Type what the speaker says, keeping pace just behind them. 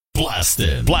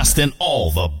Blasting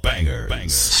all the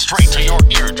bangers. Straight to your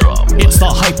eardrum. It's the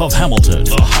hype of Hamilton.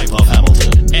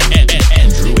 And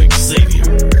Andrew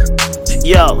Xavier.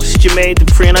 Yo, it's Jermaine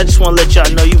Dupri, and I just want to let y'all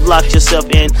know you've locked yourself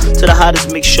in to the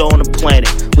hottest mix show on the planet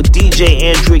with DJ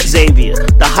Andrew Xavier,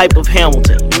 the hype of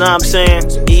Hamilton. You know what I'm saying?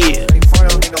 Yeah.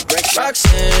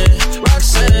 Roxanne,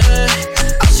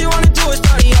 all she wanna do is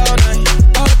party all night,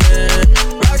 all day.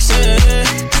 Roxanne,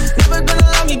 never gonna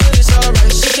love me, but it's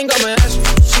alright. She think I'm an asshole,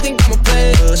 she think I'm a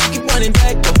player. She keep running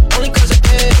back though, only cause I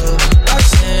pay her.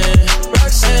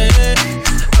 Roxanne,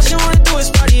 all she wanna do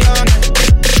is party all night.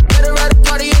 Let her ride a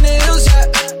party in the hills, yeah.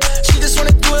 She just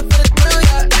wanna do it for the thrill,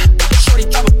 yeah. Shorty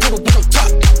drop a purple with no top.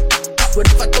 But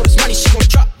if I throw this money, she gon'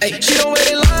 drop. Ay, she don't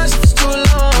wait in lines if it's too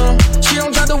long. She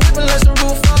don't drive the whip unless the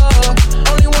roof fall.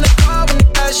 Only wanna call when the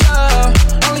cash out.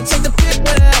 Only take the pick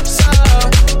when the app's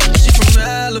out. She from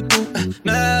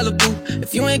Malibu.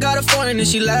 If you ain't got a foreign, then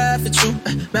she laugh at you.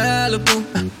 Malibu.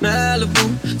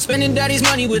 Spending daddy's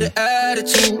money with an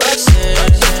attitude. Roxanne,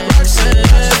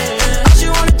 all she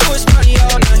wanna do is party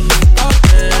all night, all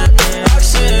day.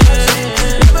 Roxanne,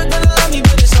 never gonna love me,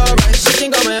 but it's alright. She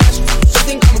think I'm an asshole, she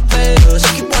think I'm a player.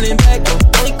 She keep running back though,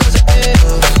 only cause I pay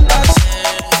her.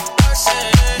 Roxanne,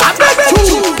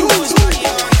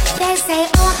 they say,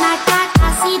 oh my God, I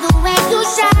see the way you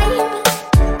shine.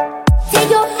 Take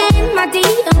your hand, my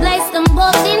dear, and place them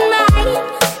both in mine.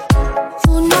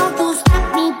 You know you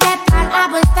stopped me dead while I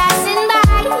was passing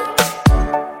by.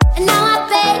 And now I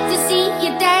beg to see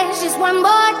you dance just one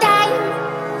more time.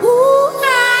 Ooh,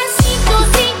 I see you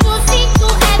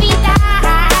every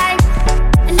time.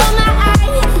 And on my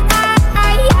eye, I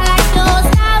like your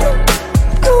style.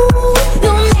 Ooh,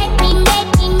 you make me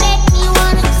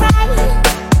wanna cry.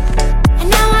 And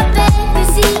now I beg to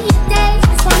see you dance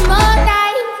just one more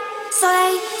time. So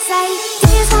they say,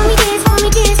 dance for me,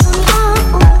 oh.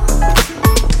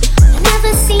 I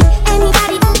never see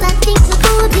anybody do that thing so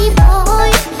good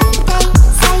before. They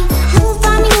say, move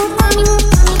for me,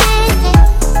 baby.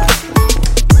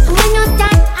 And when you're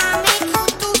done, I'll make you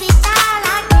do it all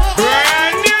again.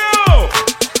 Brand new!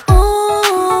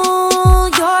 Ooh,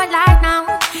 your life now,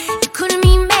 you couldn't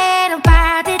be mad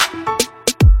about it.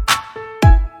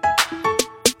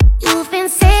 You've been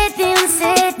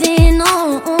sitting,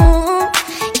 oh,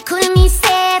 you couldn't be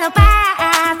sad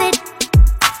about it.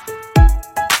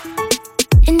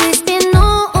 And it's been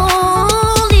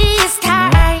all this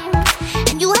time,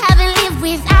 and you haven't lived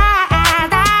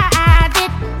without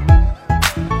it.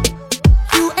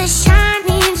 You are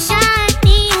shining, it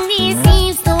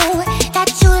seems though that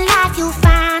your life you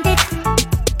find it.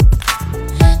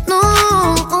 No,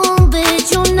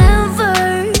 but you'll never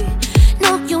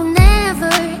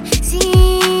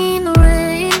see the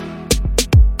rain.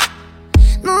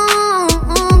 No,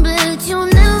 but you'll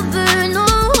never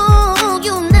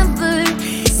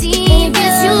see. It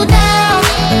gets you down,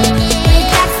 but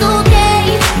that's okay.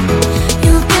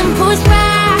 You've been pushed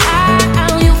right,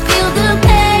 you feel the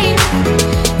pain.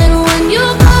 And when you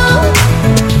go,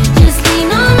 just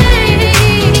lean on me.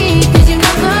 'Cause you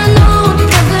never know,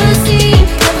 never see,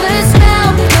 never smell,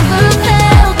 never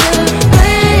felt the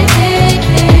rain.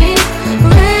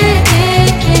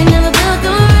 Never felt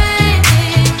the rain.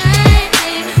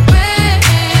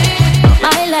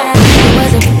 My life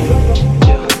wasn't.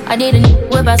 I need a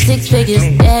with about 6 figures.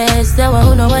 Yeah, someone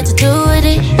who know what to do with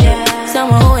it.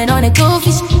 Someone who ain't on that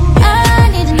goofy shit. I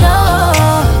need to know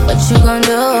what you gon'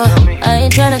 do. I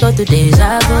ain't tryna go through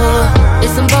deja vu.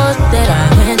 It's some bullshit that I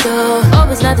went through. Hope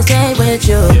it's not the same with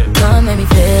you. Don't make me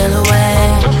feel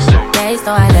away. Days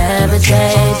though I never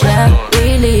change. Yeah,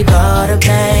 relieve all the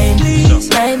pain.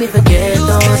 Make me forget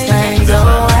those things.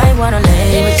 Oh, I wanna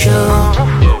lay with you.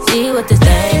 See what this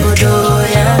thing will do.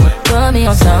 Yeah, put me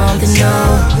on something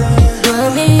new.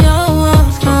 Put me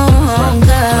on, 'cause I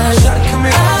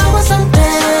want something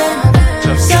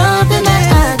that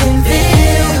I can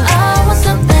feel. I want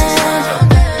something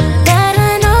that I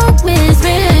know is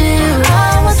real. I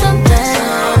want something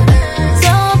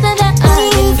that I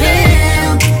can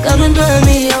feel. Come and put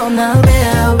me on the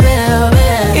real.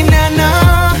 And I know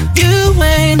you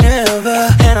ain't never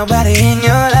had nobody in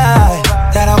your life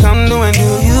that'll come through and do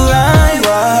you right.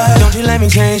 Don't you let me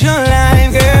change your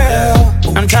life, girl.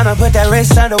 I'm tryna put that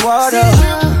wrist underwater.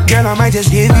 Girl, I might just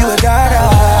give you a daughter.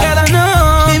 Girl, I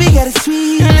know, baby, got it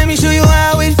sweet. Let me show you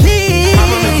how it feels.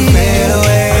 I'ma make you fade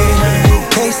away.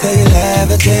 Taste till you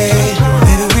levitate.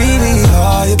 Baby, relieve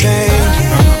all your pain.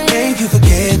 Make you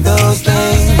forget those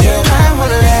things. Girl, I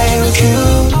wanna lay with you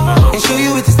and show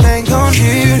you what this thing gon'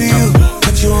 do to you.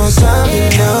 Put you on something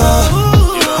new.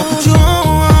 I'll put you on.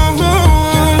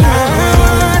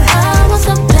 I want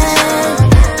something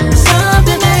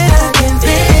that I can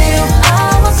feel.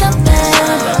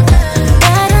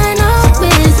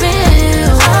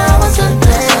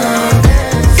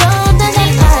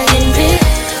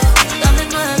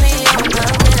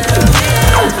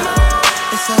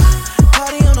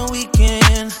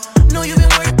 weekend. Know you've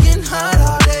been working hard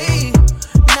all day.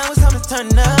 Now it's time to turn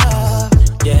up.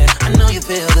 Yeah, I know you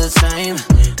feel the same.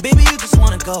 Baby, you just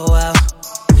wanna go out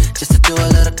just to do a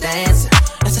little dancing.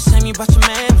 It's a shame you brought your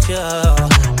man with you.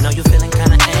 Know you feeling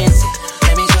kinda antsy.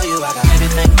 Let me show you I got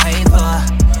everything paid for.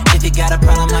 If you got a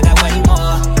problem, I got way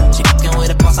more. She fucking with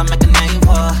a boss, I make a name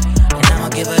for. And I'ma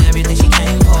give her everything she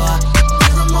came for.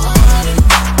 In the morning,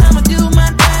 I'ma do my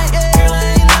thing. Girl,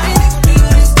 I ain't lying, it's me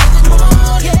when it's in the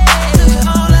morning.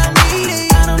 Yeah, all I need,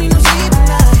 I don't need no sleep at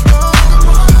night. In the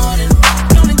morning,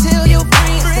 don't tell your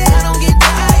friends that I don't get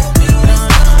tired. In the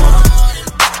morning,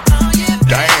 oh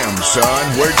yeah. Damn, son,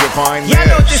 where'd you find Yeah, I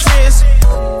know what this? this is.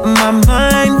 My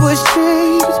mind was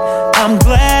changed. I'm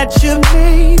glad you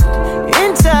made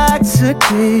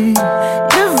intoxicated.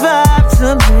 Your vibe's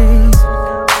amazing.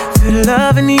 Feel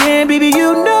love in the air, baby,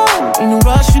 you know. Ain't no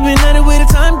rush, you been at it where the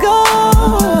time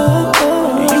goes.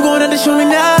 You gonna have to show me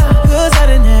now, cause I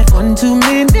done had 1 too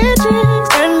many drinks.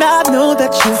 And I know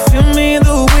that you feel me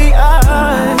the way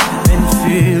I've been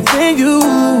feeling you.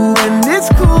 And it's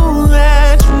cool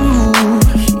that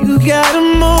you got a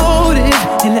motive,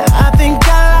 and I think I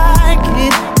like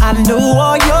it. I know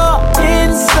all your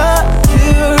insecurities.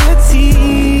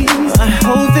 I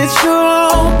hope that you're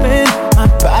open. My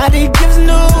body gives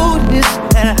notice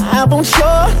that I want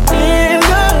your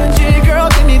energy. Girl,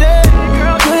 give me that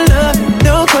good love,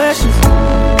 no questions.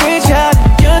 Reach out,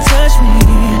 you touch me.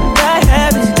 Bad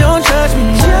habits, don't judge me.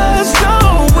 Just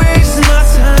don't waste my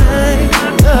time.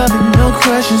 Love, no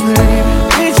questions, baby.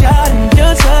 Reach out and you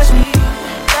touch me.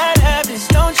 Bad habits,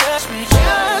 don't judge me.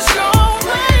 Just don't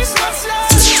waste my time.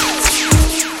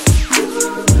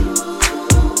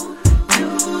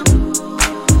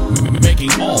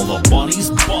 Making all the bodies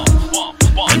bump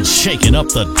and shaking up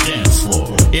the dance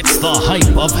floor. It's the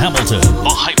hype of Hamilton.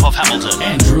 The hype of Hamilton.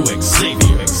 Andrew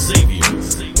Xavier.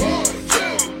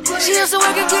 She used to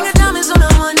work at King of Diamonds on a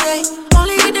Monday.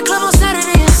 Only hit the club on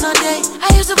Saturday and Sunday. I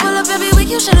used to pull up every week,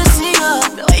 you should've seen her.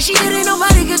 The way she did it,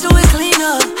 nobody could do it clean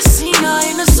up. I seen her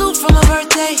in a suit from her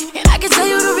birthday, and I can tell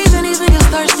you the reason these niggas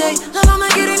thirsty. Now mama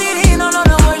getting it in on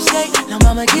the worst day. Now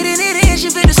mama getting it in, she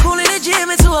fit the school and the gym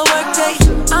into a work day.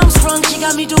 I'm sprung, she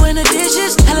got me doing the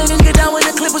dishes. Hella niggas get down when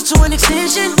the clip was to an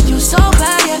extension. You so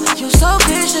bad, yeah, you so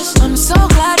vicious. I'm so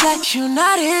glad that you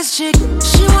not his chick.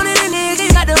 She wanted a nigga,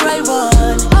 got the right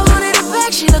one. I wanted it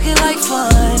back, she looking like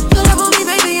fun. Pull up on me,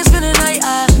 baby, and spend the night.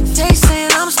 They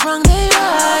saying I'm sprung, they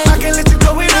right. I can't let you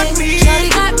go without me.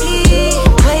 Shawty got me.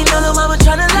 Waiting on the mama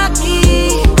tryna lock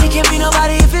me. It can't be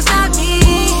nobody if it's not me.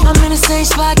 I'm in the same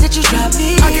spot that you dropped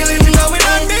me. I can't let you go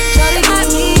without me. Shawty got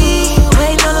me.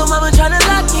 Waiting on the mama tryna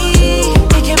lock me.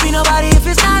 It can't be nobody if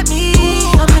it's not me.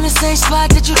 I'm in the same spot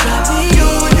that you dropped me. You.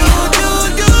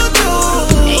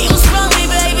 You sprung me,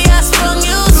 baby, I sprung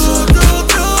you.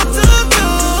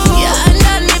 Yeah,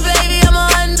 undone me, baby, I'm a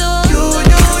undo.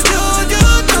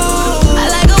 I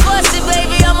like a bossy,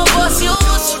 baby, I'm a boss you.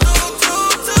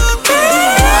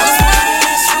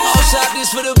 All shot this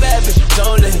for the bad bitch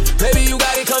only. Baby, you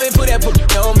got it coming, put that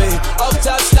on me. Up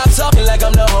top, stop talking like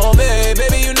I'm the homie.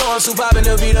 Baby, you know I'm so poppin'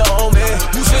 to be the homie.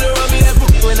 You finna run me that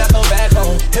when I come back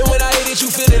home. And when I hit it, you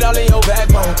feel it all in your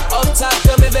backbone. Up top,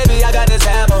 tell me, baby, I got this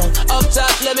tab on. Up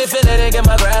top, let me feel it and get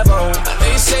my grab on. I know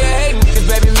you say you hate me, cause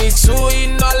baby, me too.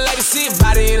 You know I like to see your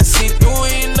body in the seat.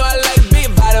 You know I like a big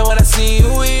body when I see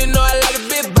you. You know I like a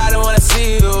big body when I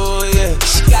see you, yeah.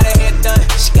 She got her hair done,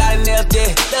 she got her nails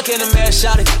dead. Look in the mirror,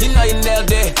 shout it, you know you nailed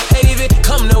it. Ain't even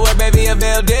come to work, baby, you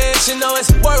build it. You know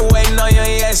it's worth waiting on you,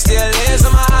 yeah, it still is.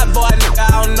 I'm a hot boy, nigga,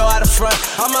 I don't know how to front.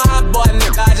 I'm a hot boy,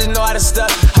 nigga, I just know how to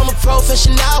stuff. I'm a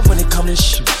professional when it come to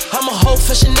shoot. I'm a whole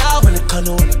professional when it come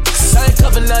to it. I ain't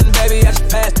cover nothing, baby, I just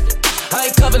passed it. I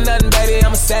ain't cover nothing, baby,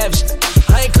 I'm a savage.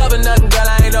 I ain't cover nothing, girl,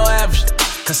 I ain't no average.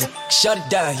 Cause shut it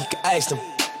down, you can ask them.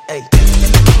 Hey.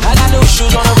 I got new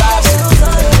shoes on the ride, baby.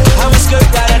 I'm a skirt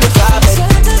down at the vibe, baby.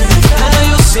 I know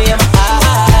you see in my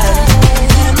eyes.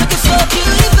 I'm looking for a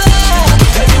beauty, babe.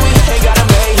 Baby, we ain't gotta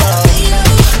make love.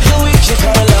 And we can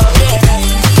call love, yeah.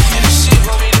 And the shit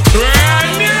for me to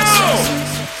brand new.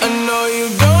 I know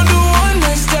you don't do one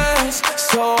night stands,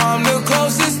 so I'm the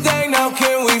closest thing. Now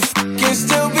can we can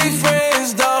still be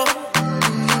friends, though?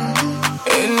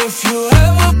 And if you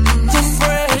ever the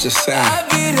friend, just saying. I'd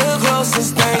be the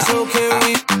closest thing, so can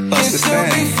we can still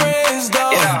be friends,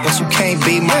 though? Yeah, but you can't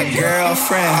be my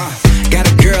girlfriend. Got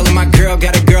a girl and my girl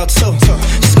got a girl too.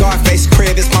 Scarface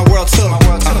crib is my world too.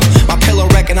 My pillow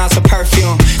recognize her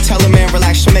perfume. Tell a man relax.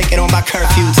 I should make it on by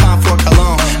curfew. Time for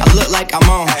cologne. I look like I'm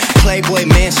on Playboy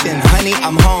Mansion. Honey,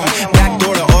 I'm home. Back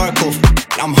door to Oracle.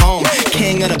 I'm home.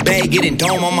 King of the Bay, getting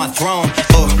dome on my throne.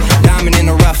 Oh, diamond in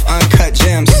the rough, uncut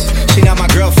gems. She not my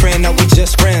girlfriend, no, we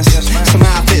just friends.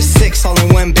 Somehow I fit 6 all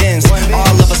in one Benz.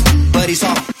 All of us buddies,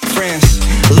 all friends.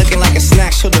 Looking like a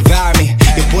snack, she'll devour me.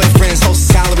 Your boyfriend's whole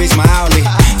salary's my hourly.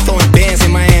 Throwing bands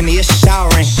in Miami, it's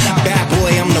showering. Bad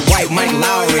boy, I'm the white Mike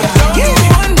Lowry. Yeah.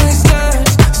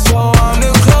 So I'm the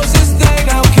closest thing.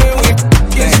 How can we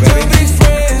still be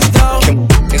friends, though? Can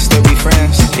we still be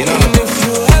friends? You know. And if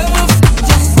you ever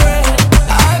your friend,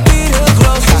 I'd be the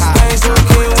closest thing. So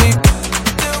can we?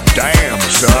 Damn,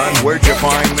 son, where'd you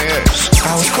find this?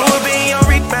 I was cool with being your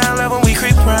rebound, love when we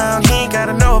creep around. You ain't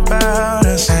gotta know about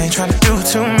us. I ain't tryna do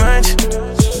too much.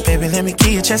 Baby, let me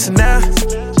give you just enough.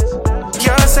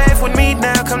 You're safe with me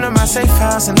now. Come to my safe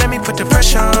house and let me put the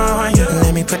pressure on you.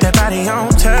 Let me put that body on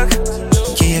tuck.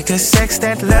 Give you good sex,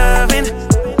 that loving.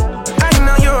 I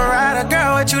know you're a rider,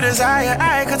 girl, what you desire.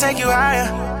 I could take you higher.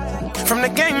 From the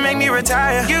game, make me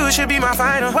retire. You should be my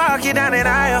final. Walk you down that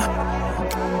aisle.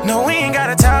 No, we ain't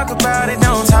gotta talk about it.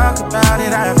 Don't talk about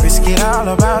it. I risk it all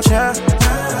about you.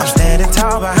 I'm standing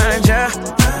tall behind you.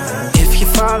 If you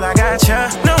fall, I got you.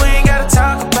 No, we ain't gotta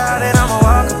talk about it. I'ma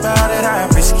walk about it. I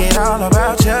risk it all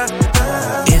about you.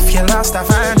 If you're lost, I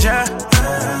find you.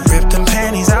 Rip them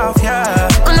panties off ya.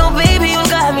 Oh no, baby, you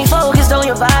got me focused on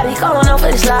your body. Calling up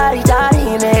for this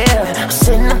lottie-dottie in the air. I'm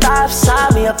sitting up high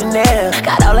beside me up in there.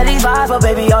 Got all of these vibes, but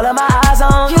baby, all of my eyes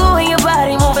on you and your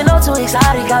body moving all too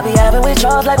exotic. I be having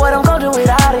withdrawals like what I'm gonna do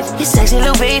without it. You sexy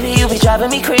little baby, you be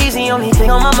driving me crazy. Only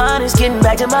thing on my mind is getting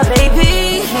back to my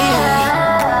baby.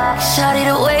 Shawty,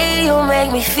 the way you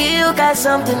make me feel, got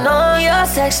something on your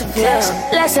sex appeal.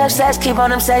 Let's have sex, keep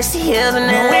on them sexy heels, and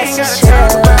then let's just chill.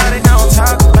 Talk about it, don't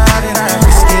talk about it. I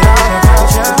risk it all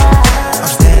about you. I'm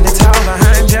standing tall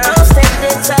behind you. I'm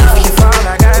standing tall. If you fall,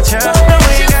 I got you. No,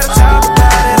 we ain't gotta talk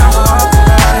about it. I'ma walk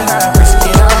about it. I risk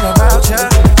it all about you.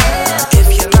 If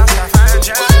you lost, I find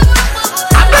you.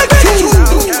 I bet you.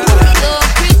 You're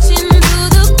preaching to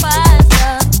the choir,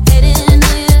 heading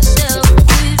to yourself.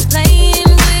 Quit playing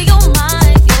with your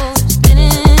mind, you're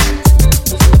spinning.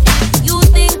 You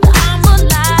think I'm a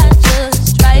lie,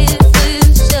 just try it for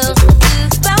yourself.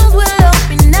 This bounce will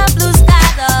open up, blue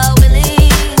skies are willing.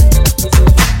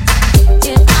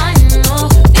 Yeah, I know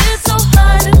it's so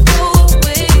hard to go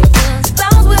away. This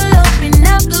bounce will open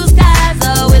up, blue skies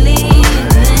are willing.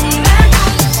 Back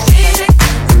on the street,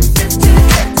 let's do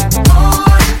it.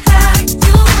 More high,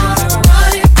 you wanna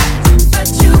run it, but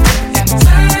you can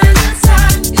turn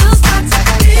aside. You start to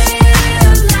feel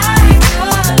like you're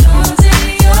losing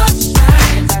your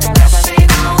shine.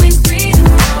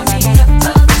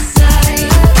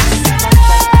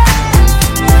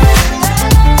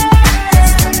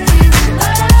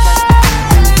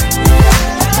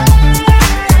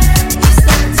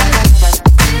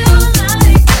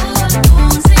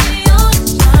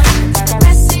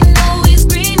 Grass ain't always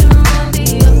green on the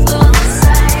other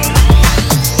side.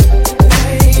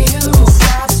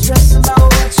 Stop stressing about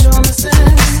what you're missing.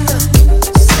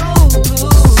 So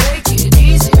blue, take it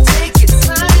easy, take your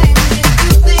time. If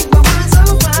you think my words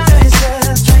are wise,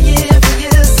 just try it for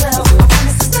yourself. I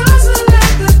promise the stars will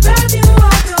light the path you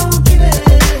walk, don't give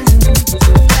in.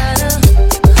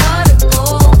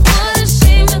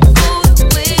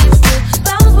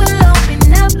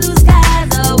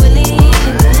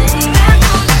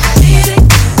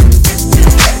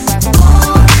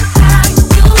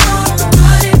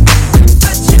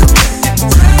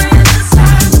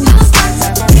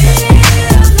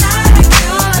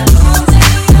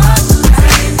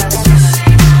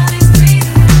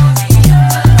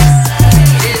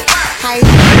 Hi,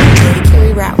 can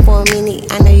we rap for a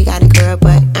minute? I know you got a girl,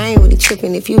 but I ain't really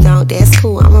tripping. If you don't, that's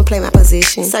cool. I'ma play my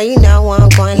position. So you know where I'm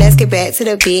going. Let's get back to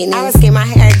the business. I was getting my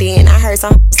hair done. I heard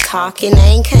some talking. They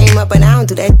ain't came up, but I don't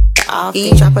do that often.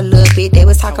 You drop a little bit. They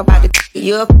was talking about the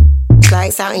you're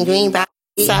like out in Greenback.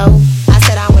 So I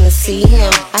said I wanna see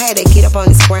him. I had to get up on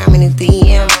his gram in his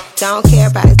DM. Don't care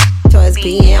about his towards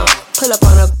BM. Pull up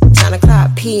on a 9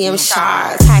 o'clock PM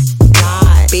sharp. Type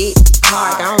line, big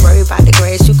hard. Don't worry about the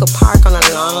grass. You could park on the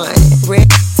lawn. Red,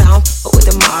 don't fuck with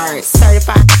the marks.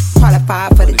 Certified,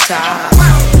 qualified for the job.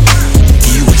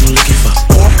 Give you what you looking for.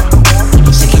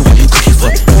 Sick it while you cooking for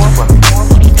me.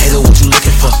 Hater, what you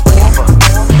looking for?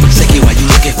 Sick it while you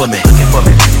looking for me.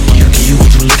 Give you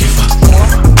what you looking for.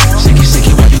 Sick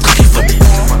it while you cooking for me.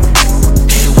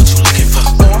 Hater, what you looking for?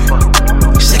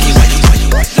 Sick it while you.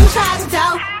 You tried to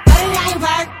dope, but it ain't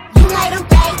work. You made him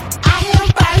pay, I hit him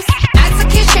first. I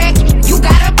took his check, you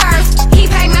got a purse. He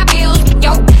paid my bills,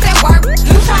 yo, that work.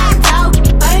 You tried to dope,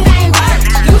 but it ain't work.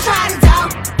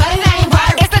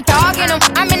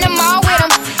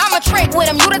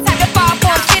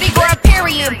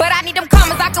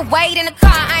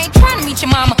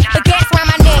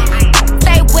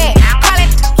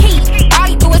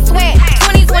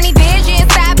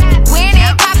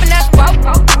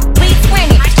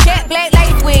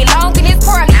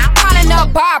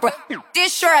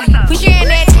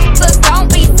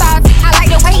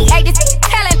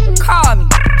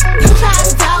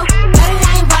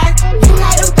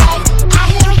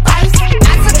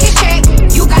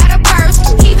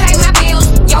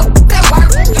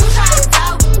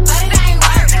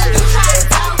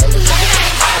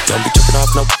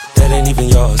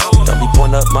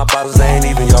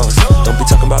 even yours. Don't be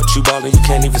talking about you ballin', you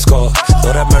can't even score.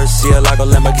 Throw that Mercy like a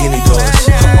Lamborghini doors.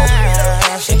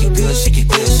 Shake it good, shake it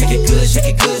good, shake it good, shake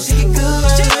it good, shake it good.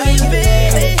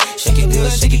 Shake it good,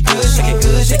 shake it good, shake it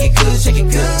good, shake it good, shake it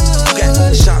good. You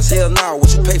got shots, hell nah, what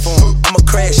you pay for them? I'ma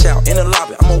crash out in the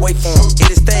lobby, I'ma wait for him. In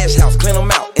his stash house, clean him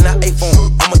out, and I ate for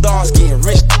him. I'm a dark skin,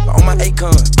 rich on my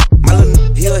Akon. My little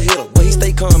he'll hit him, but he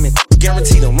stay coming.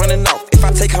 Guaranteed I'm running off if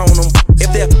I take home them. If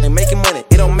they're making money,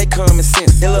 it don't make common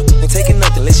sense. They look ain't taking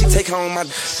nothing, let she take home my.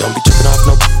 Don't be tripping off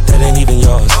no that ain't even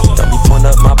yours. Don't be pouring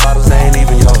up my bottles, they ain't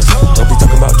even yours. Don't be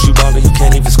talking about you ballin', you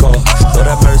can't even score. Throw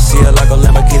that Mercy like a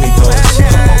Lamborghini doors.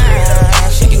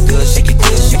 Shake it good, shake it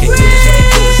good, shake it good, shake it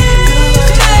good,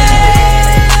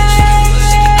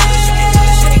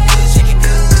 shake it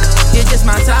good. You're just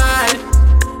my type,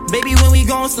 baby. When we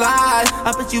gon' slide,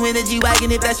 I put you in the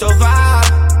G-Wagon if that's your vibe.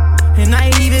 And I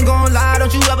ain't even gon' lie,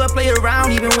 don't you ever play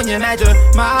around even when you're mad your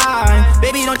mind.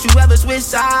 Baby, don't you ever switch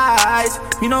sides,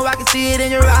 you know I can see it in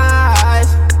your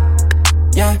eyes.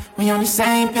 Yeah, we on the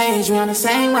same page, we on the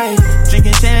same way.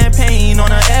 Drinking champagne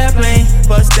on an airplane.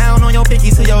 Bust down on your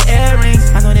pinky to your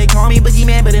earrings. I know they call me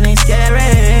boogeyman, but it ain't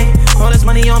scary. All this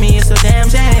money on me, it's a damn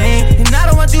shame. And I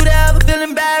don't want you to ever feel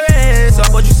embarrassed. I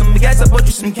bought you some baguettes, I bought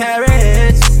you some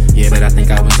carrots. Yeah, but I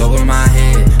think I was over my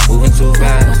head, moving too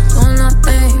fast. Doing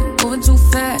nothing, moving too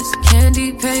fast.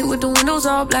 Candy paint with the windows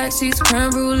all black, seats creme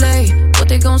brulee. What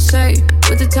they gon' say?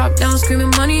 With the top down,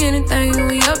 screaming money, anything.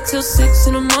 And we up till 6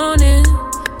 in the morning.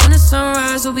 When the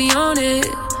sunrise, we'll be on it.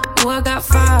 Oh, I got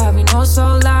 5, you know it's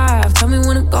so live. Tell me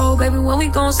when to go, baby, when we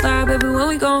gon' slide. Baby, when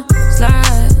we gon'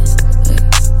 slide.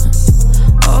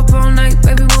 Up all night,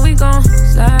 baby, when we gon'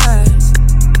 slide.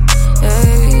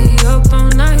 Hey, up all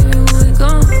night, baby, when we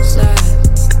gon' slide.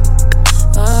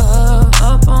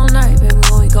 Up all night, baby,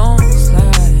 when we gon'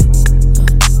 slide.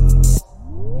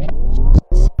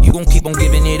 You gon' keep on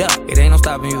giving it up, it ain't no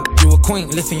stopping you. You a queen,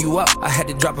 lifting you up, I had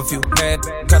to drop a few. Bad,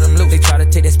 cut them loose, they try to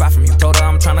take that spot from you. Told her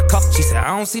I'm tryna cuff, she said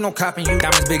I don't see no cop in you.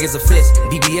 Diamonds big as a fist,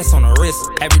 BBS on the wrist.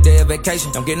 Every day of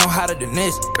vacation, don't get no hotter than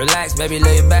this. Relax, baby,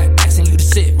 lay it back, asking you to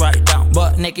sit right down.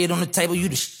 Butt naked on the table, you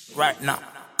the shit right now.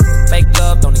 Fake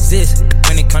love don't exist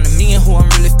when it come to me and who I'm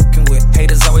really fucking with.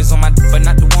 Haters always on my dick, but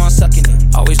not the one sucking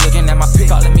it. Always looking at my pic,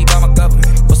 calling me by my government.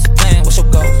 What's the plan? What's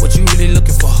your goal? What you really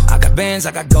looking for? I got bands,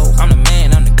 I got gold. I'm the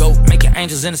man, I'm the GOAT. Making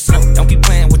angels in the snow. Don't keep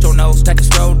playing with your nose. Take a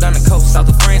stroll down the coast, south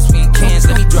of France, we in cans.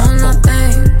 Let me drop. Doing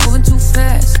nothing, moving too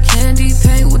fast. Candy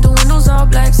paint with the windows all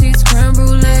black, seats creme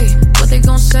brulee. What they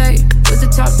gon' say? With the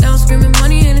top down, screaming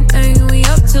money, anything. And we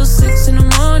up till 6 in the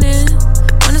morning.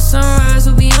 When the sunrise,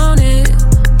 we'll be on it.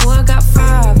 Oh, I got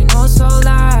 5, you know it's so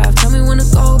live. Tell me when to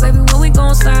go, baby, when we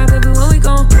gon' slide. Baby, when we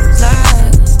gon'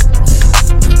 slide.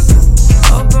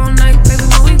 Up all night, baby,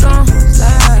 when we gon'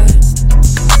 slide.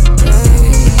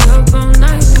 Hey, up all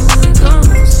night, baby, when we gon'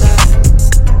 slide.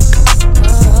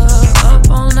 Up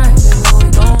all night, baby, when we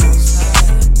gon' slide.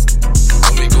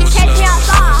 Catch me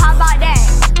outside, how about that?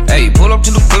 Hey, pull up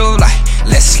to the club like,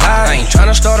 let's slide. I ain't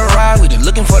tryna start a ride, we just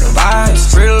looking for the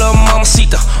vibes. Pretty little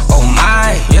mamacita, oh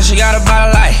my. Yeah, she got a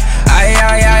body like, ay,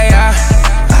 ay, ay, ay.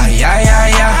 Ay, ay,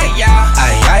 ay, ay.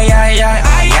 Ay, ay, ay, ay.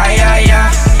 Ay, ay, ay, ay.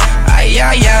 Ay,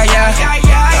 ay, ay, ay.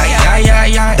 Ay, ay,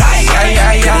 ay, ay. Ay,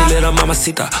 ay, ay. Pretty little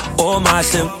mamacita, oh my,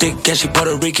 slim thick and she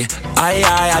Puerto Rican. Ay,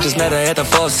 ay, I just met her at the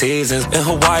Four Seasons in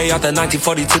Hawaii off that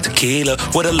 1942 tequila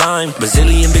with a lime,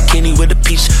 Brazilian bikini with a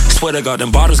peach. Swear to God,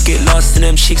 them bottles get lost in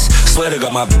them cheeks. Swear to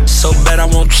God, my so bad I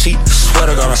won't cheat. Swear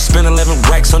to God, I spent 11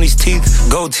 racks on these teeth.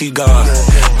 Gold teeth, God.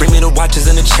 Bring me the watches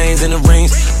and the chains and the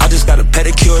rings. I just got a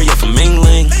pedicure, yeah, from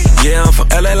England. Yeah, I'm from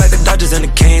LA like the Dodgers and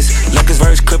the Kings. Lakers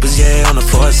versus Clippers, yeah, on the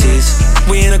 4 seas.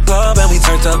 We in a club and we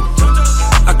turned up.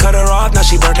 I cut her off, now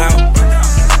she burnt out.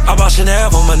 I bought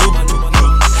Chanel on my new.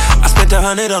 I spent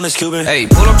 100 on this Cuban. Hey,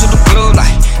 pull up to the club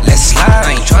like, let's slide.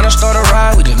 I ain't tryna start a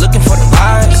ride, we just looking for the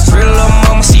vibes. Pretty little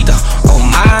mamacita, oh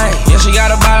my. Yeah, she got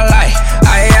a body like,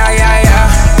 ay, ay, ay, ay.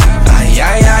 Ay,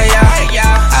 ay, ay, ay.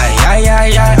 Ay, ay,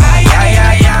 ay, ay. Ay, ay,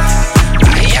 ay, ay.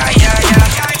 Ay, ay, ay, ay.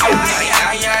 Ay,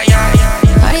 ay, ay, ay.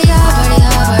 Party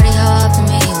hard for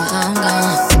me when I'm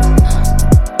gone.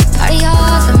 Party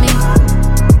hard for me.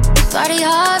 Party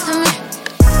hard for me.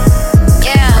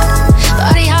 Yeah.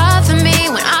 Party hard for me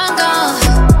when I'm gone.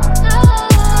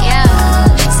 Yeah.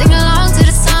 Sing along to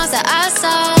the songs that I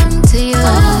sung to you.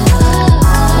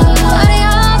 Party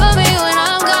hard for me when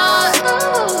I'm gone.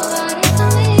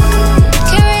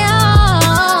 Carry on.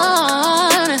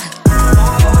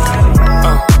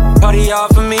 Party hard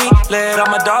for me, let all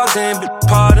my dogs in, be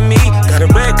part of me. Got a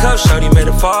red cup, shorty made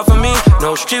it fall for me.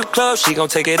 No strip club, she gon'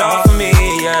 take it off of me,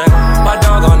 yeah. My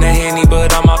dog on that Henny,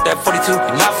 but I'm off that 42.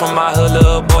 You're not from my hood,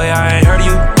 little boy, I ain't heard of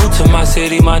you. Who to my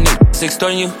city, my niggas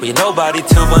extort you. But you nobody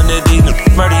till one of these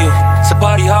niggas murder you. So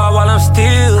party hard while I'm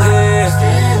still here.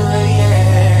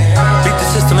 Beat the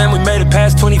system and we made it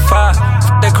past 25.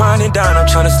 That grinding down, I'm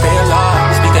tryna stay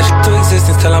alive. Speak that shit to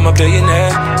existence till I'm a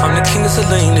billionaire. I'm the king of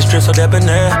Celine, this drip so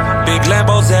debonair. Big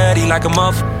Lambo Zaddy like a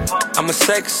muff. I'm a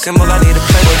sex symbol, I need a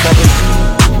Playboy cover.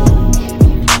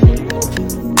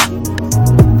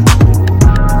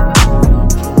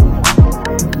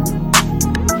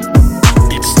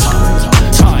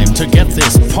 To get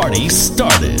this party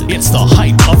started, it's the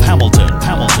hype of Hamilton.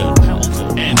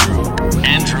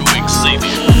 Andrew Xavier.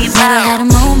 Never had a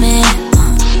moment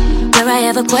where I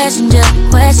ever questioned you.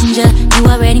 You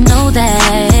already know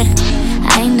that.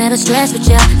 I ain't never stressed with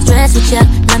you.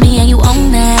 Love me and you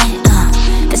own that.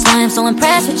 That's why I'm so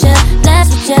impressed with you,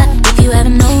 blessed with you. If you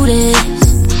haven't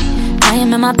noticed, I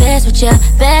am at my best with you,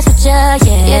 yeah.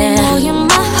 Yeah, they know you're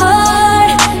my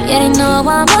heart. Yeah, they know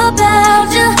I'm about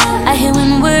you. I hate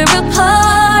when we're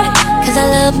apart, cause I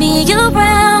love me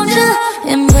around you.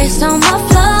 Embrace all my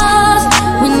flaws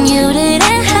when you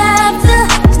didn't have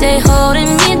to. Stay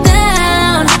holding me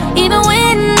down, even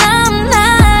when I'm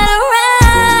not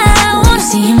around. When you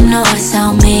see him, notice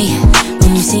on me.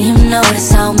 When you see him,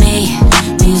 notice on me.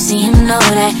 When you see him, know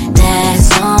that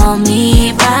that's on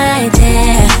me right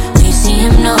there. When you see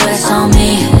him, know that's on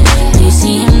me. When you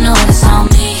see him, know that's on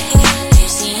me.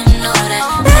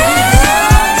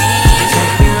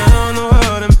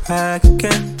 Back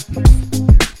again,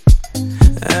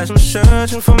 as I'm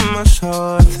searching for my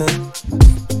something.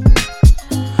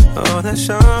 Oh, there's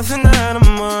something that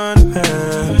I'm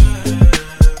wondering,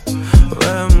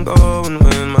 where I'm going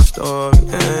when my story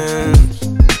ends.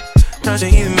 Does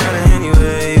it even matter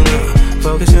anyway?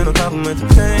 Focusing on coping with the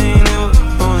pain.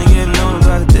 We're only getting older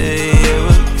by the day.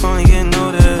 We're only getting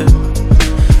older.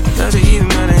 Does it even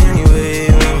matter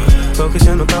anyway?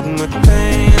 Focusing on coping with the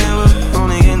pain. We're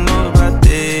only getting older by the day.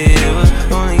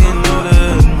 Only getting older.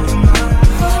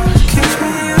 Keeps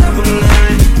me up all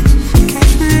night.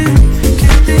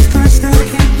 Keep these thoughts that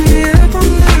keep me up all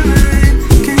night.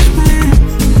 Keeps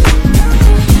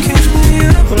me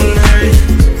up all night.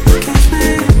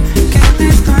 Keep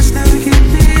these thoughts that keep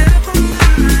me up all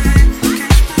night.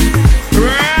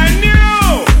 Brand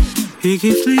new. He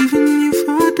keeps leaving you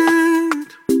for dead.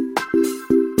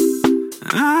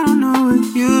 I don't know what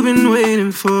you've been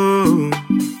waiting for.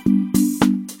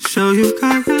 So you've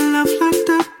got your love locked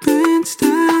up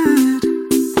instead,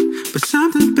 but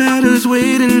something better's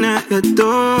waiting at your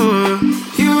door.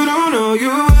 You don't know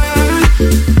your worth,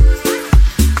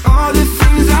 all the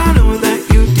things I know that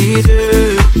you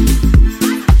deserve.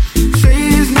 Say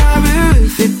it's not real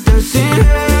if it doesn't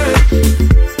hurt.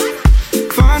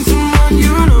 Find someone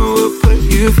you know will put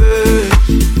you first.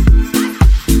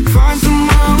 Find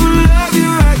someone who love you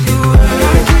at your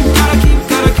worst. Gotta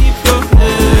keep your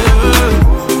head up.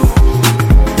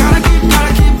 Gotta keep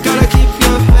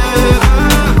your head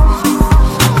up.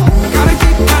 Gotta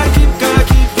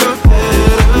keep your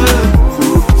head up.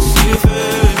 See you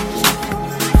first.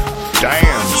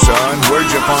 Damn, son, where'd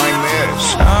you find this?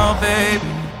 Oh, baby,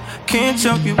 can't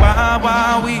tell you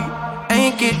why we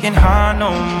ain't getting high no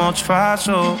more. Try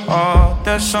so hard.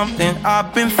 There's something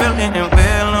I've been feeling and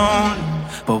we're lonely,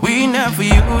 but we never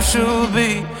used to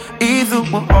be. Either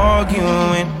we're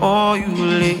arguing or you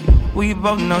leave. We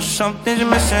both know something's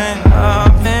missing.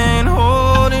 I've been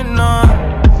holding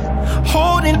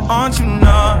on to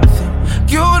nothing.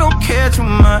 You don't care too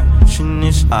much, and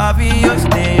it's obvious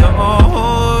that you're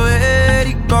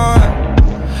already gone.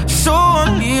 So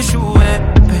unleash your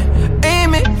weapon,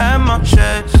 aim it at my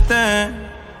chest. Then,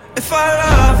 if our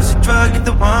love is a drug, you're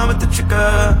the one with the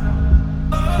trigger.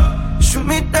 Shoot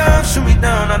me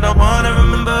down, I don't wanna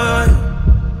remember.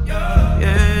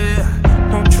 Yeah,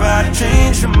 don't try to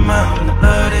change your mind when the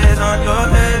blood is on your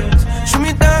hands. Shoot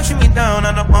me down,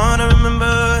 I don't wanna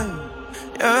remember.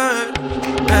 Yeah,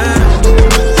 yeah.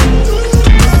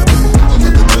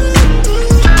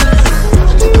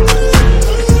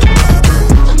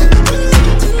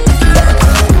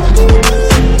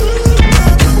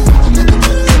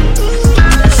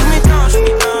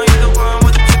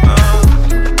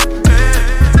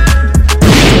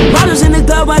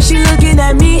 While she looking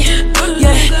at me,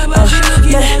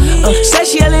 said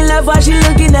she all in love while she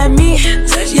looking at me,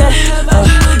 said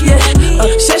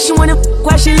she wanna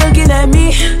while she looking at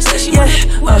me,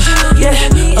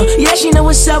 yeah, she know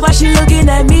what's up while she looking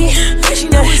at me,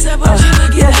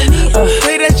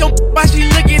 Say that's your while she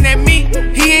looking at me.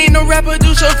 He ain't no rapper,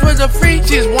 do shows for the free.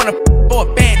 She just wanna for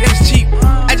a band, that's cheap.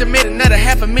 I just made another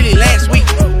 $500,000 last week.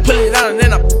 Pull it out and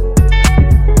then on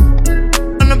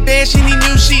the bed, she need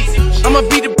new sheets. I'ma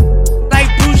beat the like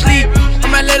Bruce Lee. I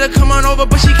might let her come come on over,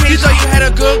 but she can't. You thought you had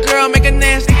a good girl, make her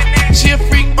nasty. She a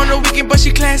freak on the weekend, but she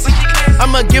classy.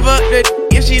 I'ma give her the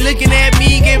if she looking at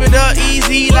me, give it up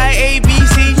easy like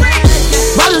ABC.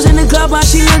 Bottles in the club while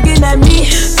she looking at me.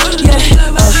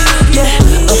 Yeah,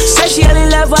 say she in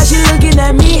love while she looking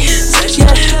at me.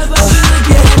 Yeah,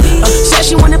 say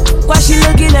she wanna while she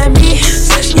looking at me.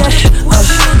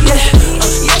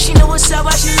 Yeah, she know what's up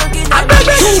while she looking at me.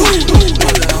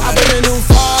 I put the new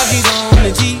foggies on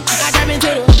the G. I tap into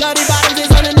the bloody bottoms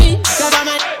is underneath. Cause I'm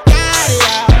a got it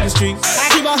out the streets. I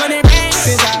keep 100 racks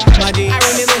inside my D. I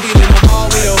remember dealing in the hall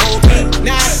with a whole team.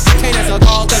 Now I can't answer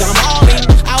calls cause I'm hauling.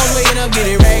 I was waking up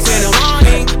getting racks in the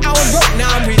morning. I was broke,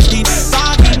 now I'm rich deep.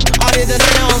 Foggy, all this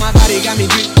designer on my body got me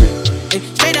drip.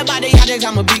 Straight up out the objects,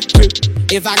 I'm a big trip.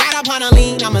 If I got up on a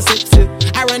lean, I'm a sip.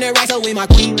 I run the racks up with my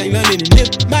queen, like London and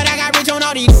Nip. But I got rich on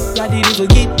all these, I didn't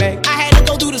forget back. I had to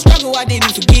go through the struggle, I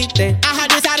didn't forget that. I had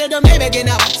decided to Maybach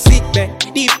and now I sit back.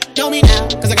 Deep, know me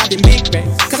now, cause I got them big racks.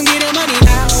 Cause I'm getting money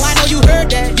now, I know you heard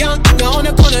that. Young, on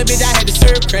the corner, bitch, I had to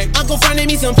serve crack. Uncle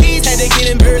fronted me some peas, had to get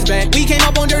them birds back. We came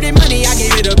up on dirty money, I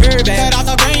gave it a bird back. Cut off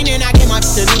the brain and I gave my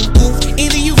bitch a new booth.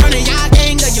 Either you running y'all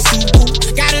gang or you suit booth.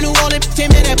 Got a new wallet, 10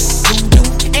 minutes, voodoo.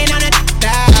 Ain't on that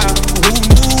down,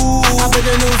 I put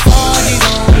the new 40s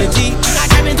on the G. I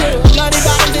tap into the bloody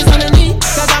bottoms is underneath.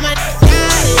 Cause I'm a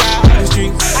got it out the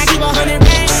street. I keep 100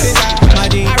 racks inside my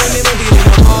D. I remember dealing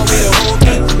with all with a whole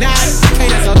team. Now I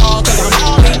can't answer call cause I'm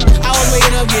hauling. I was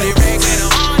waking up getting racks in the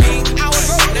morning. I was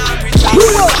broke, now I'm rich.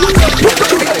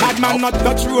 Bad man not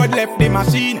touch road, left the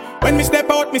machine. When me step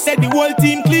out, me said the whole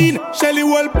team clean. Shelly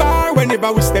whole bar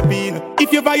whenever we step in.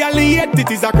 If you violate, it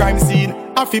is a crime scene.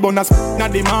 I feel bonus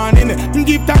not the morning.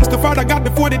 Give thanks to Father God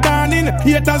before the dawning.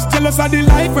 Haters jealous of the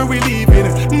life where we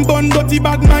living. Bun dirty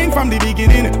bad mind from the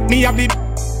beginning. Me have the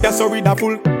that's so read a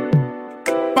full.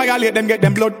 Violate them, get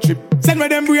them blood trip. Send where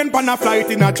them brain pan a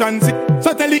flight in a transit.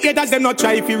 So tell the haters them not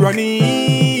try if you run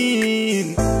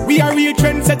in. We are real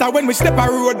trendsetter when we step a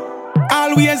road.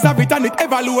 Always have it and it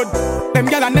ever load. Them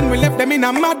gal and then we left them in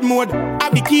a mad mode.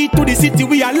 Have the key to the city,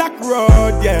 we are lock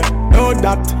road, yeah. Know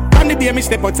that. From the day me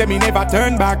step out, say me never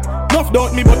turn back. Enough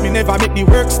doubt me, but me never make the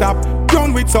work stop.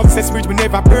 Ground with success, which we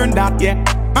never burn that, yeah.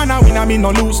 And I win, I mean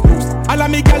no lose. All of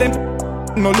me gal them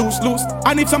no lose.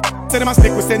 And if some say them a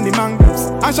stick, we send the mangoes.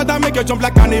 And shut up make you jump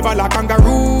like carnival, like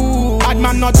kangaroo. Bad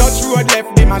man not touch road,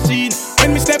 left the machine.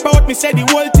 When me step out, me say the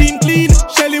whole team clean.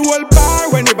 Shelly whole bar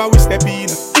whenever we step in.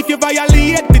 If you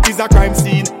violate, it is a crime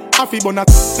scene. I feel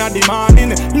bonus not the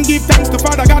morning. Give thanks to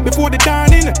Father God before the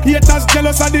dawning. Haters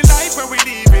jealous of the life where we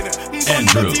living.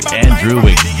 Andrew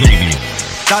Xavier.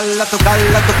 Dale a tu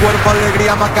cuerpo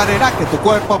alegría Macarena, que tu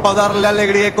cuerpo pa' darle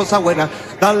alegría y cosa buena.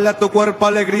 Dale a tu cuerpo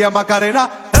alegría Macarena,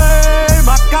 hey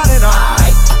Macarena.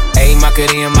 Hey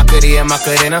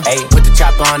Macarena, hey, put the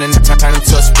chopper on and turn him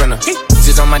to a sprinter.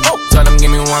 Just on my dope, tell him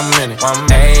give me 1 minute.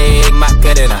 Hey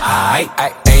Macarena,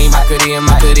 hey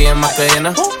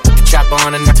Macarena, put the chopper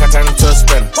on and turn him to a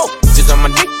sprinter. Just on my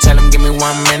dick, tell him give me 1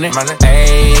 minute.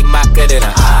 Hey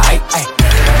Macarena,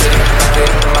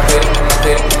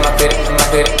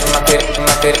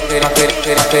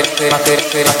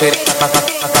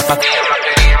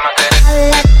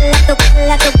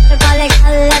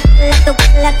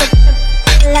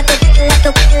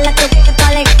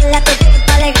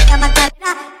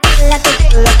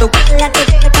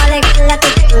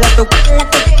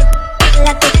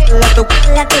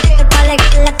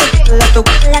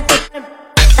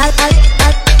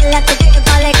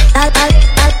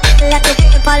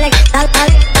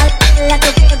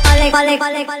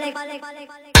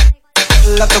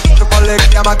 La tu cuerpo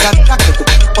alegría Macarena, que tu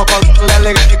cuerpo pa' darle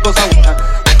alegría y cosa buena.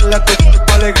 La tu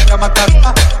cuerpo alegría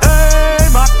Macarena, hey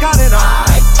Macarena.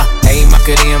 Hey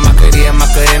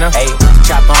Macarena, hey,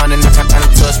 chop on and turn him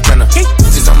to a sprinter.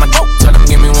 Just on my dope, tell him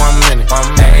give me 1 minute.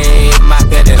 Hey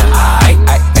Macarena, hey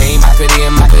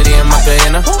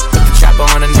Macarena, put the chopper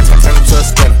on and turn him to a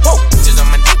sprinter. Just on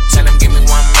my dope, tell him give me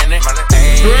 1 minute.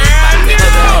 Hey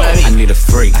Macarena, I need a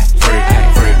freak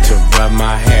to rub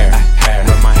my hair.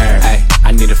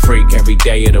 I need a freak every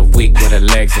day of the week with her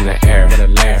legs in the air.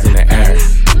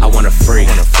 I want a freak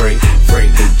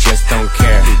who just don't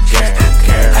care.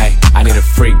 Ay, I need a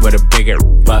freak with a bigger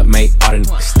butt, make all the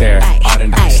stare.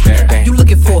 You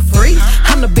looking for a freak?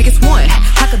 I'm the biggest one.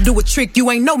 I could do a trick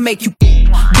you ain't no make you.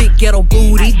 Big ghetto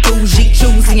booty, bougie,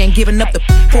 choosy, ain't giving up the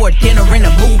for a dinner and a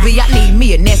movie. I need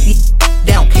me a nasty.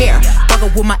 They don't care. Fuck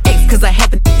up with my ex cause I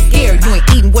haven't scared. You ain't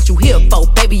eating what you here for,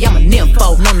 baby. I'm a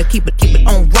nympho. Known to keep it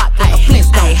on rock like a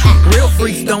Flintstone. Real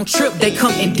freaks don't trip, they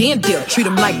come and then dip. Treat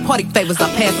them like party favors, I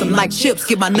pass them like chips.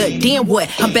 Get my nut, then what?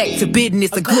 I'm back to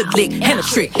business, a good lick and a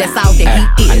trick. That's all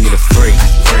that he is. I need a freak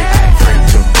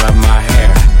to run my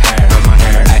hair.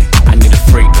 Ay, I need a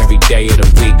freak every day of the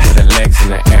week with her legs in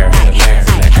the air.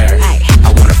 I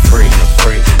want a freak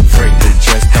who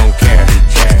just don't care.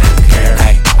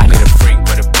 Ay, I need a freak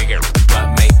with a bigger butt,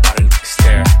 make all the niggas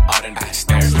stare. All the niggas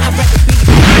stare. I'd rather be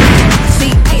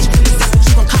see, bitch, that's what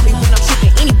you gon' call me when I'm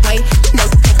trippin' anyway. You know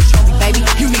you can't control me, baby.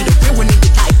 You need a real one in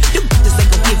your life. Them bitches ain't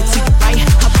gon' give it to you, right?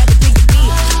 I'd rather be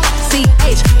see,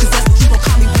 bitch, cause that's what you gon'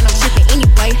 call me when I'm trippin'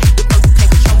 anyway. You know you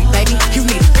can't control me, baby. You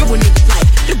need a real one in your life.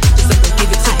 Them bitches ain't gon'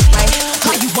 give it to you, right?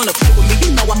 Why you wanna play with me? You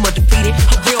know I'm undefeated.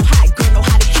 A real hot girl know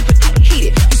how to keep it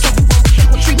heated. You said you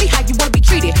want me, treat me how you wanna be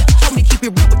treated. You told me to keep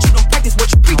it real, but you don't practice what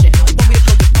you preaching. You want me to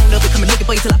blow your phone up and come and looking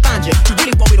for you till I find you. You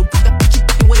really want me to walk up, but you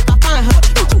fucking what if I find her?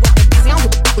 Don't you walk that busy? I don't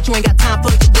give a fuck, but you ain't got time for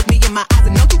it. You look me in my eyes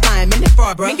and know you lying, man, that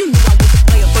far, bro. Man, you knew I was a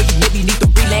player, but you maybe need to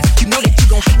relax. You know that you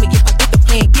gon' hate me if I get the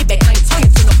plan, get back. I ain't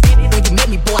turning to no fan. When you met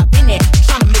me, boy, I been there.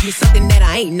 Tryna make me something that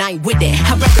I ain't with that.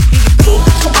 I'd rather be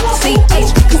see,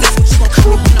 bitch, cause that's what you gon'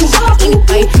 call me when I'm trying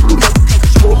anyway. You know you can't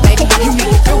control me, baby. You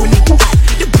need a girl when you got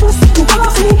the boss, you give it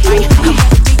to me, right? I'd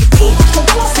rather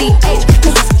be see, bitch,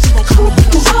 cause that's what you gon' call me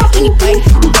when I'm trying anyway.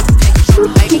 You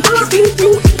know you can't control me, baby. You need a girl when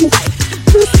you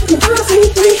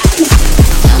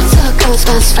got Girl's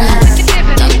best friend.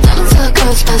 Don't tell a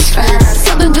girl's best friend.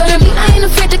 Something good at me, I ain't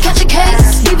afraid to catch a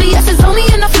case. BBS is on me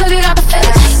and I flood it out the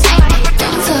face.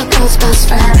 Don't tell a girl's best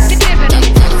friend.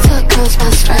 Don't tell a girl's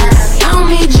best friend. I don't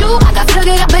need you, I got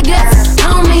flooded out baguettes.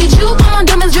 I don't need you, all my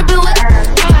diamonds dripping wet.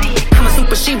 I'm a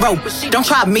super shero, don't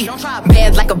try me.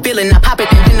 Bad like a villain, I pop it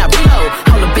and then I reload.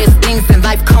 All the best things in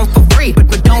life come for free,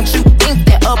 but don't you think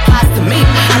that applies to me?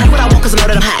 I do what I want cause I know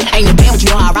that I'm hot. I ain't a band, but you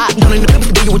know how I rock. Don't even know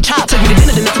if do you a chop. Took me to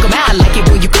dinner, then I took him out. I like it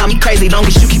when you call me crazy, long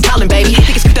as you keep calling, baby.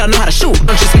 Niggas think that I know how to shoot.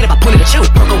 Don't you scared if I point it at you?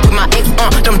 Broke up with my ex,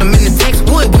 dumped them in the text.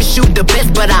 Would wish you the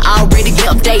best, but I already get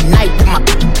up date night with my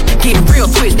getting real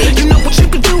twisted. You know what you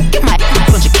can do? Give my a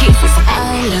bunch of kisses.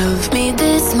 I love me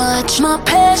this much. My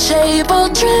pear shape all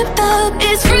dripped up.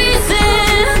 It's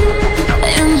freezing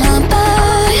in my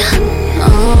body.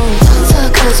 Oh, don't tell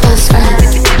a girl's best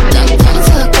friend. Don't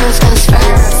tell a girl's best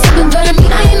friend. Something better me,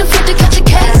 I ain't afraid to catch a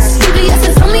case. BBS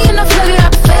is on me and I flood it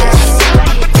out the face.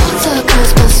 Don't tell a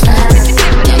girl's best friend.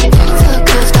 Don't tell a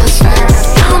girl's best friend.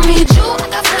 I don't need you, I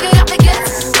got flooded out the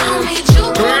gates. I don't need you,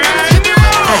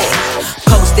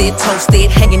 Posted, toasted,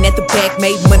 hanging at the back,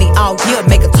 made money all year,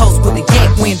 make a toast with a yak,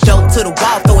 window to the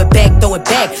wall, throw it back,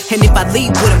 and if I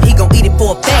leave with him, he gon' eat it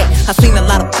for a fact. I seen a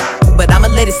lot of but I'ma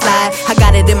let it slide. I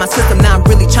got it in my system, now I'm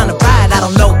really tryna ride. I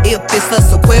don't know if it's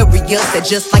us Aquarius that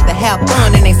just like to have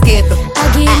fun and ain't scared to I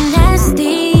get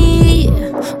nasty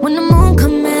when the moon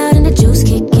come out and the juice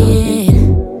kick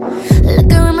in.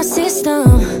 Look around my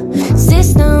system,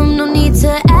 no need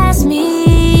to ask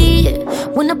me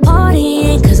when the party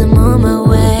ain't, cause I'm on my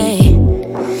way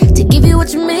to give you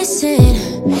what you're missing.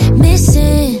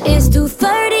 It's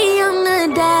 2:30 on the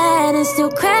dot and still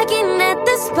cracking at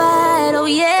the spot. Oh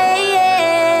yeah.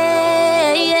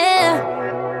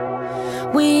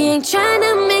 We ain't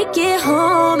tryna make it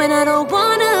home, and I don't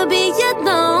wanna be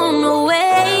alone. No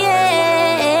way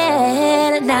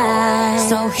tonight.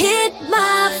 So hit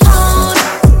my phone.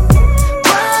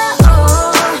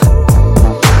 Whoa,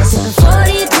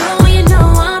 7:42, you know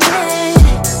I'm late.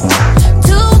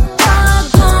 Too far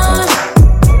gone.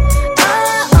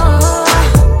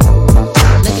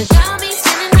 Look, it got me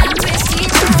sending that risky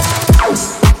text.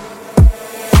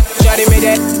 Shawty made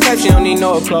that step, she don't need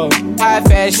no clothes. High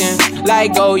fashion,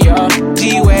 like Goya,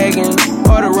 G-Wagon,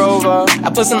 or the Rover. I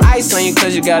put some ice on you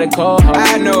cause you got a cold.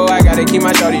 I know I gotta keep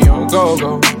my shawty on go.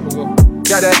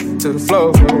 Got that to the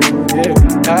floor, yeah.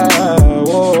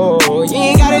 Whoa. You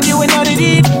ain't gotta do it none of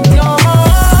these no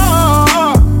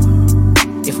more.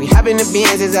 If we hop in the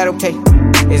Benz, is that okay?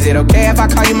 Is it okay if I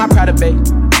call you my pride, babe?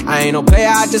 I ain't no player,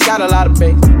 I just got a lot of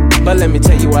babe. But let me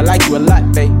tell you, I like you a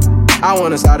lot, babe. I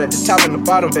wanna start at the top and the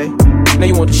bottom, babe. Now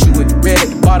you want the shoe with the red at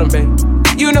the bottom, babe.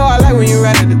 You know I like when you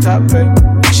right at the top, babe.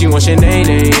 She wants your name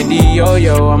and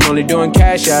D-Yo-Yo. I'm only doing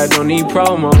cash, I don't need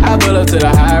promo. I pull up to the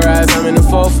high rise, I'm in the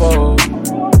 4-4.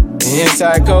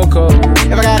 Inside Coco.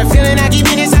 If I got a feeling, I keep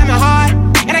it inside my heart.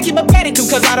 And I keep a pedicure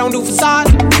cause I don't do facade.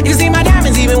 You can see my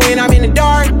diamonds even when I'm in the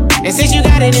dark. And since you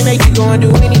got it, it make you go and do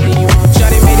anything you want.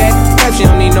 Shawty made that step, she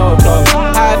don't need no applause.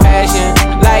 High fashion,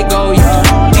 like Goya,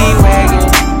 G-Wagon,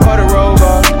 or the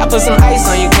Rover. I put some ice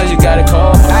on you cause you got a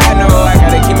cold. I know I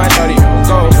gotta keep my shawty on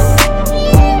go.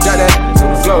 Drop that to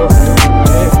the floor.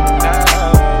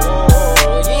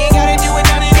 You ain't gotta do it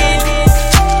none of this.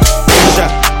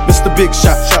 Shot, Mr. Big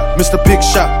Shot, Mr. Big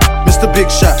Shot, Mr. Big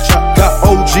Shot. Got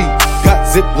OG, got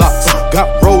Ziplocs, got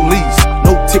Rollies,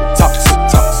 no TikToks.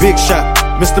 Big Shot,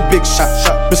 Mr. Big Shot,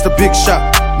 Mr. Big Shot,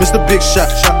 Mr. Big Shot.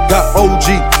 Got OG,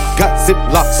 got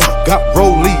Ziplocs, got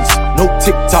Rollies, no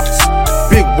TikToks.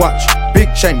 Big watch,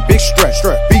 big chain, big strap.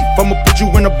 Beef, I'ma put you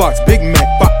in a box. Big Mac,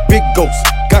 big ghost,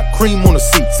 got cream on the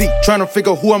seat. Tryna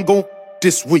figure who I'm gon'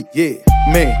 this week. Yeah,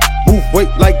 man, move weight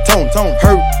like Tone.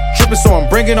 Heard trippin', so I'm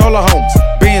bringing all the homes.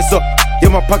 Bands up, yeah,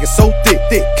 my pocket so thick.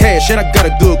 Cash, and I got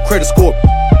a good credit score.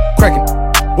 Crackin',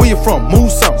 where you from?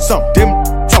 Move something. Them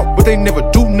talk, but they never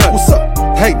do nothing. What's up?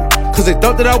 Hey, cause they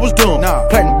thought that I was dumb.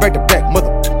 Platinum back to back, mother,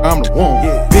 I'm the one.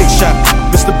 Yeah. Big shot,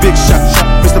 Mr. Big Shot,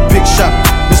 Mr. Big Shot,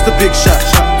 Mr. Big Shot.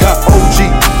 Got OG,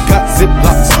 got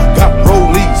Ziplocs, got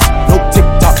Rollies, no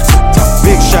TikToks.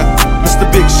 Big shot, Mr.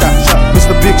 Big Shot,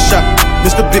 Mr. Big Shot,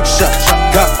 Mr. Big Shot.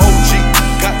 Got OG,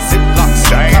 got Ziplocs.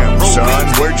 Damn, son,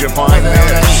 where'd you find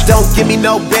this? Don't give me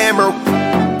no Bammer.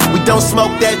 We don't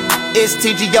smoke that. It's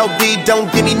TGOD.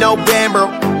 Don't give me no Bammer.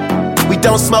 We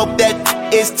don't smoke that.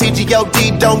 It's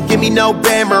TGOD. Don't give me no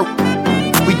Bammer.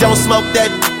 We don't smoke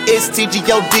that. It's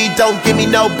TGOD. Don't give me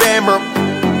no Bammer.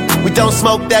 We don't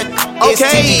smoke that. It's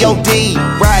TGOD.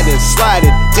 Riding,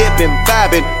 sliding, dipping,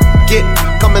 vibing.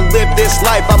 Come and live this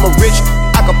life. I'm a rich.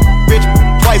 I can rich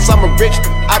twice. I'm a rich.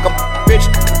 I can rich.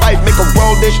 Wife make a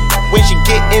roll this. When she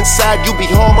get inside, you be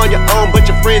home on your own, but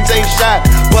your friends ain't shy.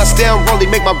 Bust down,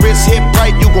 rolling, make my wrist hit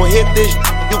right. You gon' hit this.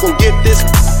 You gon' get this.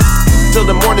 Till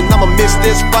the morning, I'ma miss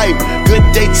this fight. Good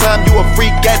daytime, you a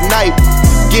freak at night.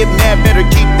 Get mad, better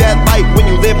keep that light. When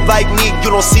you live like me,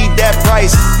 you don't see that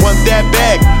price. Want that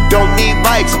bag, don't need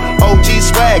likes. OG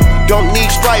swag, don't need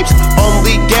stripes.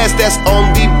 Only gas, that's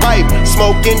only right.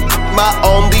 Smoking, my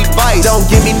only vice. Don't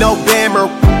give me no Bammer,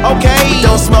 okay? We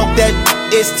don't smoke that,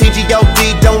 it's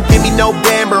TGOD. Don't give me no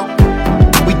Bammer.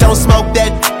 We don't smoke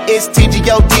that, it's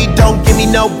TGOD. Don't give me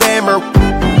no Bammer.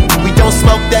 We don't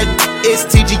smoke that, it's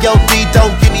TGOD.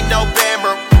 Don't give me no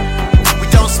Bammer. We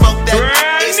don't smoke that,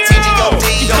 it's TGOD.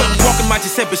 You couldn't walk in my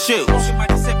Giuseppe shoes.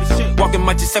 Walk in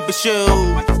my Giuseppe shoes.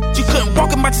 You couldn't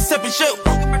walk in my Giuseppe shoes.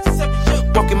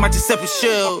 Walk in my Giuseppe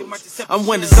shoes. I'm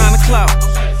wearing designer clothes,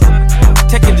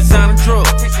 taking designer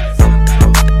drugs.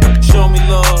 Show me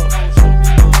love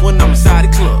when I'm inside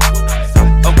the club.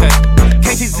 Okay,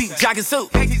 KTZ jogging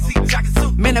suit.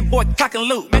 Man, that boy cock and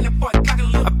loot.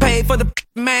 I paid for the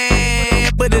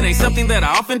man, but it ain't something that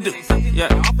I often do. Yeah,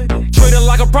 treat her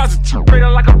like a prostitute.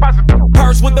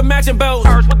 Purse with the matching belts.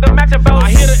 I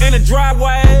hit her in the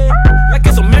driveway like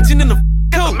it's a mansion in the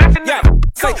coupe. Yeah,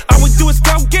 say all we do is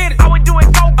go get it.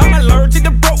 I'm allergic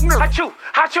to broke nerve.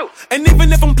 Hot you. And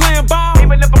even if I'm playing ball,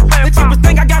 the cheapest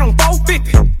thing I got on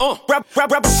 450.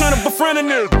 Rappers trying to befriend a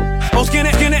nigga. On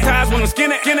skinny ties when I'm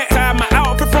skinny tie. My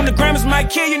outfit from the Grammys might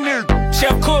kill you nigga.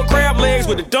 Chef cook crab legs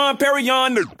with the Don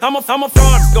Perignon nigga. I'm a farmer.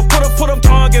 Go put a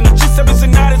tongue in the Giuseppe's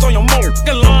and Nadies on your motor.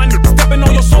 Lawn stepping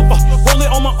on your sofa, roll it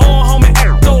on my own homie.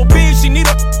 So big she need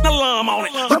a alarm on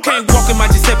it. You can't walk in my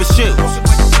Giuseppe shoes.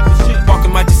 Walk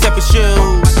in my Giuseppe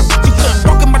shoes. You couldn't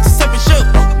walk in my Giuseppe shoes.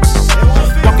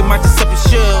 Walk in my Giuseppe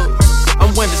shoes.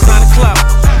 I'm wearing designer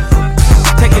clothes,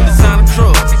 taking designer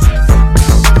drugs.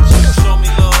 Show me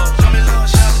love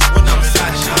when I'm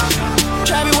inside the show.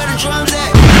 Try me where the drums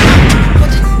at.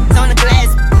 Put your on the glass.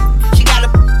 She got a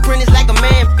print, it's like a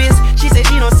man fist. She said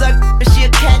she don't suck, but she a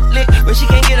Catholic. But she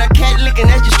can't get her cat lick, and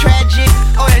that's just tragic.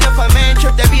 Oh, and if her man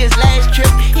trip, that be his last trip.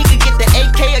 He could get the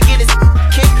AK or get his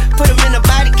kick. Put him in a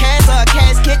body cast or a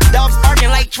casket. Dogs barking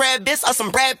like Travis or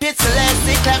some Brad Pitts.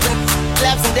 Elastic, clapping,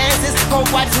 claps and dances. Cold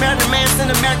white is Marilyn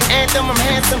Manson, American anthem. I'm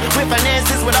handsome with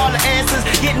finances, with all the answers.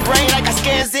 Getting brain like I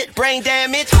scans it, brain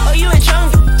damage. Oh, you in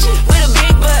trouble with a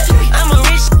big butt. I'm a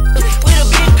rich with a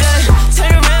big gun.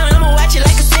 Turn around, I'ma watch it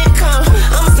like a sitcom.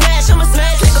 I'ma smash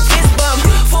like a fist bump.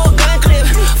 Full gun clip.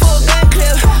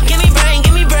 Give me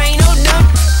brain, no dump.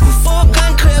 Full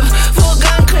gun clip.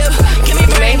 Give me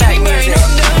brain, no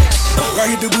dump. I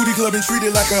hit the booty club and treat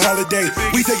it like a holiday.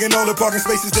 We taking all the parking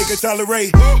spaces they can tolerate.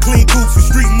 Clean coops with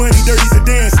street money, dirty's a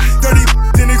dance.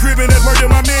 30 in the crib and that's murder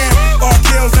my man. All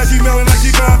kills, now she melting like she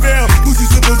Carvel. Gucci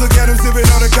slippers, look at him sipping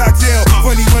on a cocktail.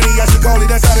 Funny money, I should call it,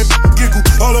 that's how they giggle.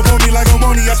 All up on me like I'm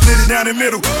money, I split it down the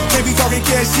middle. Can't be talking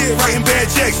cash shit, writing bad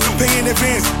checks. Pay in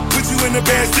advance, put you in the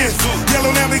bad sense. Yellow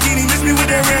Lamborghini, miss me with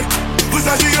that red.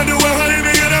 Versace under 100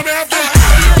 million, I'm after.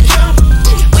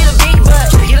 With a big butt,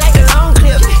 you like a long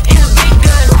clip and a big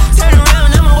gun. Turn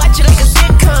around, I'ma watch you like a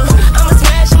sitcom. I'ma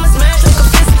smash like a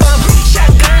fist bump.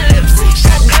 Shotgun lips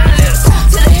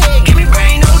to the head, give me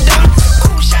brain, no dump.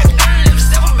 Ooh, shotgun lips,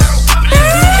 double barrel pump.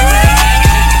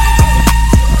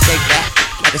 Shake that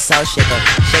like a salt shaker.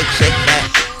 Shake that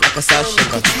like a salt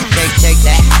shaker. Shake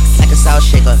that like a salt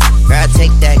shaker. Girl,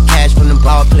 take that cash from the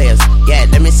ball players. Yeah,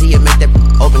 let me see you make that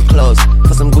open close.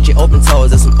 For some Gucci open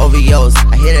toes and some OVOs.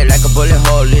 I hit it like a bullet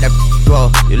hole, leave that roll.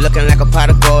 You looking like a pot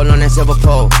of gold on that silver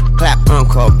pole. Clap,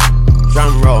 uncle.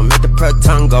 Drum roll, make the pearl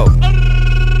tongue go.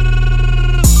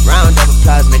 Round of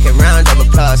applause, make it round of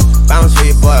applause. Bounce for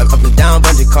your boy, up and down,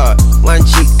 bungee cord. One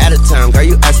cheek at a time, girl,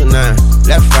 you asinine.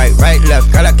 Left, right,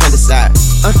 left, girl, I can't decide.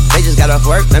 They just got off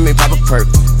work, let me pop a perk.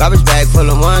 Garbage bag full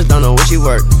of ones, don't know where she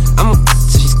work. I'm a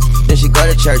then she go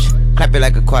to church, clap it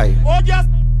like a choir. Oh yes,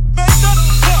 make that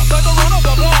clap like a run of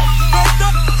applause. Make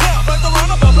that clap like a run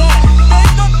of applause.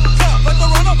 Make that clap like a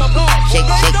run of applause. Shake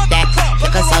that,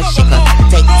 shake us out, shake her.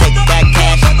 Take that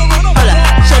cash. Hold up,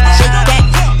 shake that.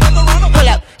 Pull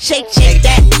up, shake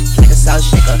that. Like a salt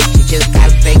shaker, she just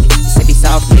got fake it. Say be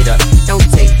soft leader, don't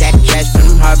take that cash from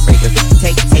them heartbreakers.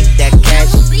 Take that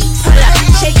cash. Pull up,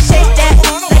 shake that.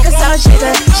 Like a salt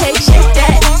shaker, shake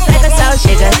that. Like a salt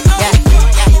shaker, yeah.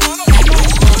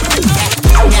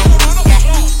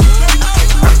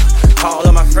 All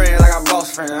of my friends, I got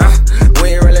boss friends, we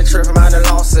ain't really tripping about the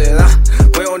losses,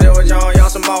 we don't deal with y'all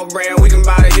some more brand. We can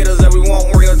buy the hitters that we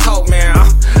want, real talk, man,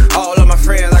 All of my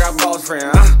friends, I got boss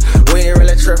friends, we ain't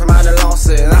really tripping about the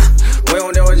losses, we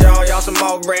don't deal with y'all some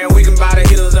more brand. We can buy the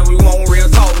hitters that we want, real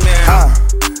talk, man,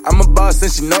 I'm a boss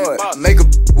and she know it. Make her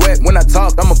wet when I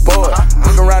talk, I'm a poet.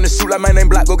 Look around and shoot like my name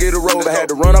Block, go get a robe. I had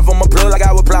to run off on my plug like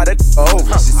I would apply that over.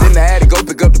 She's in the attic, go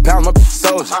pick up the pounds, my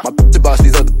soldier. My the boss,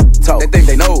 these other talk. They think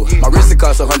they know it. My wrist it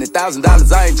costs $100,000,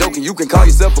 I ain't joking. You can call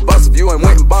yourself a boss if you ain't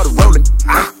went and bought a rolling.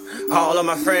 All of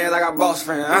my friends, I got boss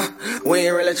friends, we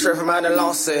ain't really tripping about the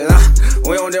losses,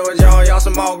 we don't deal with y'all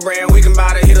some more brand. We can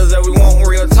buy the hitters that we want,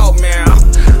 real talk, man,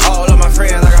 All of my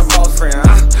friends, I got boss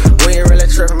friends, we ain't really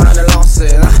tripping about the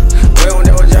losses, we don't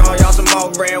deal with y'all some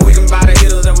more brand. We can buy the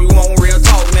hitters that we want, real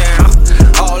talk, man,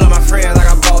 All of my friends, I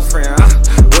got boss friends,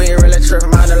 we ain't really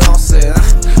tripping about the losses,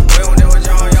 we don't deal with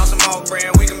y'all some more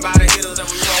brand. We can buy the hitters that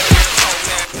we want, real talk,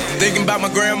 man. Thinking about my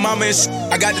grandmama and shit.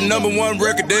 I got the #1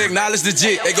 record, they acknowledge the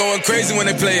jit. They going crazy when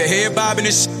they play a head bobbing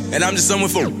and shit. And I'm just someone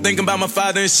for thinking about my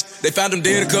father and shit. They found him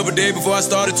dead a couple days before I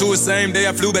started to. The same day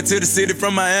I flew back to the city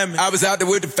from Miami. I was out there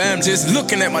with the fam, just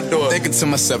looking at my door, thinking to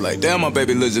myself like, damn, my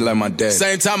baby looks just like my dad.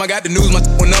 Same time I got the news, my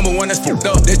 #1 that's fucked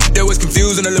up. That was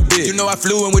confusing a little bit. You know I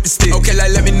flew in with the stick. Okay,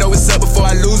 like let me know what's up before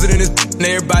I lose it in this. And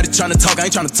everybody trying to talk, I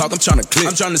ain't trying to talk, I'm trying to click.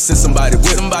 I'm trying to send somebody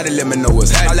with. Somebody let me know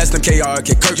what's happening. I last them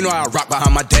KRK Kirk. You know I rock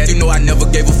behind my dad. You know I never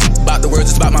gave a fuck about the words,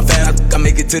 it's about my fan. I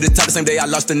make it to the top the same day I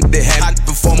lost the they had. I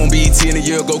perform on BET in a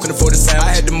year ago, couldn't afford the sound.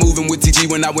 I had to move in with TG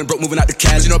when I went broke, moving out the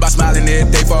cash. You know about smiling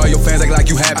every day for all your fans, like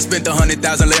you have. I spent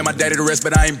 $100,000 laying my daddy to rest,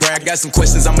 but I ain't brag. I got some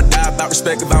questions I'ma die about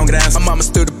respect if I don't get answers. My mama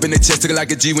stood up in the chest, took it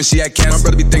like a G when she had cancer. My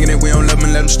brother be thinking that we don't love him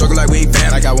and let him struggle like we ain't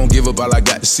fans. Like I won't give up, all I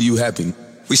got to see you happy.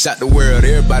 We shot the world,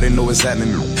 everybody know what's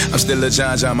happening. I'm still a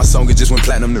John, my song it just went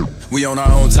platinum new. We on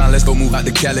our own time, let's go move out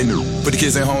to Cali new. Put the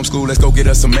kids in homeschool, let's go get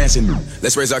us some mansion new.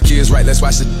 Let's raise our kids right, let's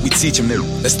watch it, we teach them new.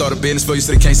 Let's start a business for you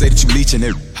so they can't say that you leeching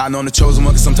new. I know I'm the chosen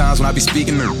one, cause sometimes when I be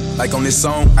speaking new. Like on this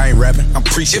song, I ain't rapping, I'm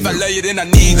preaching. If I love you, then I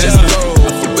need you. Let's go.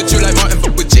 I fuck with you like Martin,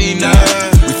 fuck with Gina.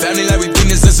 We family like we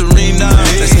Venus and Serena.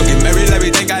 Let's go get married like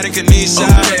we think I and Kanisha.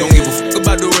 Don't give a fuck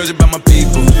about the words about my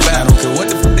people. I don't care what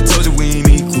the fuck they told you, we ain't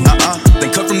equal. They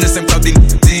come from the same club, they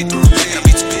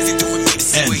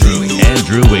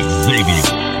Andrew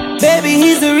Xavier. Baby,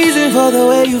 he's the reason for the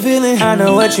way you feeling. I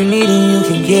know what you need and you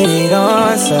can get it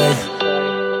on site.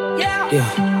 Yeah.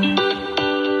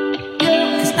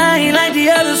 Cause I ain't like the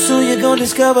others, soon you're gonna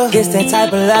discover it's that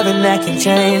type of loving that can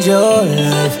change your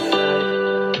life.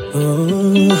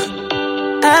 Ooh.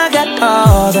 I got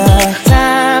all the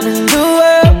time in the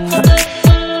world,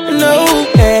 no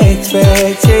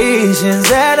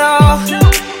expectations at all.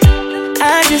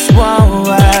 I just want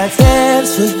what's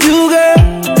best for you, girl.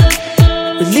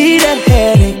 Relieve that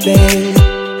headache, babe.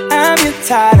 I'm your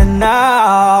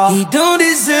Tylenol. He don't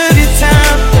deserve your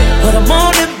time, but I'm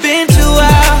on the bench a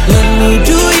while. Let me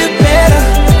do you better.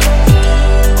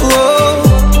 Whoa,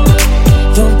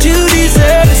 don't you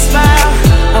deserve a smile?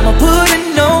 I'ma put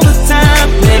in overtime.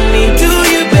 Let me do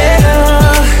you better,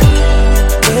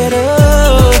 better.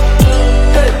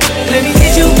 Hey, let me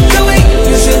teach you the way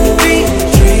you should be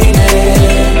treated.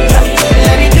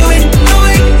 Let me do it the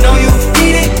way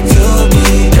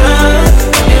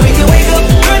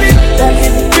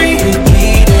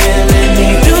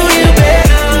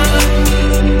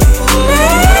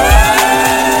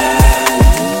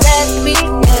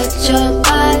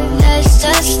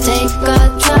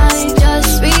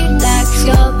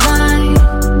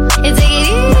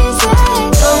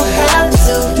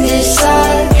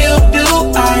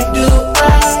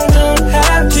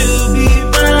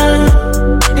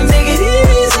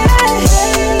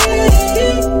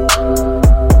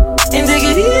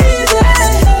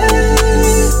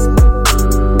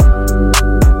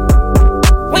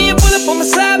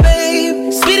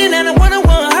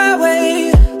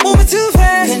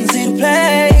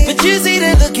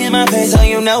look in my face, so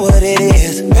you know what it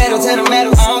is. Pedal to the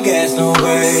metal, I don't gas, no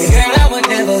way. Girl, I would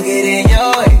never get in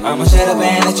your way. I'ma shut up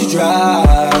and let you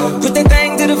drive. Put that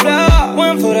thing to the floor,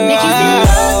 one for the ride. Make you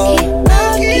feel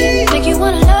lucky, make you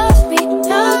wanna love me.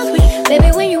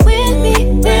 Baby, when you with me,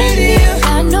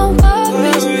 I know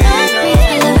worries, I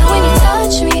love it when you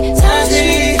touch me.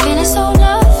 Feeling so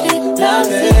lovely.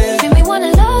 Make me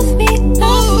wanna love me.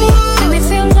 Make me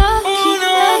feel lucky.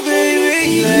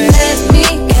 Let me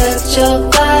catch your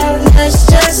vibe. Let's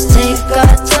just take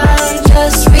our time.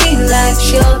 Just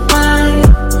relax your mind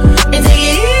and take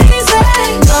it easy.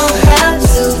 Don't have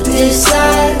to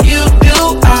decide. You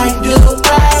do, I do,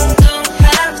 I don't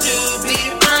have to be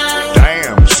mine.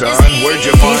 Damn, son, where'd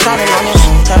you find Turning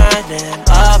this?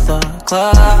 up the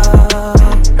club.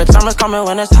 The summer's coming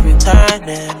when it's time you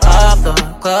turning up the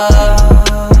club.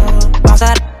 Bounce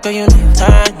that girl, you know you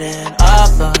turning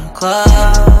up the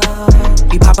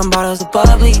club. You popping bottles of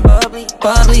bubbly,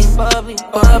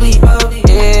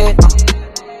 yeah.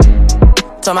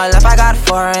 To my left I got a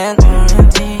foreign.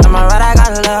 To my right I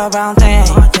got a little brown thing.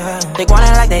 They want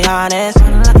it like they honest,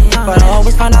 but I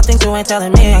always find out things you ain't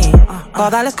telling me. Call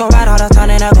that, let's go right out of town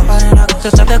and I go.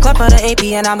 Just up the club for the AP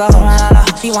and I'm the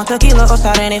host. She want tequila or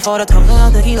Saturday for the toast.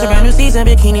 It's a brand new season,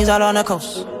 bikinis all on the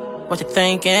coast. What you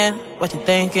thinking? What you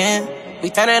thinking? We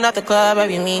turning up the club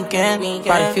every weekend.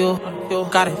 Got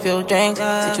a few drinks.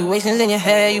 Situations in your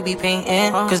head you be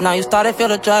painting. Cause now you started feel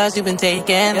the drugs you've been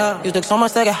taking. You took so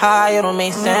much to get high, it don't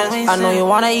make sense. I know you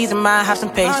wanna ease your mind, have some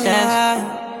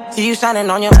patience. See you shining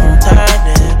on your own, turning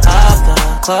up the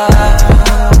club.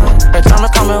 The time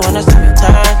is coming when it's time you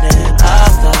turning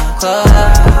up the club.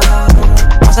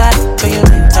 What's that? Girl, you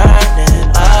be turning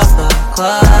up the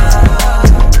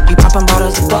club. You popping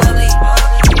bottles of bubbly.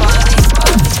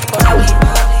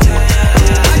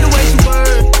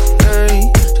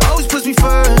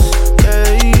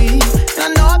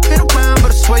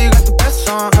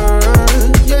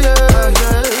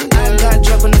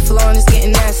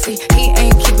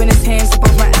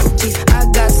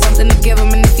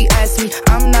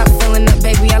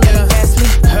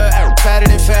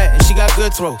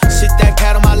 Throw. Sit that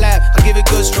cat on my lap, I give it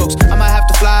good strokes. I might have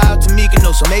to fly out to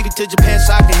Mykonos, so maybe to Japan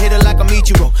so I can hit her like a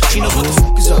Michiro. She knows what the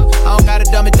fuck is up, I don't gotta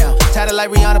dumb it down. Tatted like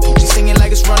Rihanna, she singing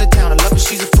like it's run of town. I love her,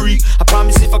 she's a freak. I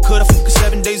promise if I could, I'd fuck her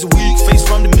 7 days a week. Face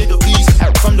from the Middle East,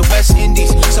 from the West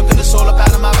Indies. Sucking the soul up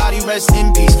out of my body, rest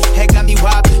in peace. Head got me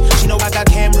wobbling, she know I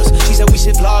got cameras. She said we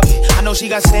should vlog it, I know she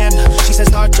got stamina. She said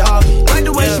start jogging. I like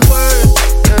the way she works,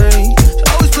 hey. She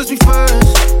always puts me first,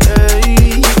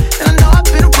 hey. And I know I've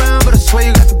been around, but I swear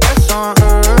you got the best on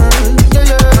earth.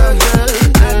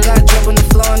 I got drunk on the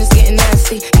floor and it's getting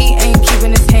nasty. He ain't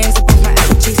keeping his hands up on my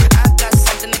allergies. I got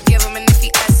something to give him, and if he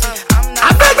asks me, I'm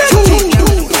not ready to take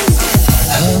him.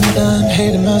 I'm done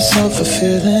hating myself for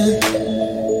feeling.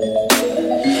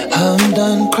 I'm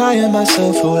done crying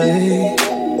myself away.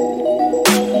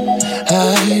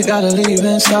 I gotta leave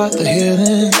and start the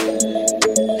healing.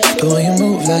 But when you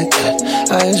move like that,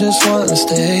 I just wanna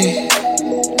stay.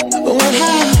 But when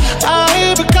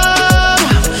I become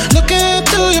looking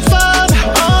through your phone,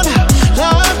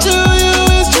 love to you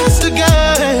is just a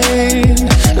game.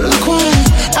 Look what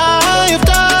I have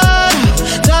done,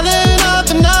 dialing up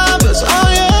the numbers. Oh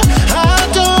yeah, I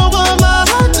don't want my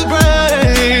heart to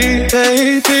break,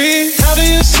 baby. How do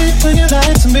you sleep when you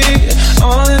lie to me?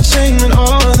 All that shame and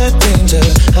all that danger.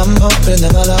 I'm hoping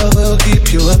that my love will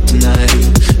keep you up tonight,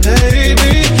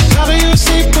 baby. How do you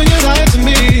sleep when you lie to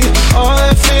me? All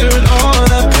that fear and all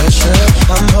that pressure.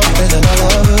 I'm hoping that my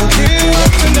love will keep you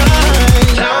up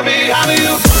tonight. Tell me, how do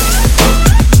you?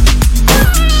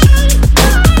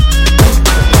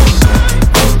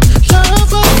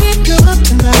 Love will keep you up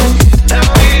tonight. Tell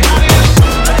me, how do you?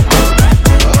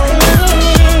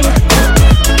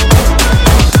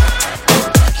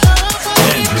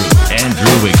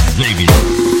 Andrew Xavier.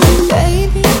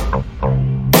 Baby,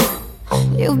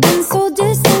 you've been so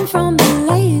distant from me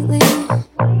lately.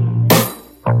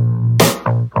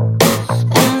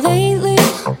 And lately,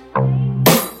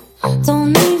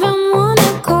 don't even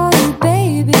wanna call you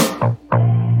baby.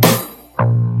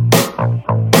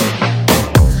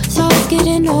 So it's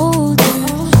getting older,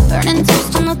 burning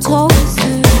toast on the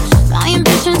toaster. My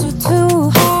ambitions were too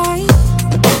high,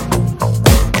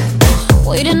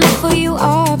 waiting up for you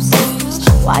upstairs.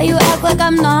 Why you act like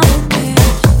I'm not there?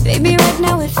 Baby, right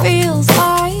now it feels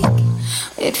like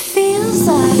you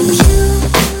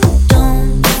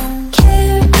don't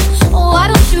care. Why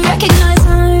don't you recognize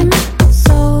I'm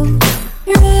so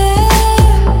rare?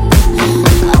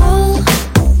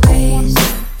 Always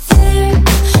there.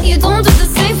 You don't do the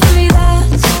same for me,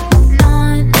 that's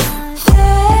not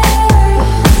fair.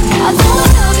 I don't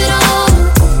have it all,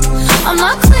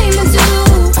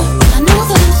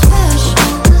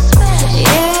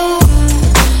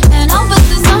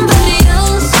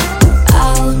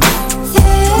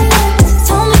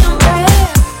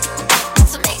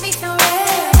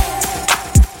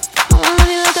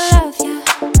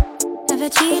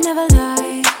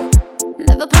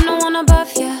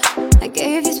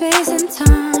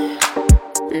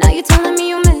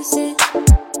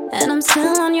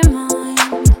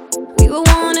 You were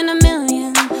one in a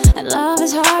million, and love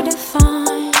is hard to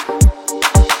find.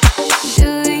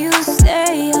 Do you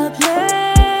stay up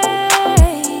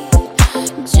late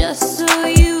just so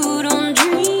you don't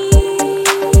dream?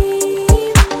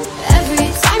 Every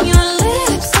time your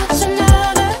lips touch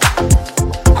another,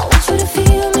 I want you to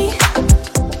feel me.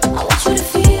 I want you to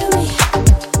feel me.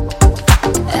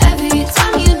 Every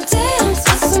time you dance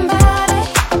with somebody,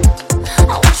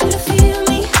 I want you to feel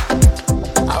me.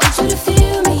 I want you to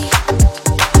feel me.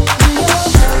 Your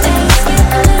days get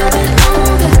a little bit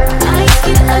longer, nights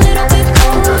get a little bit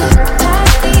colder,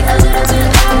 hearts beat a little bit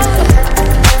louder.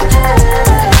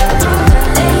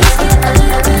 Days get a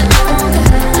little bit longer,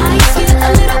 nights get a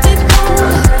little bit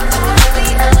colder, hearts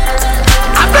beat a little bit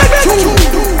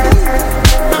louder.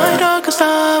 My darkest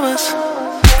hours,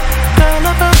 girl,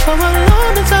 I felt so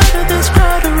alone inside of this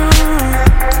crowded room.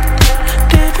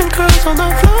 Different curls on the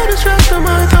floor distracting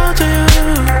my thoughts of you.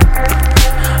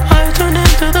 I turned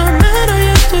into the man I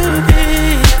used to be.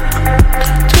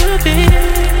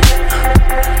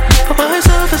 Put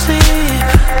myself asleep,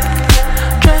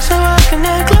 just so I can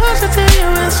get closer to you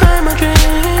inside my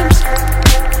dreams.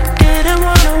 Didn't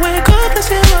wanna wake up and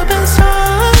see up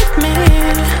inside me.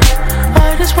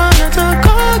 I just wanted to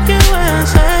call you and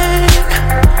say,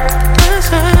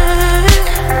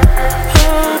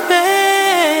 oh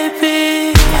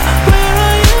baby, where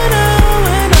are you now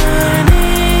when I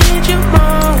need you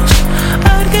most?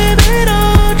 I'd give it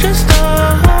all just to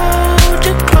hold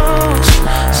you close.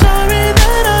 Sorry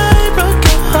that I broke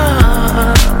your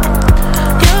heart,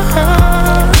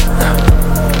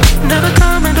 never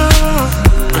coming home.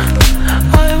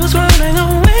 I was running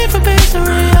away from peace and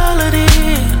reality,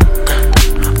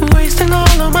 wasting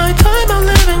all of my time on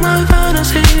living my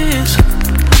fantasies,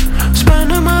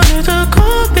 spending money to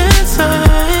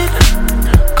compensate,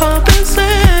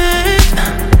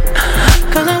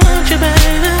 cause I want you,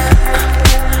 baby.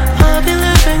 I'll be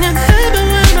living in heaven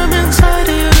when I'm inside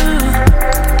of you.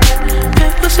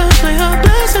 It was simply a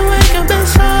blessing waking up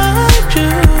inside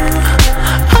you.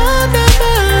 I'll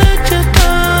never let you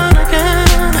down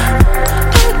again.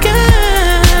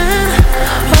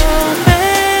 Oh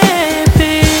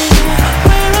baby,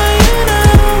 where are you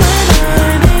now when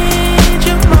I need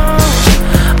you most?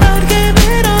 I'd give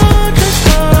it all just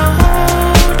to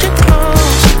hold you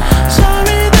close.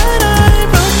 Sorry that I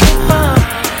broke your heart.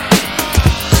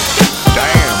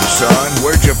 Damn, son,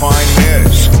 where'd you find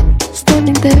this?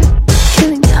 Standing there,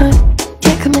 killing time.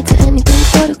 Can't commit to anything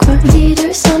but a crime.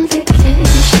 Leaders on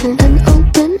vacation, an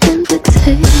open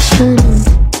invitation.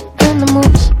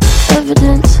 Animals,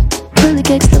 evidence. Pearly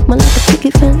gates look more like a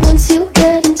picket fence. Once you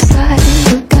get inside,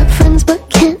 you got friends but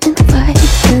can't invite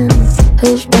them.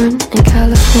 Hills burn in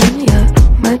California.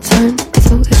 My turn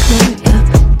to ignore ya.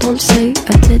 Don't say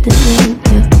I didn't mean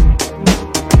ya.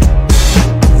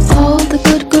 All the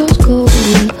good girls go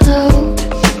without,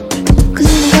 cause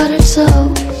you got her so.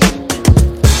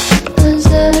 There's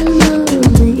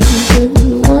enemies,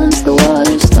 and once the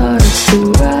water starts to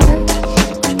rise,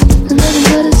 and then you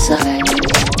set aside.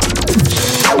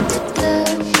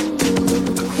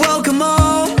 Welcome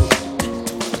home.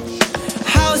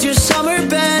 How's your summer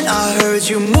been? I heard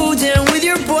you moved in with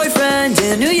your boyfriend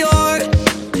in New York.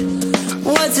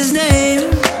 What's his name?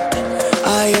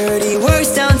 I heard he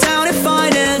works downtown in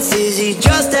finance. Is he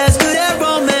just as good at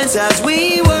romance as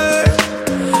we were?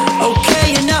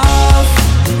 Okay enough.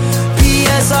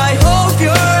 P.S. I hope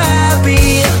you're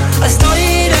happy. I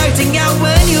started acting out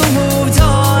when you moved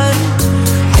on.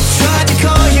 I tried to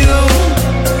call you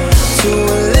to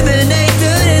eliminate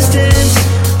the distance.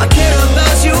 I care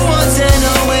about you once and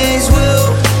always will.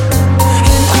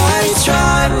 And I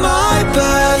try my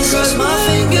best, cross my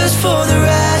fingers for the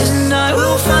rest, and I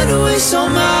will find a way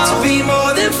somehow to be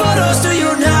more than photos to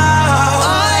you now.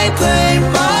 I blame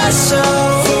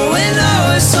myself for when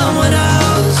I was someone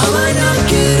else. I might not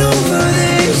get over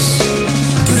this,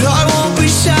 but I won't be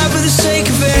sad for the sake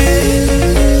of it.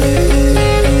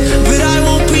 But I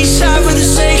won't be sad for the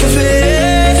sake of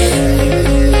it.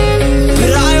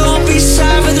 But I won't be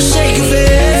sad for the sake of it.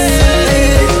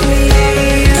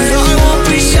 But I won't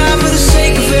be sad for the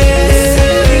sake of it.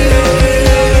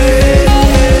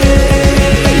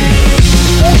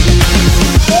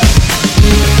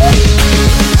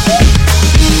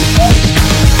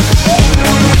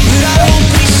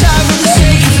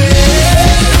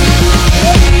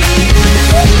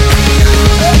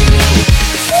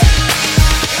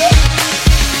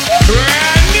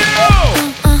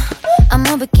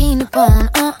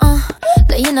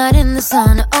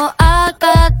 sun. Oh, I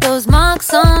got those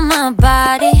marks on my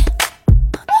body.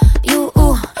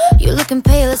 You looking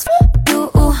pale as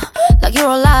you, like you're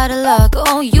all out of luck.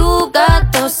 Oh, you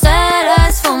got those sad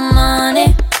eyes for mine.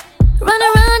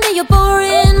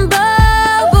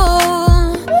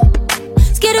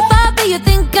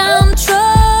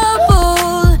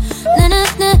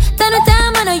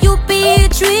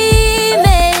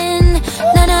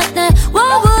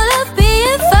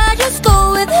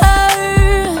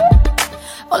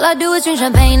 I do is drink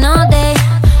champagne all day,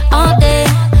 all day,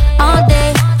 all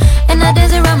day. And I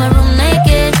dance around my room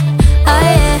naked, oh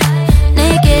yeah,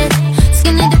 naked.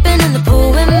 Skinny dipping in the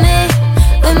pool with me,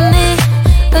 with me,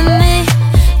 with me.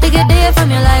 Take a day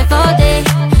from your life all day,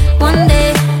 one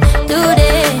day, 2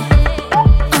 days.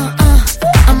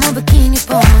 I'm a bikini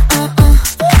phone,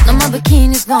 no my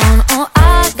bikini's gone. Oh,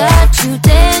 I got you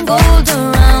tangled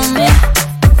around me.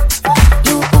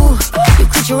 You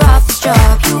could you off the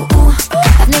job. You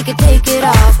half naked, take it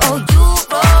off. Oh, you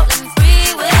rolling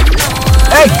free with no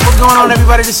one. Hey, what's going on,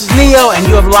 everybody? This is Neo, and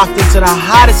you have locked into the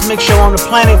hottest mix show on the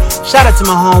planet. Shout out to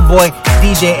my homeboy,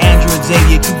 DJ Andrew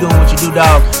Xavier. Keep doing what you do,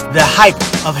 dog. The hype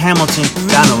of Hamilton.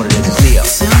 Y'all know what it is. It's Neo.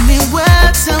 Tell me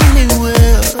where,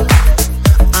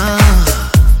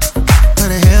 where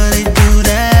the hell they do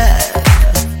that?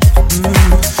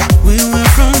 We went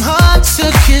from heart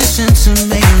to kissing to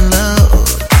making love.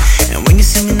 And when you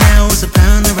see me now, it's a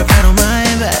pound or a pat on my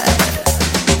back.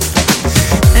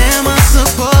 Am I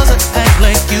supposed to act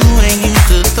like you ain't used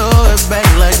to throw it back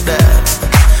like that?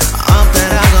 Off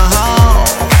that alcohol.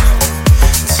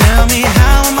 Tell me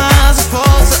how am I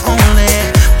supposed to only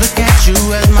look at you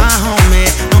as my homie?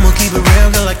 I'ma keep it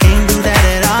real, girl, I can't do that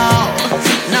at all.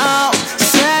 No,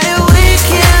 say we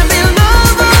can't be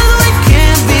lovers, we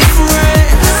can't be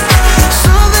friends.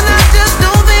 Something I just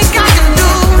don't think I can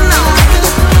do, no.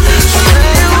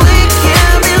 Say we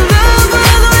can't be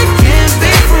lovers, we can't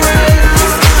be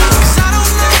friends. 'Cause I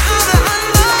don't know how to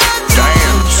unlove.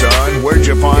 Damn, son, where'd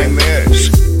you find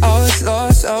this? I was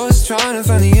lost, I was trying to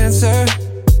find the answer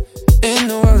in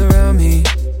the world around me.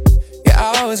 Yeah,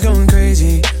 I was going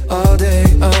crazy all day,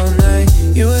 all night.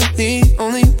 You were the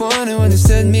only one who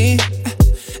understood me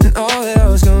and all that I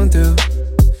was going through.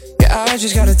 Yeah, I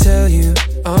just gotta tell you,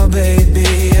 oh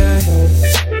baby,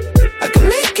 I can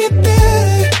make it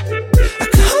better. I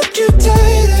can hold you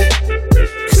tighter.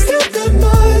 Cause you're the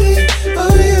money,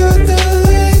 oh you're the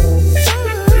light.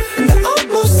 And I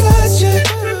almost lost you,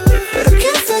 but I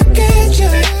can't forget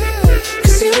you.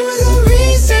 Cause you were the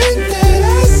reason that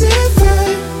I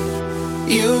survived.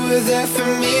 You were there for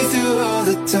me through all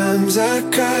the times I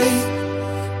cried.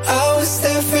 I was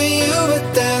there for you, but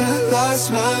then I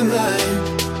lost my mind.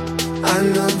 I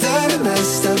know that I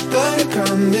messed up, but I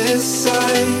promise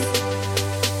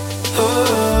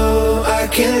oh, I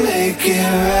can make it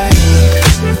right.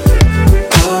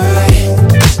 Alright,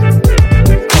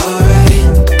 alright.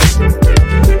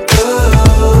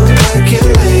 Oh, I can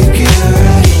make it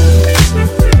right.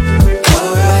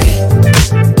 Alright,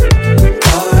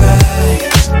 alright.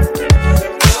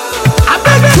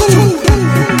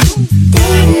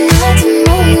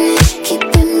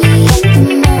 Keeping me in the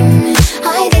moment.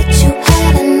 I that you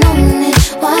hadn't known it.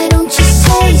 Why don't you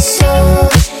say so?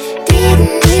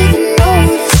 Didn't even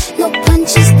notice. No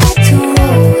punches got to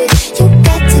roll with. You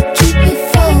got to keep me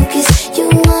focused. You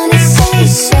wanna say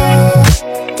so?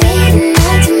 Didn't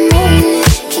have to moan it.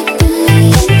 Keeping me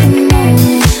in the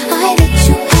moment. I that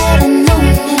you hadn't known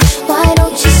it. Why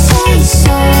don't you say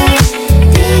so?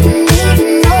 Didn't even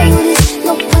notice.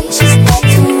 No punches got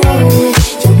to roll with.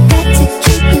 You got to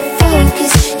keep me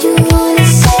focused. You wanna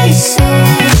say so?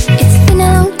 It's been a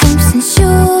long time since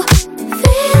you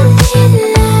feeling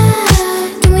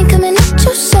love. You ain't coming out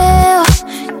yourself.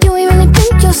 You ain't really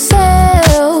been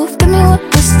yourself. Tell me what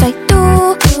must I do?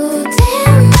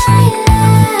 Tell my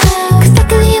love. 'Cause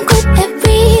luckily I'm good at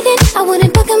breathing. I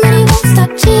wouldn't bug him and he won't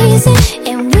stop cheesing.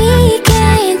 And we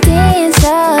can dance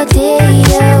all day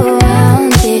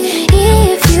around it.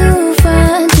 If you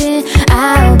frontin',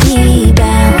 I'll be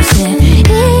bouncing.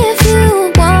 If you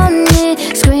want it,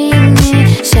 screaming,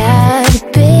 shout it,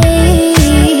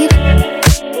 babe.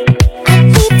 I'd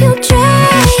leave you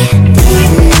dry.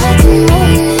 Didn't have to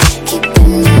moan it.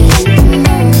 Keeping me in the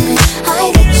moment. I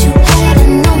that you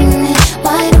hadn't known it.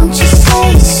 Why don't you say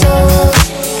so?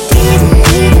 Didn't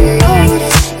even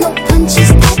notice. No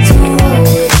punches got to roll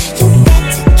it. You got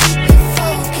to keep me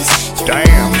focused.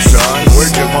 Damn, son,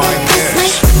 where'd you find this?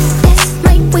 That's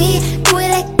my way. Do it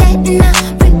like that and I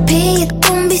repeat.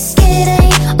 Don't be scared, I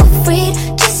ain't afraid.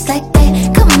 Just like that,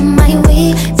 come my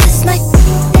way. That's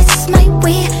my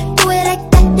way. Do it like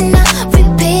that and I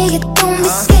repeat. Don't be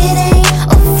scared, I ain't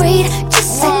afraid.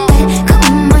 Just like that,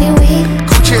 come my way.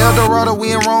 Gucci Eldorado, we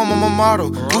in Rome, I'm a model.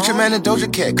 Gucci Man and Doja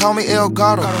Cat, call me El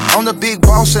Gato. I'm the big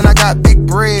boss and I got big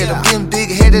bread. I'm getting big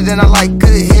headed and I like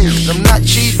good heads. I'm not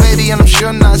cheap, baby, and I'm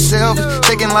sure not selfish.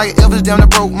 Shaking like Elvis, down that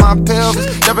broke my pelvis.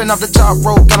 Jumping off the top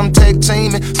rope, got them tag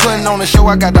teaming. Putting on the show,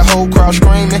 I got the whole crowd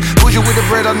screaming. Bougie with the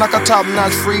bread, I knock a top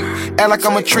notch freak. Act like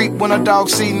I'm a treat when a dog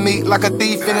see me. Like a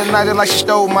thief in the night, like she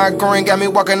stole my green. Got me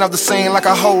walking off the scene like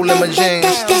a hole in my jeans.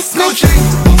 That's my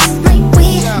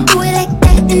way. Do it like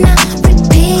that and I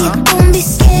repeat. Don't be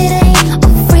scared, I ain't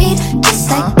afraid. Just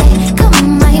like that,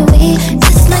 come my way.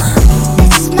 Just like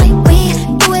that's my way.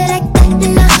 Do it like that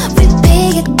and I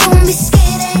repeat. Don't be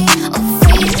scared, I ain't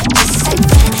afraid. Just like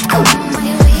that, come my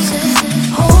way.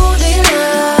 Hold it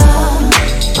up,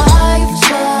 I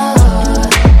try.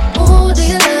 Hold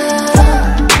it up,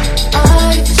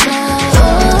 I try.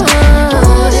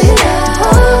 Hold it up,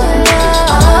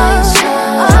 I try.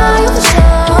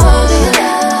 Hold it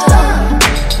up,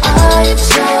 I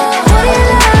try.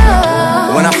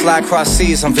 When I fly across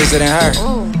seas, I'm visiting her.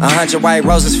 100 white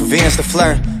roses for Venus to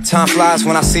flirt. Time flies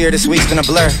when I see her, this week's been a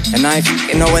blur. And I ain't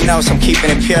f***ing no one else, I'm keeping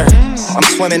it pure. I'm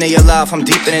swimming in your love, I'm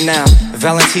deep in it now.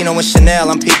 Valentino and Chanel,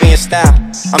 I'm peeping your style.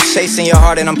 I'm chasing your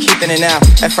heart and I'm keeping it now.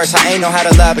 At first I ain't know how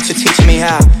to love, but you're teaching me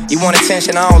how. You want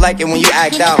attention, I don't like it when you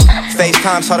act out.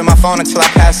 FaceTime's holding my phone until I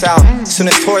pass out. Soon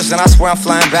as towards then I swear I'm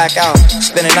flying back out. It's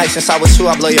been a night since I was 2,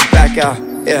 I'll blow your back out.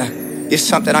 Yeah, it's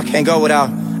something I can't go without.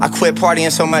 I quit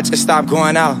partying so much and stopped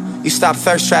going out. You stop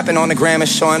thirst trapping on the gram and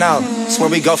showing out. It's where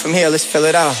we go from here, let's fill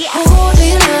it out. Hold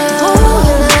it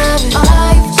up,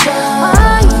 I try.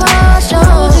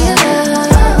 Hold it up,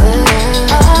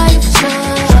 I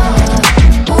try.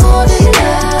 Hold it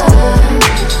up,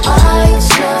 I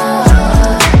try.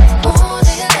 Hold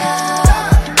it up,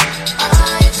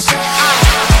 I try.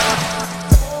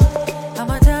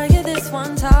 I'ma tell you this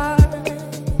one time.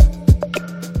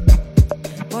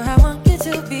 Boy, I want you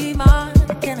to be mine.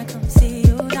 Can I come see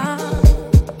you now?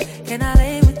 Can I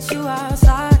lay with you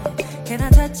outside? Can I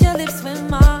touch your lips with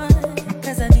mine?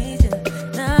 'Cause I need you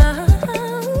now.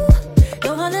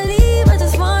 Don't wanna leave, I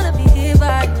just wanna be here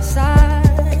by your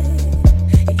side.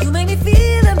 You make me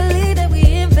feel and believe that we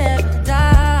in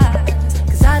paradise.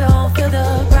 'Cause I don't feel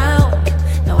the ground.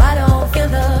 No, I don't feel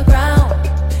the ground.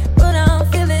 But I'm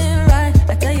feeling right.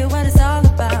 I tell you what it's all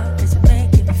about. 'Cause you're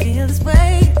making me feel this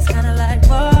way. It's kinda like,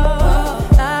 whoa.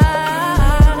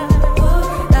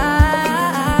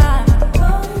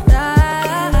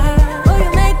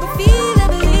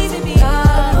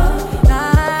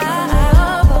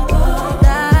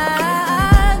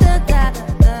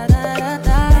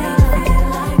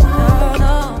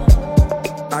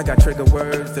 I got trigger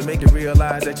words to make you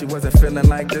realize that you wasn't feeling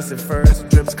like this at first.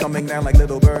 Drips coming down like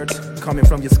little birds, coming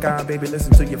from your sky, baby,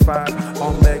 listen to your fire.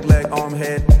 Arm, leg, arm,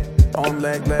 head. Arm,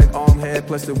 leg, arm, head,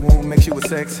 plus the womb makes you a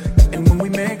sex. And when we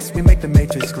mix, we make the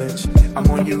matrix glitch. I'm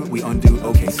on you, we undo,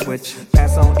 okay, switch.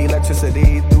 Pass on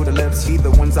electricity through the lips. See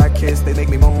the ones I kiss, they make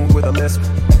me moan with a lisp.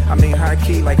 I mean high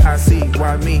key like high C,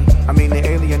 why me? I mean the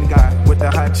alien guy with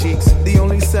the high cheeks. The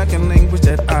only second language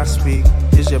that I speak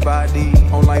is your body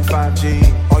on like 5G.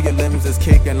 All your limbs is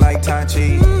kicking like Tai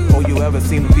Chi. Oh, you ever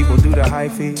seen the people do the high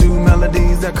feet? Two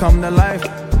melodies that come to life.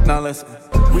 Now listen.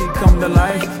 We come to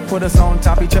life, put us on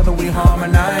top each other, we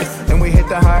harmonize. And we hit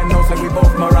the high notes like we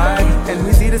both Mariah. And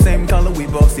we see the same color, we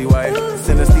both see white.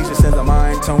 Synesthesia sends our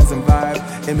mind, tones and vibe.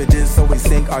 Images so we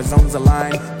sync, our zones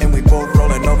align. And we both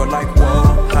rolling over like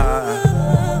whoa, high.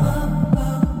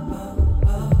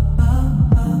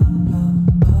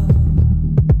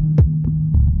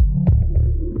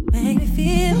 Make me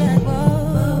feel like whoa.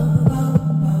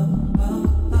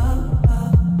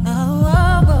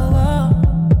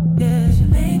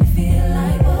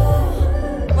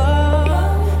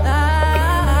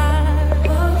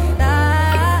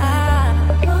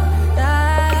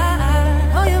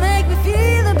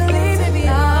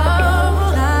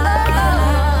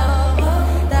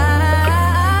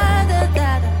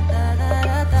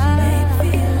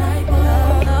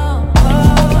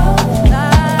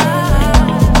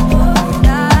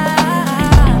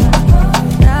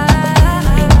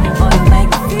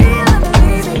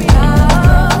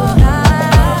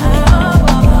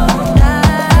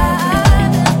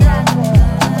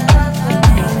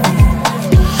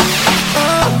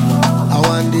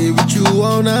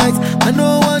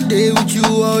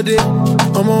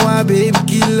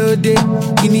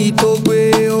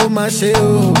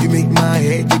 You make my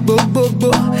head dig bo bo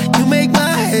bo. You make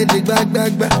my head dig back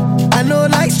back back. I know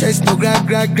like stress no grab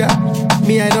grab grab.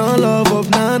 Me I don't love up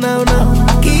now now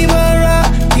now. Keep on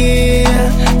rocking,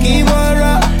 keep on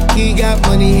rocking. Got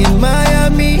money in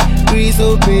Miami, please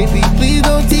oh baby, please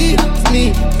don't tease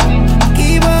me.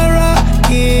 Keep on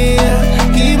rocking,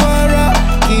 keep on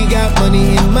rocking. Got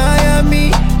money in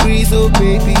Miami, please oh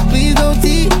baby, please don't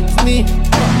tease me.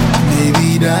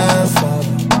 Baby dance for me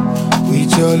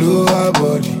with your lower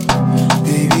body,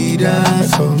 baby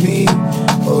dance for me.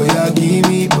 Oh yeah, give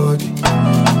me body.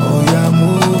 Oh yeah,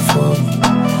 move for me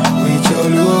with your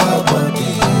lower body,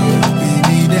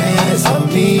 baby dance for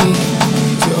me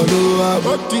with your lower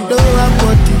body, lower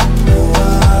body,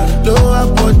 lower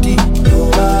body,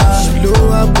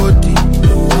 lower body,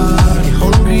 lower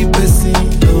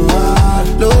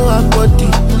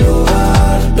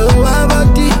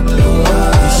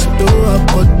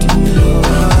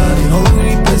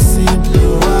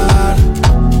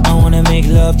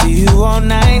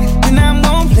night, then I'm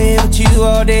gon' play with you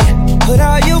all day. Put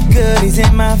all your goodies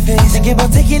in my face. Thinking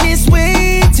about taking this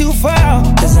way too far,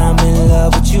 cause I'm in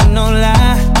love with you, no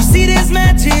lie. You see this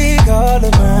magic all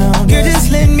around. Girl,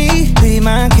 just let me be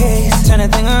my case. Turn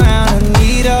that thing around, I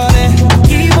need all that.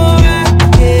 Keep on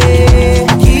rockin',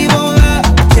 keep on up.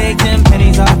 Take them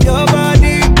pennies off your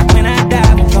body. When I die,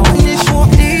 I'm gon' hit you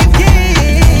deep.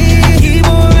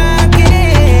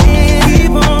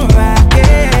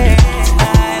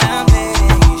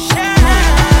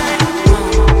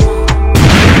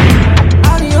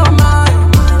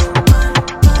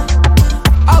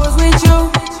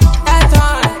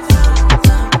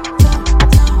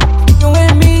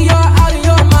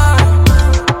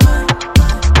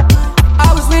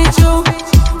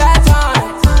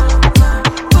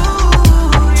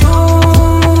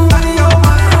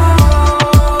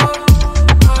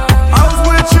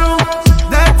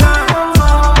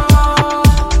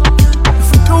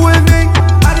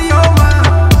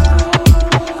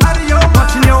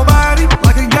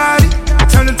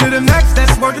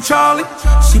 Charlie.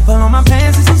 She pull on my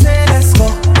pants and she said, let's go.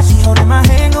 She holding my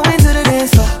hand, going to the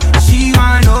dance floor. She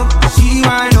wind up, she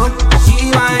wind up, she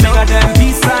wind up. Make her them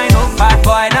peace sign up. Bad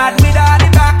boy, not with all the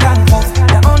back and forth.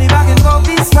 The only back and forth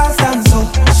is fast and so.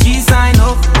 She sign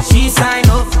up, she sign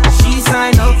up, she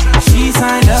sign up, she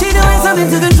signed up. She doing something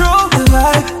to control the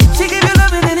vibe. She give you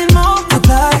loving and it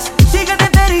multiplies. She got the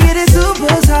daddy, get it super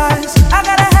size. I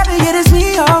got a happy, get it's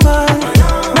me all mine.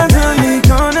 My tongue ain't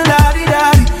gonna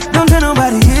lie-di-da-di. Don't tell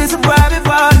nobody. It's a private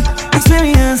party,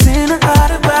 experiencing an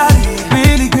out of body,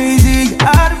 really crazy,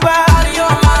 out of body. Out of your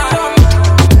mind,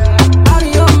 out of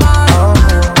your mind.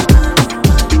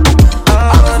 I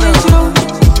was with you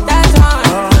that time.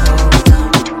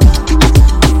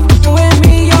 You and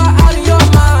me, you're out of your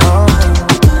mind.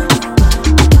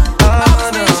 I was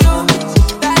with you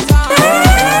that time.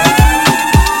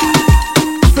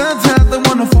 Sometimes I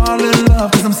wanna fall in love,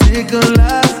 cause I'm sick of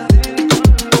lies.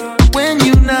 When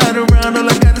you're not around, all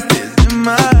I got is this in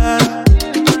my eyes.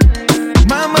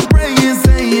 Mama praying,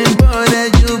 saying, boy,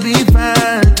 that you'll be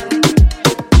fine.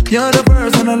 You're the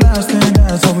first and the last thing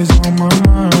that's always on my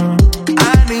mind. I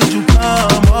need you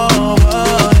come over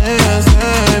and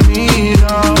set me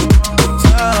down.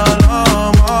 Tell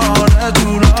them all that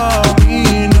you love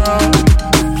me now.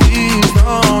 Please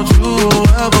don't you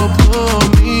ever put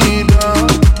me down.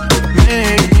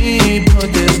 Make me put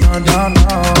this gun down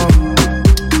now.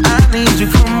 I need you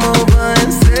come over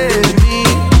and save me.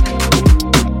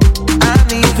 I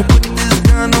need to put this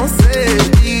gun on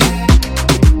safety.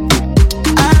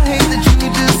 I hate that you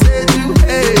just said you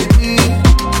hate me.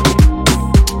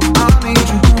 I need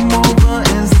you come over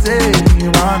and save me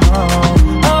right now.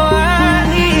 Oh, I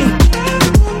need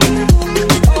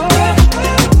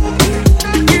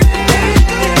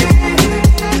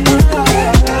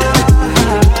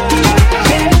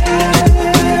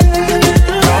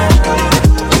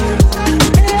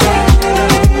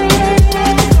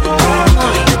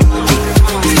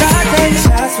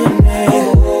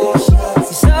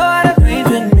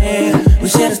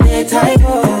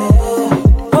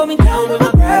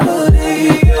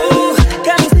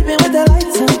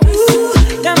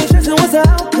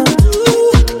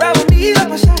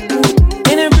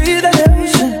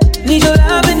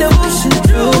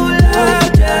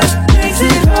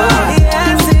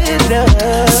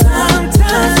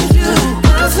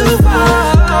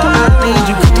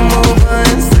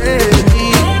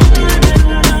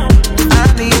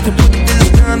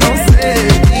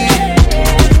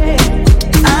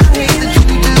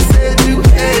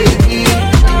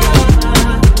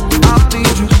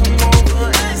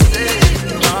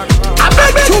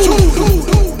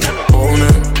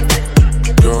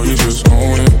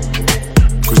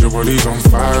body's on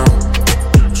fire.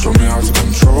 Show me how to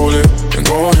control it. Then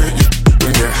go ahead, you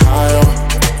and get higher.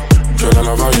 Girl, I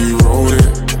love how you roll it.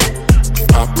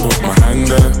 I put my hand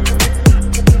there.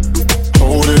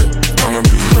 Hold it, I'ma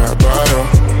be right by you.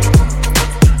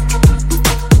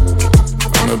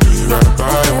 I'ma be right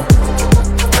by you.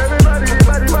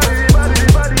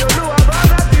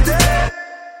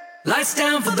 Lights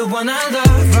down for the one I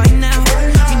love right now.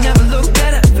 We never look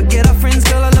better. Forget our friends,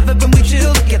 girl, I love it when we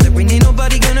chill together. Ain't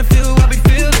nobody gonna feel what we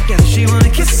feel together. She wanna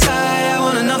kiss I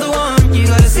want another one. You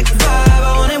got a sick vibe,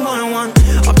 I want it one-on-one.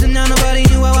 Up to now, nobody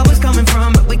knew where I was coming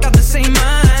from, but we got the same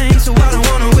mind, so I don't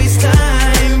wanna waste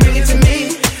time. Bring it to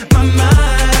me, my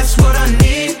mind, that's what I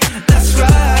need. That's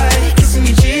right, kissing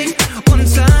your cheek one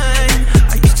time.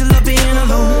 I used to love being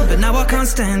alone, but now I can't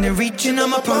stand it. Reaching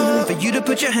on my palm for you to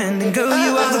put your hand in, girl,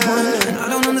 you are the one. And I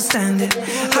don't understand it,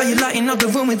 how you lighting up the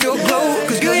room with your glow.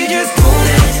 Cause girl, you just own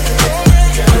it.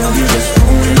 Girl, you just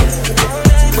own it.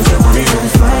 With your body on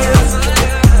fire.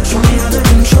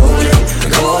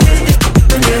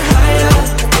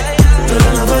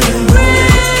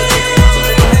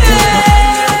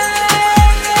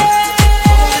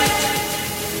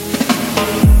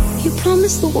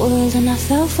 was and I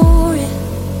fell for it.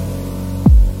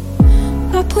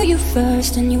 I put you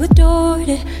first and you adored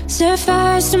it. Set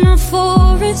fires to my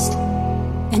forest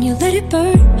and you let it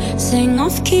burn. Sang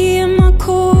off key in my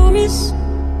chorus,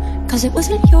 cause it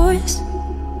wasn't yours.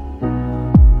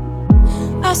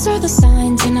 I saw the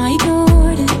signs and I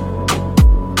ignored it.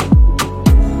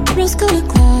 Rose-colored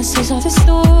glasses are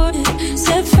distorted.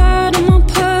 Set fire to my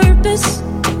purpose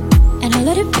and I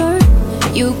let it burn.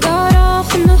 You got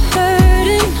off in the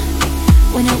hurting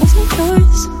when it wasn't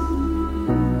yours.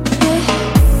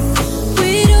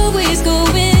 We'd always go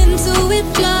into it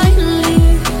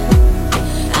blindly.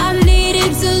 I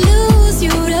needed to lose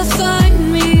you to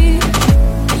find me.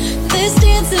 This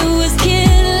dancer was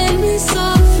killing me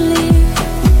softly.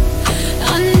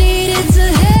 I needed to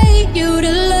hate you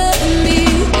to love me.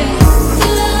 To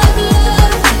love,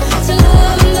 love, to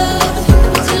love, love,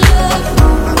 to love.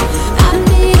 I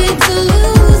needed to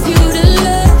lose you to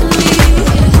love me.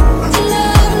 To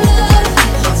love, love,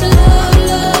 to love,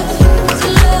 love, to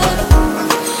love.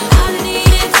 I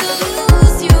needed to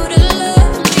lose you to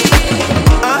love me.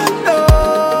 I know,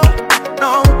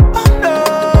 no, I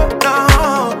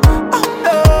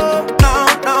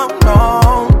know,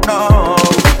 no.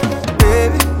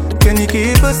 Baby, can you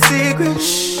keep a secret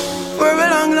for a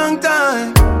long, long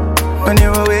time? When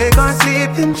you're awake or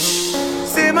sleeping,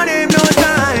 say my name no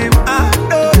time. I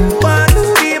know you want to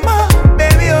be my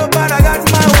baby, oh, but I got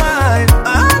my wife.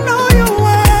 I know you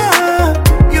want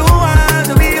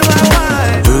to be my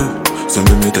wife. So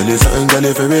let me tell you something, girl,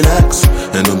 if you relax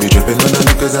and don't be tripping on them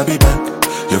because I'll be back.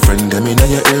 Your friend them in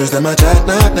your ears, them a chat,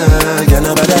 nah. Yeah,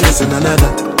 nobody listen, none of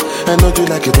that. And don't you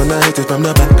like it when I hit it from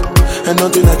the back? And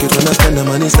don't you like it when I spend the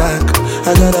money stack?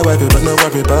 I got a wife, but no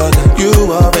worry about that. You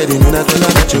already knew that when I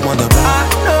met you wanna buy. I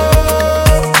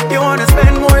know you wanna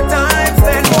spend more time,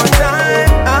 spend more time.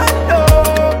 I know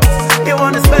you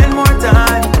wanna spend more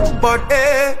time. But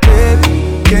hey,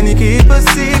 baby, can you keep a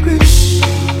secret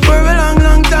for a long,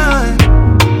 long time?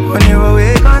 When you're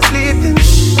awake or sleeping,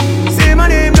 say my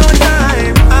name no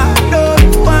time. I know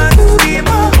you want to be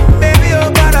my baby, oh,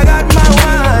 but I got my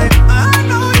wife. I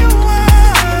know you want.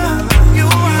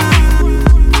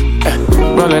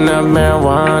 Rolling up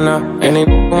marijuana, and they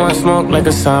want smoke like a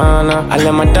sauna. I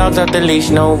let my dogs out the leash,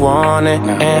 no warning.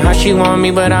 And how she want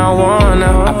me, but I don't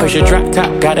wanna. I push a drop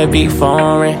top, gotta be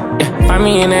foreign. Yeah, find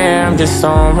me in the air, I'm just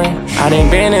soaring. I done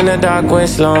been in the dark where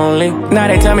it's lonely. Now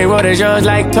they tell me what is yours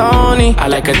like Tony. I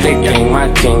like a thick thing, my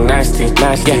king, nasty,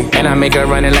 nasty. Yeah, and I make her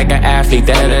running like an athlete.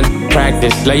 That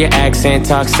practice, love your accent,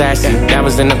 talk sassy. That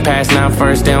was in the past, now I'm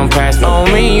first, they don't pass.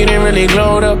 On me, you didn't really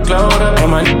glowed up.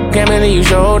 And my can't believe you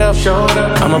showed up.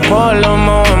 I'ma pour a little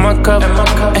more in my cup.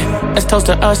 Let's toast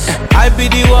to us. I be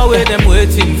the one where them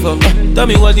waiting for. Tell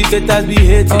me what these haters be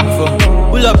hating for.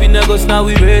 Pull up in the ghost, now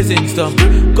we raising stuff.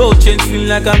 Go change, feel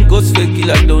like I'm ghost fake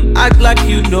killer. Don't act like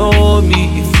you know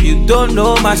me if you don't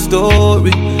know my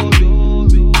story.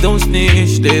 Don't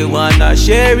snitch, they wanna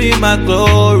share in my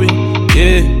glory.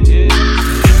 Yeah.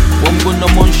 Bumbuna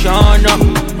Monshana,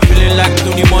 feeling like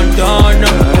Tony Montana.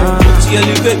 Put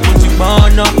elevate, put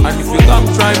banana. And if you come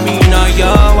try me now,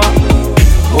 yawa.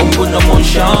 Bumbuna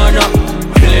Monshana,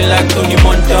 feeling like Tony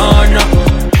Montana.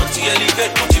 Put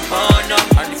elevate, put banana.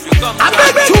 And if you come try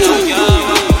me now,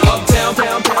 yawa. Uptown,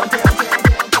 uptown,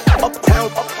 uptown.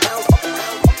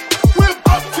 We're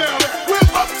uptown, we're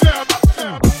uptown.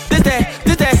 This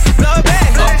that, blow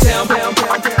back. Uptown, uptown,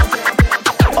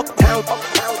 uptown.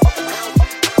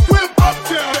 We're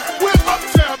uptown, we're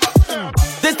uptown.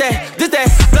 This that,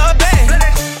 blow back.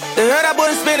 They heard I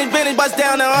bought spinach, bust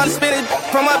down now all the spinach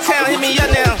from uptown. Hit me up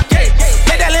now.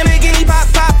 Let that Lamborghini pop.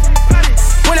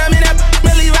 When I'm in that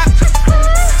Millie Rock.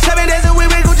 7 days a week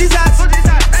with Gucci socks.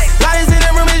 Lions in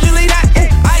the room is usually that.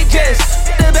 I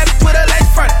just the back with a lace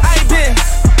front. I been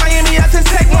Miami out since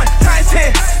take one. Times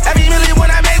 10. Every million when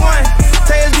I make one.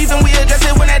 Say it's beef and we address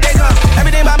it when that day come.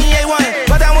 Everything about me A1.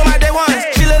 But down with my day one.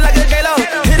 She look like a J-Lo.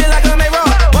 Hit it like a May-Ro.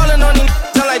 Ballin' on them.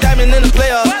 Sound like Diamond in the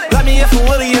playoff. Got me in for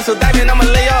Willie and so Diamond I'ma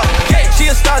lay off. She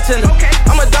a star tender.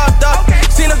 I'm a dog.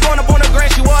 Seen her going up on the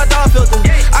grand. She wore a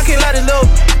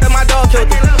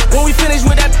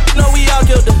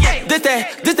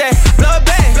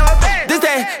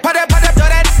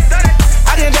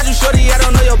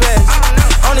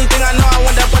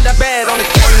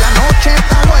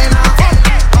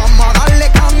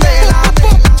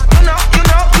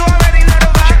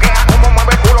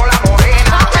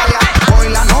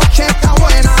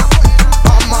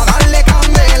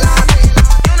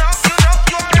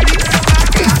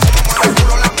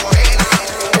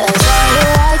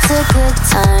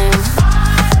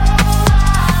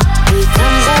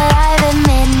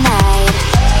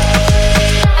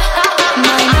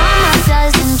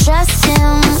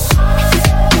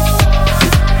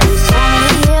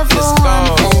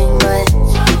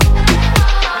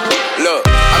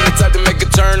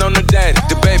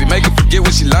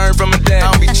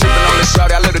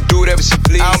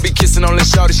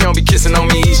shorty, she don't be kissing on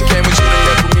me. She came with you and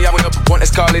left with me, I went up a point,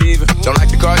 let's call it even. Don't like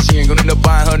the car, she ain't gonna end up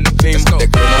buying her new Beamer.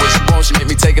 That girl know what she wants, she make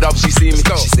me take it off if she see me.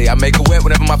 She say I make her wet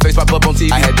whenever my face pop up on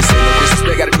TV. I had to say no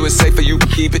disrespect, gotta do it safer, you can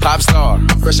keep it. Pop star,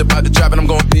 fresh up out the trap and I'm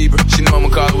gon' leave her. She know I'ma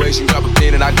call away, she drop a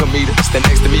pin and I come meet her. Stand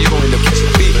next to me, you gon' end up catching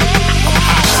the fever.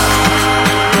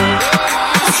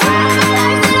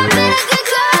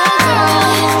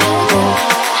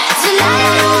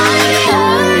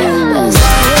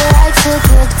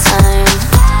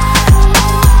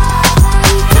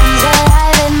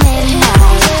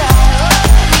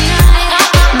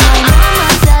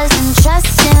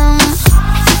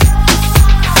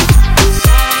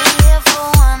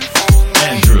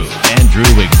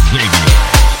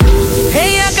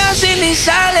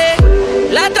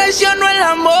 No el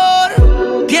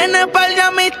amor, tiene par de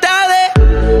amistades,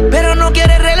 pero no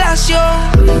quiere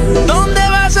relación. Donde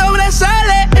va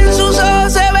sobresale, en sus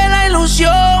ojos se ve la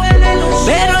ilusión.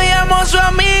 Pero llamó a su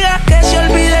amiga que se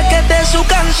olvide que esta es su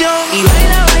canción. Y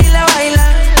baila, baila,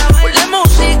 baila, ponle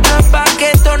música pa'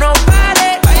 que esto no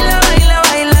pare. Baila, baila,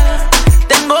 baila,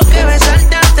 tengo que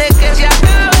besarte antes que se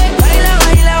acabe. Baila,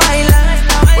 baila, baila,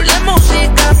 ponle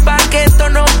música pa' que esto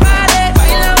no pare.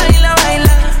 Baila, baila,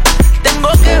 baila,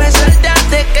 tengo que besarte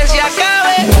antes que se acabe.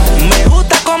 Me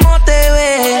gusta cómo te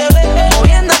ves,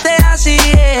 moviéndote así,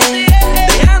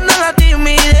 dejando la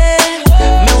timidez.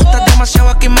 Me gusta demasiado,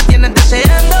 aquí me tienes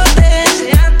deseándote,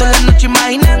 toda la noche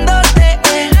imaginándote,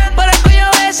 por el cuello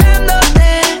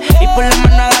besándote y por la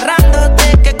mano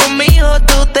agarrándote. Que conmigo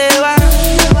tú te vas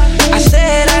a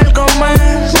hacer algo más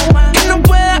que no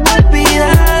puedas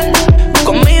olvidar.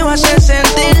 Conmigo hacer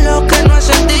sentir lo que no has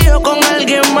sentido con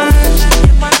alguien más.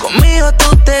 Conmigo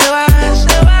tú te vas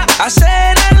a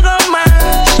hacer algo más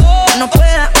que no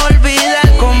puedas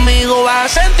olvidar. Conmigo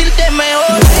vas a sentirte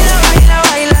mejor. Baila, baila,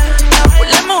 baila,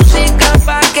 ponle música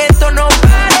pa' que esto no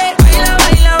pare. Baila,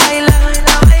 baila, baila,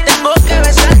 tengo que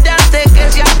besarte antes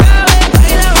que se acabe.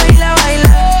 Baila, baila,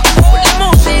 baila, ponle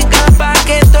música pa'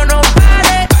 que esto no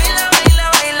pare. Baila, baila,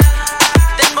 baila,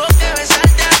 tengo que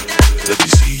besarte antes.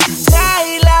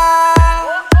 Baila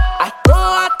a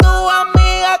toda tu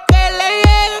amiga que le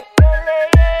llegue,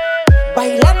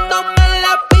 bailándome en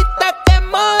la pista que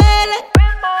modele.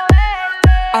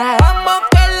 Hagamos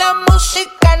que la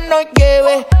música nos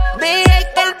lleve, DJ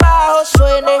que el bajo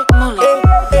suene. El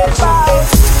bajo.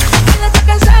 Dile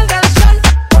que salga el sol,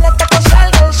 dile que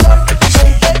salga el sol.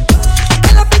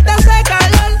 En la pista hace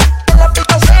calor, en la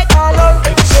pista hace calor.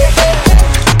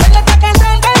 Dile que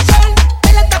salga el sol,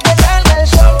 dile que salga el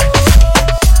sol.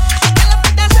 En la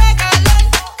pista hace calor,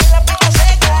 en la pista hace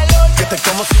calor. Que te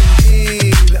como sin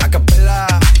ti, a capela,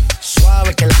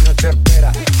 suave que la noche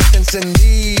espera. Te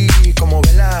encendí como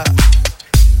vela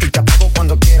y te apago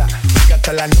cuando quiera. Llega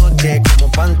hasta la noche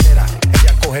como pantera.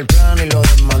 Ella coge el plano y lo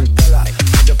desmantela.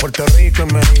 Es de Puerto Rico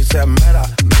y me dice mera.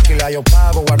 Tranquila, yo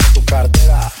pago, guarda tu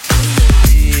cartera.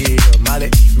 Y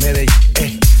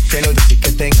Medellín, te lo dije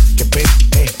que tenga que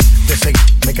pedir, te seguí,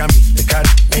 me cambié de cara,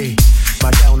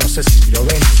 María, no sé si lo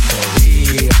ven.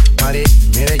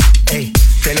 Medellín,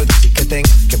 te lo dije que tenga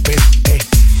que pedir,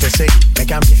 te seguí, me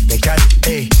cambié de cara,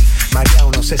 María,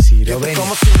 no sé si lo ven.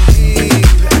 Como sin ti,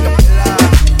 a capela,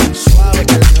 suave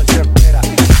que la noche espera.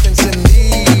 Te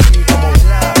encendí como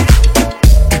vela,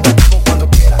 y te pongo cuando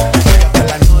quiera. Llega hasta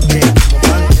la noche como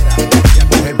pantera. Ya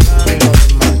coge el plan y lo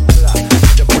desmantela.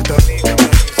 De Puerto Rico me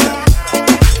dice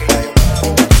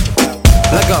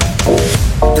Let's go.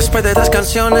 Después de 3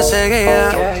 canciones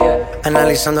seguía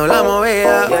analizando la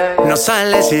movida. No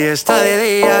sale si está de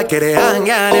día, quiere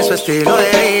hanguear en su estilo de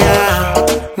vida.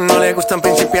 No le gustan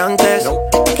principiantes,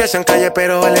 que sean calle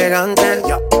pero elegantes.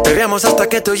 Bebíamos hasta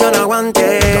que tú y yo no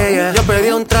aguante. Yo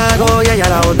pedí un trago y ella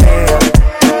la botella.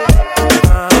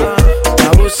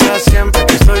 Abusa siempre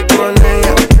que estoy con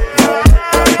ella.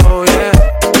 Oh yeah,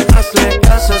 hazle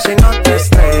caso si no te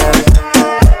estrellas.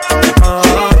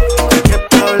 Qué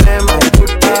problema es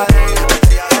culpa de ella.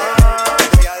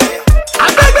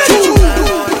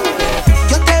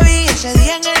 Yo te vi ese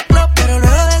día en el club, pero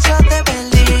luego de eso te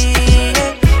perdí.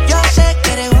 Yo sé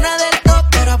que eres una del top,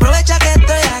 pero aprovecha que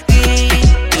estoy aquí.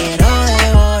 Quiero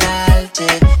devorarte,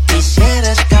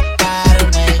 quisiera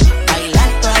escaparme, bailar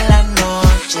toda la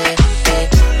noche,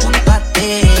 junto a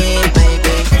ti, baby.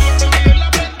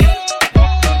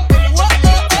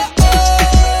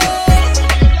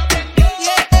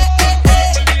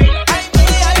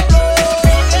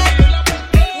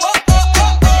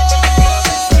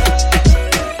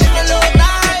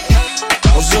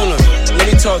 Ozuna, let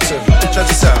me talk to her. Check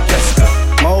this out.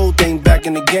 My old thing back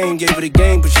in the game, gave her the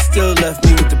game, but she still left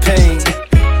me with the pain.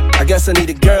 I guess I need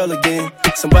a girl again,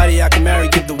 somebody I can marry,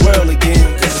 give the world again.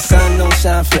 Cause the sun don't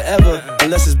shine forever,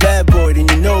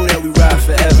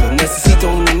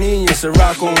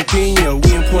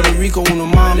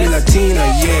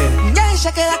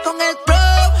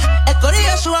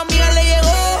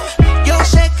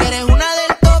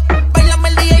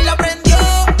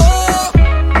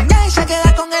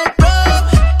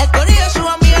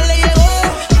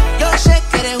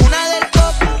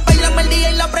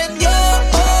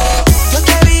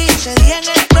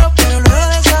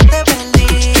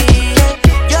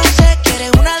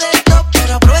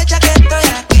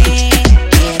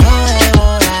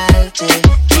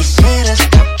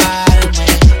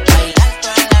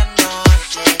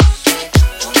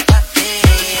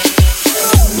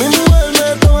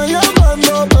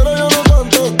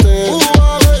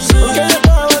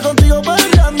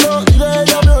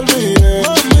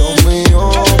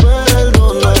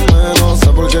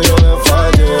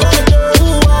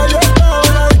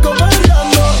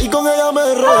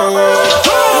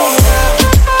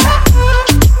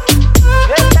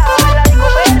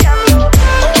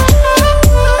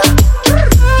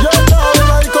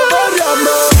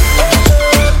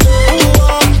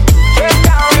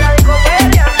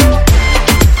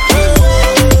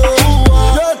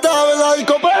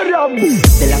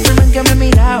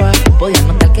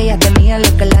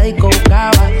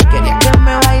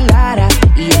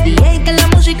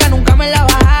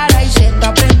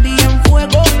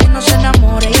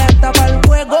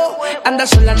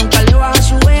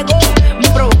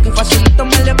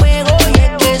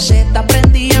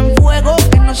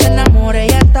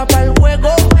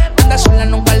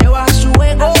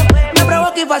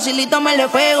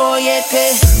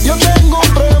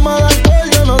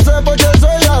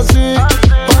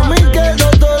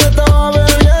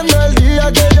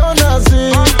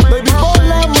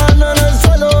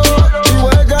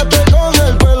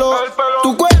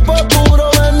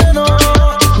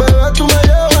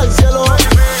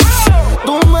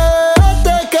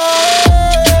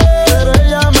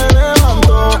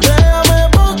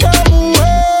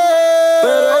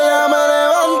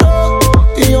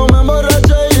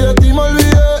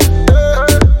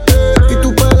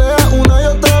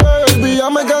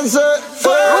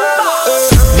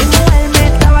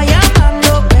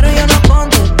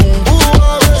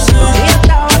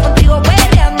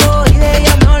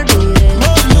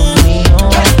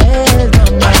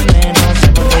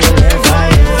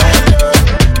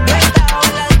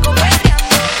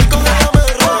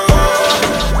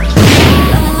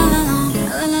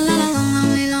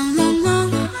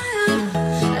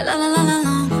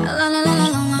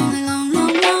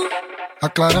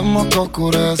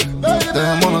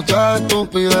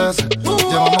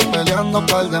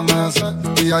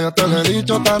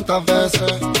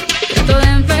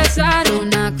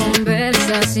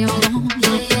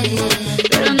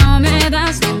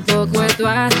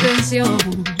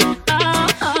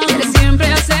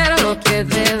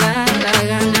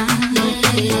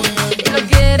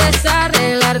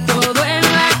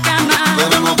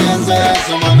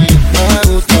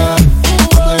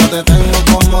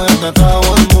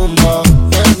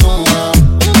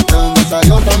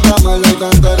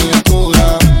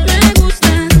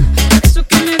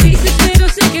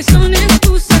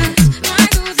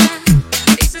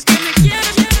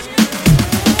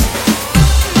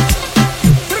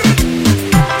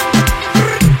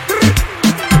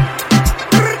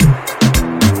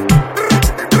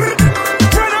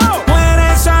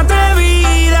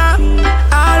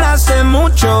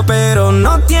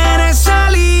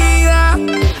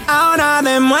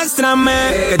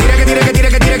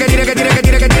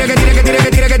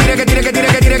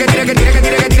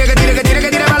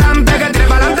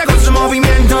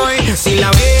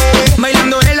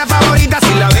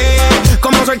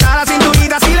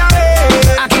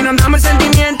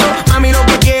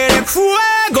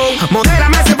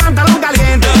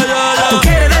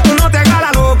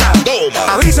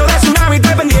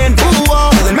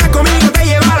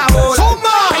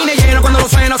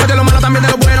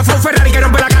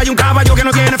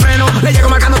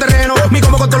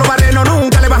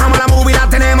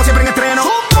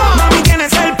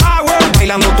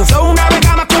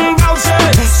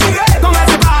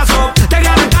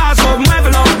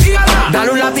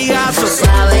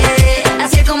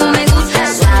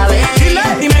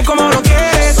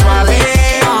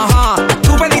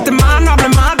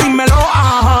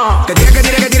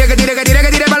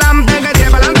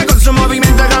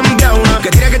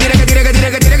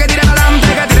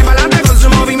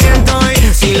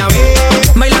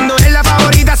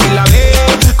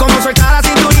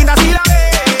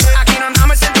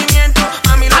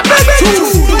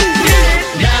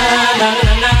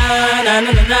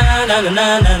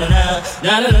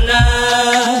 na na na na.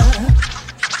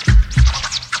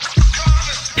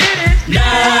 Na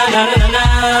na na na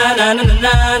na na na na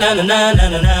na na na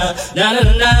na na na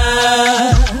na na.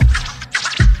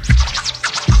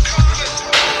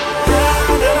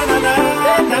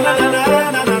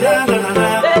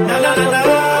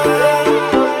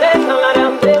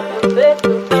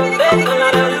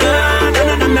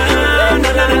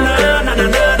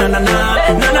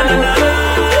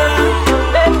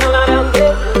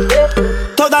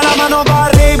 Toda la mano para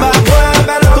arriba,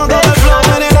 muévelo, con todo el flow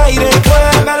en el aire,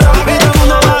 muévelo, aquí todo el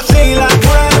mundo vacila,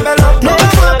 muévelo, no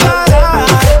vamos a parar,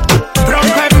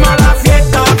 rompemos la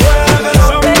fiesta, muévelo,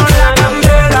 somos la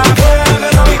candela,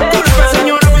 muévelo, disculpe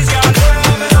señor oficial,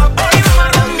 muévelo, hoy vamos a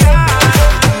cambiar.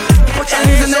 Put your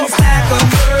hands and stack 'em,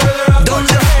 don't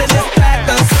let them distract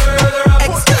us,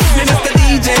 excuse me Mr.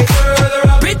 DJ,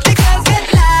 pretty girls get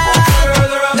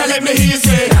loud, now let me hear you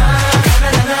say.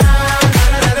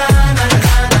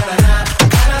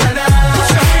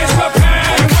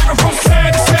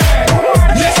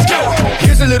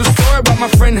 My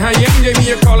friend Hayem gave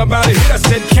me a call about a hit. I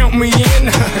said, count me in.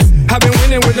 I've been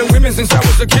winning with the women since I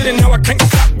was a kid, and now I can't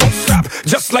stop, won't stop.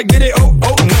 Just like did it, oh,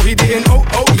 oh, no he didn't, oh,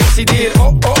 oh, yes he did,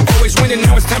 oh, oh, always winning,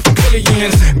 now it's time for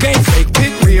billions. Game fake,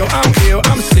 big real, I'm ill,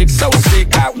 I'm sick, so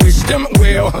sick, I wish them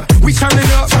well. We turn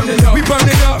it up, we burn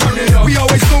it up, we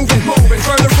always moving,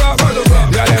 further up,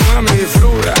 dale mami,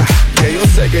 fruta, que yo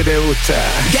sé que te gusta.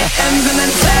 Get M's and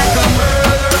then stack 'em,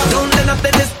 don't let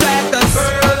nothing distract us.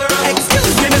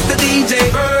 Excuse me, Mr. DJ.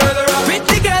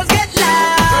 Pretty girls get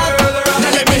loud.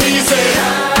 Now let me hear you say.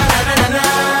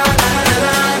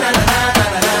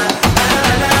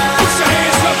 Put your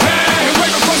hands up high and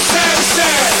wave 'em from side to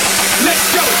side. Let's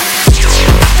go.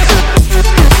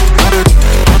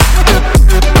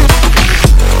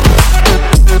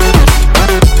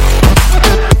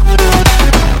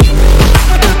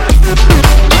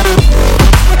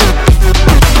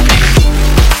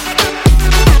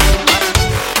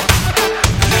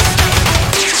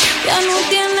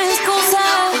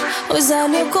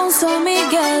 Salió con su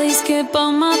amiga, dice que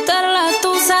pa' matar la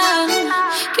tusa,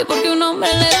 que porque un hombre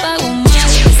le pagó mal,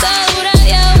 está dura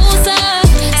y abusa,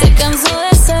 se cansó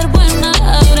de ser buena,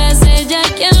 ahora es ella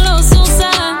quien los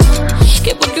usa,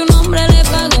 que porque un hombre le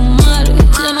pagó mal,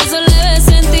 ya no se le ve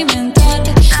sentimental,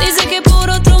 dice que por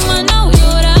otro más no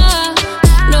llora,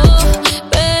 no,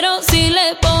 pero si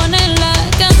le ponen la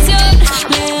canción,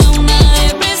 le da una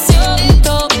depresión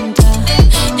tonta,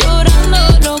 llorando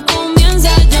lo comienza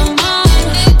a llamar.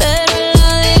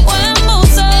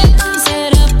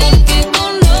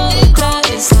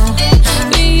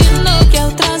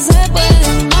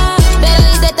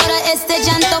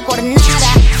 Por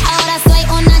nada, ahora soy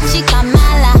una chica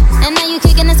mala. And now you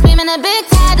kicking and screaming a big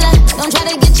toddler. Don't try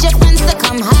to get your friends to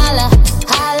come holla,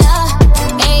 holla.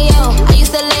 Ayo, I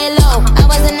used to lay low. I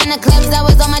wasn't in the clubs, I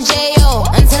was on my J.O.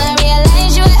 Until I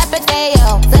realized you were epic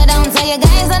fail. So don't tell your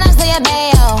guys that I'm still your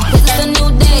bayo. Cause it's a new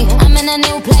day, I'm in a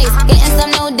new place. Getting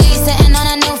some new days, sitting on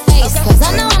a new face. Cause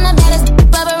I know I'm the baddest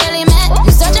ever really met.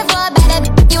 You searching for a better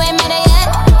you ain't met it yet.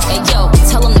 Hey yo,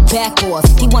 tell him to back off.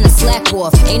 He wanna slack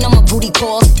off, ain't no more booty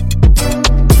calls.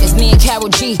 It's me and Karol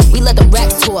G, we let the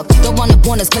racks talk. Don't run up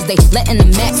on us cause they letting the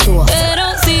max talk.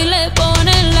 Pero si le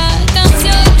ponen la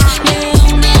canción, le da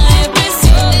una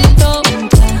depresión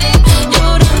tonta,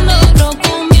 llorando lo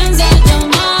comienza a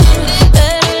llamar,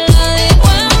 pero la dejo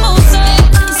en usar.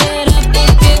 Será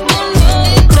porque con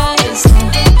otra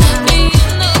está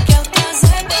pidiendo que otra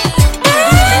se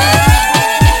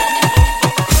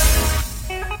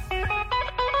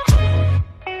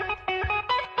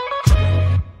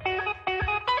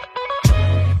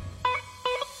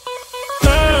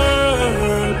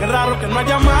Qué raro que no ha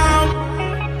llamado.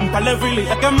 Un par de filis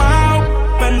he quemado.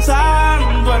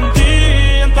 Pensando en ti,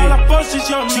 en todas las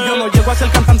posiciones. Si yo no llego a ser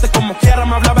cantante como quiera,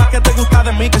 me hablaba que te gusta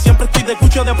de mí, que siempre estoy de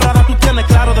Gucci o de Prada. Tú tienes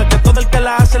claro de que todo el que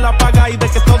la hace la paga y de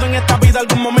que todo en esta vida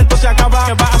algún momento se acaba.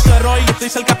 ¿Qué vas a hacer hoy? Estoy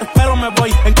cerca, te espero, me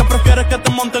voy. ¿En qué prefieres que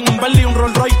te monten un Bentley y un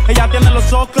Rolls Royce? Ella tiene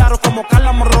los ojos claros como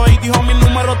Carla Morroy. Dijo mi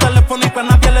número telefónico a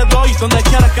nadie le doy. Donde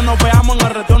quieras que nos veamos en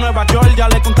el retiro de Nueva York. Ya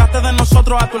le contaste de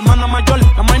nosotros a tu hermana mayor.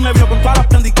 La maíz me vio con todas las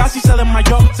prendas y casi se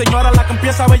desmayó. Señora, la que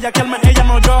empieza a bellaquearme, ella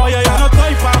no yo. Ya no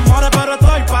estoy pa' amores, pero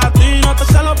estoy pa' ti. No te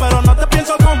celo, pero no te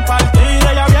pienso compartir.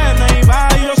 Ella viene y va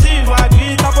y yo sigo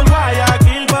aquí. Está por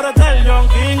Guayaquil, pero es del John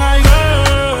King. Ay,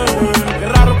 girl, qué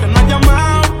raro que no has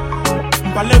llamado.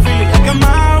 Un par de filis he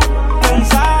quemado.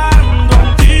 Pensando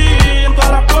en ti, en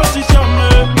todas las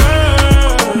posiciones.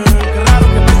 Qué raro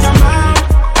que no has llamado.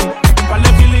 Un par de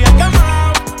filis he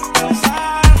quemado.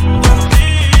 Pensando en ti.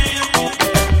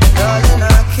 Darling,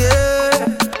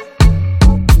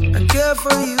 I care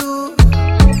for you.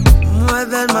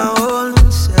 than my own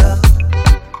self.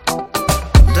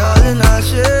 Darling, I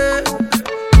share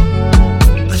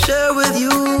with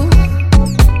you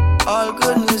all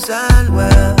goodness and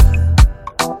well.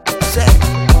 Say,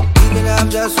 we can have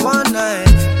just one night,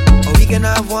 or we can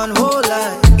have one whole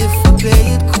life if we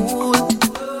play it cool.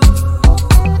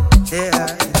 Yeah,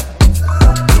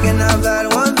 we can have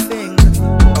that one thing,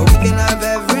 or we can have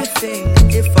everything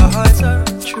if our hearts are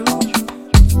true.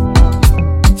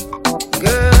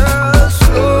 Girl,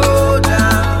 slow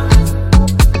down.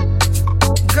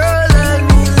 Girl, let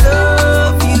me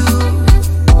love you.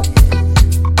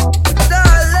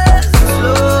 Darling,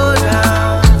 slow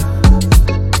down.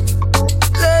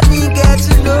 Let me get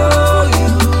to know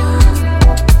you.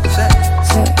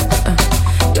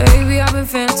 Baby, I've been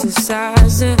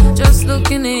fantasizing, just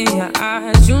looking in your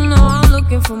eyes. You know I'm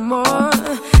looking for more,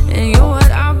 and you're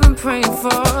what I've been praying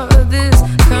for. This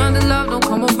kind of love don't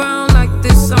come around like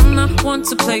this. I'm not one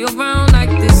to play around like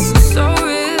this. It's so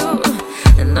real,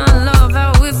 and I love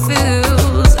how it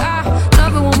feels. I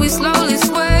love it when we slowly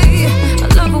sway. I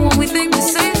love it when we think the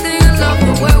same thing. I love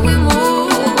the way we move,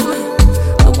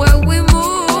 the way we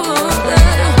move.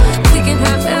 Yeah. We can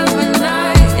have every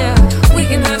night, yeah. We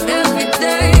can have every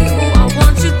day. Ooh, I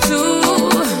want you to.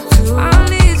 I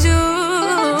need you.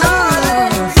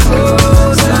 Darling,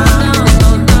 slow down.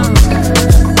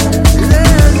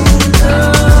 Let me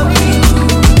love you.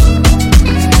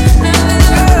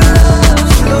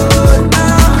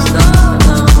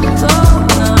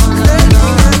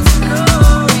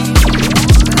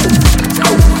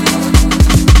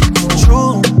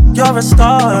 True, you're a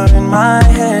star in my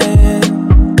head.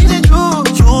 Is it true?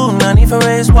 True, no need for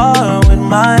raise war with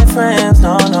my friends,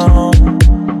 no, no.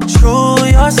 True,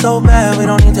 you're so bad, we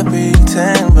don't need to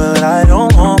pretend. But I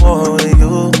don't want war with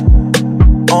you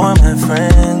or my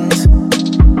friends.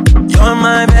 You're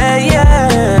my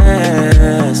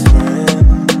best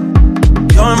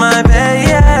friend. You're my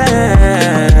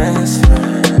best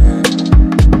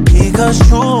friend. Because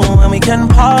true, when we can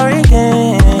part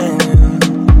again,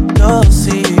 you'll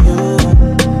see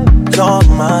you're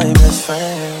my best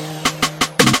friend.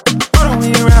 Follow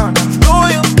me around, I'm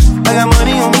loyal. I got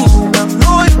money on me, I'm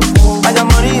loyal. I got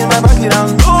money in my pocket, I'm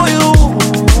loyal.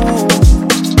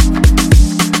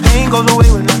 Pain goes away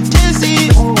when I'm dizzy.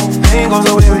 Pain goes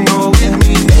away when you're with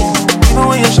me. Even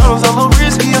when your shadows a little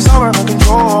risky, it's all out of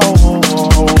control.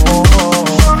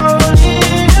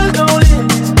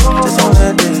 Just don't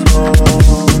let this go.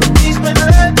 Spend the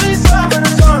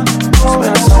summers on the road.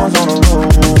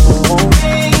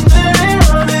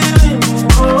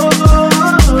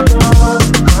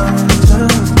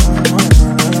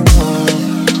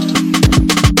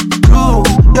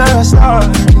 You're a star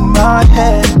in my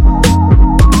head.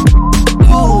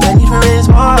 Ooh, I need to raise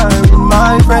more with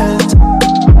my friends.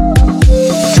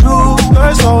 True,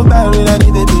 you're so bad, we don't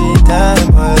need to be time,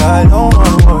 but I don't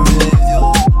wanna work with you.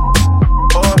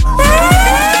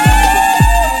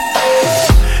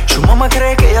 Su mamá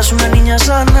cree que ella es una niña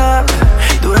sana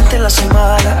durante la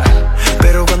semana,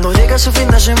 pero cuando llega ese fin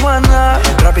de semana,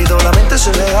 rápido la mente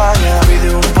se le daña.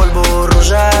 Pide un polvo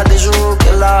rosa de su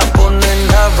que la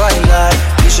ponen a bailar.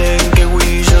 Dicen que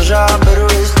juiciosa, pero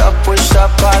está puesta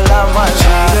pa' la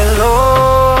maldad.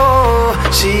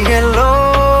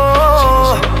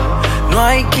 Síguelo, no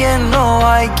hay quien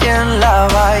la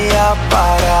vaya a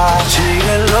parar.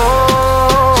 Síguelo,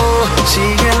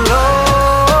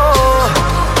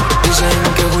 dicen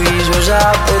que juiciosa,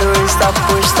 pero está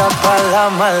puesta pa' la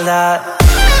maldad.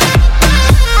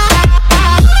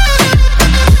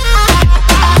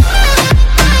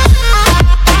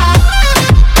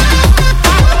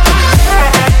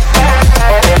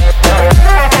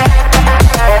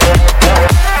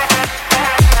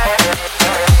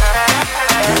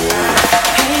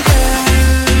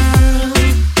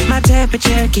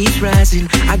 Temperature keeps rising.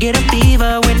 I get a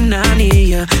fever when I'm near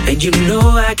you, and you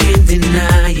know I can't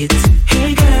deny it.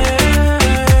 Hey girl,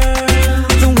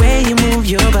 the way you move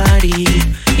your body,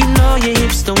 you know your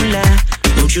hips don't lie.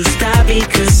 Don't you stop it,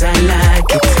 'cause I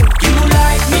like it. You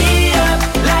light me up,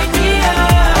 light me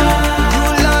up. You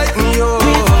light me up.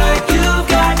 With what you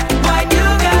got, what you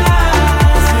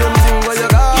got. Same thing what you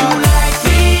got. You light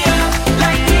me up,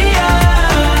 light me up.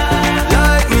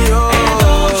 Light me up. And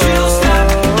don't you stop,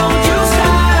 don't you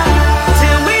stop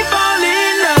till we fall in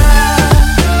love.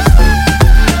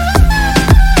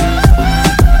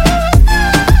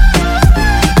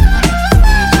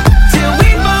 Till we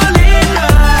fall in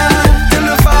love. Till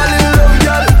we fall in love,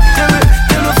 girl.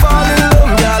 Till we fall in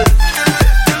love, girl.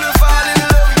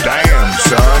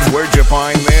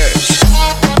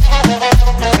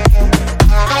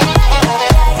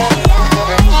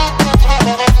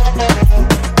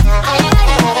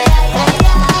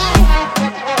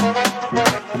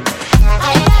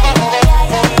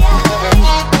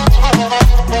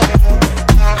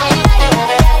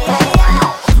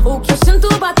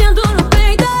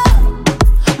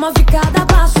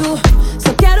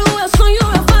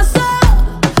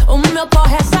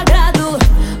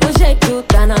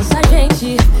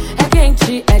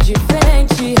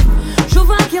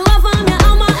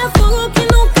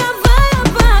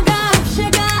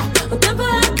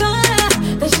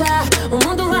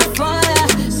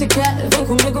 quer, vem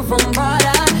comigo,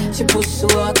 vambora. Tipo,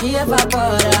 sua aqui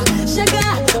evapora.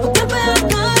 Chega, o tempo é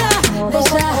agora.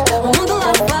 Deixa o mundo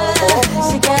lá fora.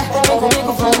 Se quer, vem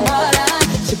comigo, vambora.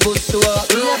 Tipo, sua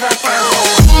aqui evapora.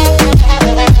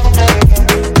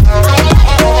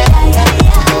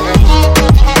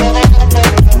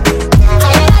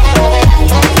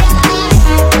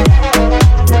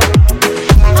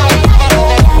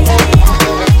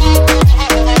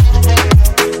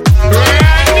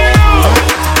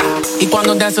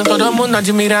 Cuando danzan todo el mundo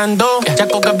admirando. Ya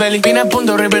coca belly, viene a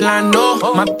punto revelando.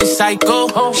 My bitch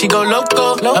psycho, she go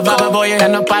loco. A baba boy, ela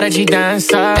no para de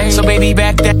dançar. So baby,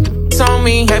 back that on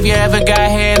me. Have you ever got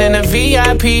head in a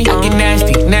VIP? I get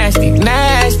nasty, nasty,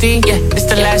 nasty. Yeah, it's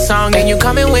the last song and you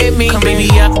coming with me. Come baby,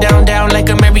 up, down, down like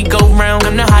a merry-go-round.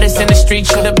 I'm the hottest in the street,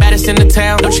 you the baddest in the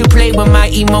town. Don't you play with my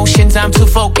emotions, I'm too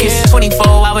focused.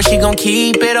 24 hours, she gon'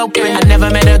 keep it open. I never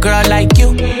met a girl like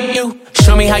you.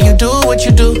 Show me how you do what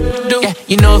you do. Yeah,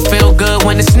 you know it feel good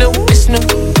when it's new, it's new.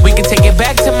 We can take it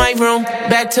back to my room,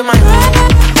 back to my room.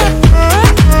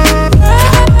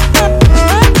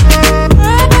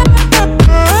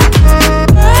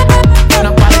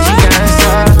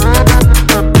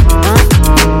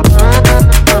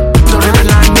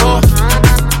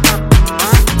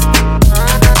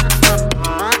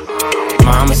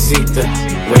 Mamacita,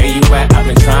 where you at? I've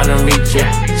been trying to reach ya.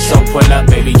 So pull up,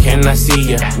 baby, can I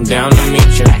see ya? I'm down to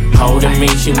meet ya. Holding me,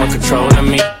 she want control of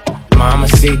me.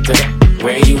 Mamacita,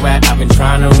 where you at? I've been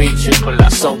trying to reach ya.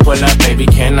 So pull up, baby,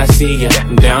 can I see ya?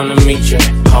 I'm down to meet ya.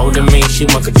 Holding me, she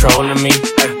want control of me.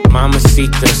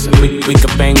 Mamacita, we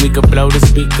could bang, we could blow the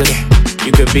speakers.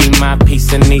 You could be my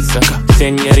piece of Nisa,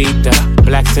 senorita,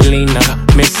 Black Selena,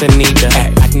 Miss Anita.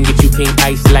 I can get you pink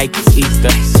ice like it's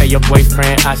Easter. Say your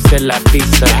boyfriend, I still la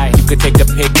pizza. You could take a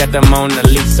pic at the Mona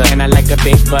Lisa. And I like a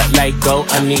big butt like Go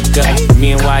Anika.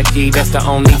 Me and YG, that's the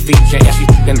only feature. And she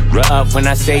f***ing up when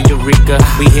I say Eureka.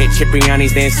 We hit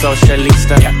Cipriani's, then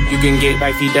Socialista. You can get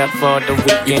wifey'd up for the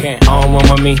weekend. On one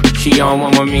with me, she on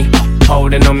one with me.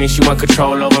 Holding on me, she want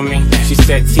control over me. She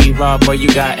said, T-Raw, boy, you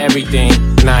got everything.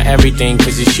 Not everything,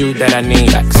 cause it's you that I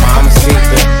need.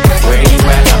 Mamacita, where you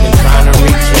at? I've been trying to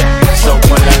reach ya. So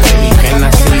what up, baby, can I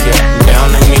see ya? I'm down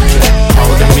to meet ya.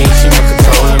 Holding me, she want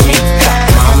control of me.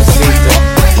 Mamacita,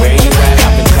 where you at?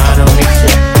 I've been trying to reach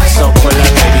ya. So what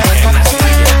up, baby, can I see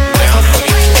ya? I'm down to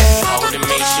meet ya. Holding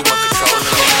me, she want control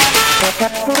of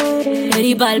me.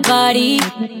 Ready pa'l party,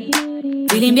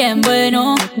 feeling bien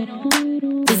bueno.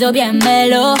 Piso bien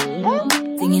melo,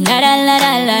 singing la la la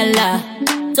la la la.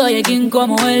 Soy el king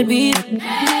como el beat,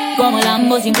 como el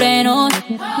Lambo sin frenos.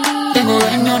 Tengo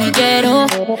dueño ni quiero.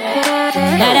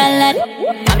 La la la.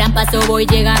 Abran paso, voy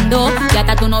llegando. Y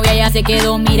hasta tu novia ya se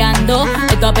quedó mirando.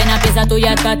 Esto apenas empieza, tú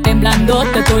ya estás temblando.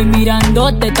 Te estoy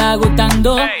mirando, te está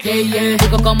gustando. Yeah, yeah.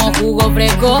 Rico como jugo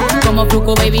fresco, como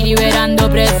fruco baby liberando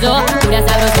preso. Pura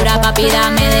sabrosura, papi,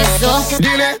 dame de eso.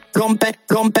 Dile, rompe,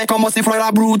 rompe como si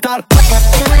fuera brutal.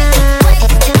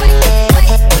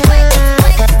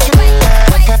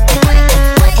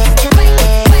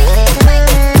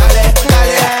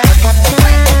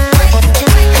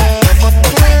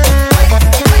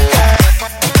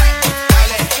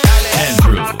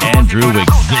 Andrew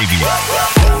Xavier.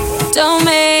 Don't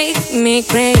make me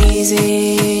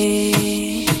crazy.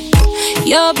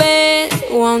 Your bed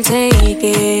won't take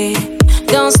it.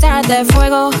 Don't start that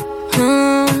fuego.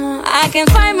 I can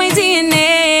find my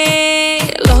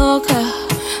DNA. Loca.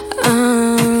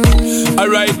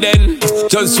 Alright then,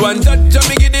 just one touch of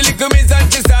me, give the little miss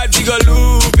and she start to go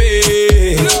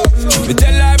loopy. Me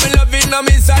tell her me loving her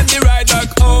miss and the ride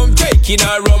back home. Taking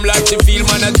her rum like she feel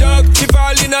man a joke. She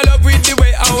fall in love with the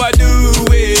way how I do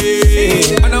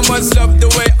it. And I must love the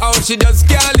way how she just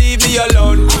can't leave me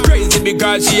alone. Crazy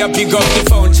because she a pick up the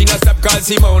phone. She not stop call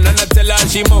Simone and I tell her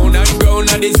she moan and groan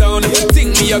at the sound.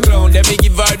 Think me a clown, then me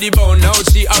give her the bone. Now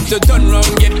she have to turn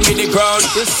round, get me the crown.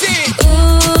 You see?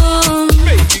 Ooh,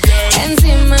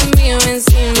 encima mío,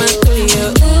 encima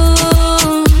tuyo.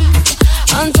 Ooh,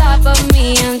 on top of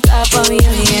me,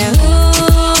 yeah.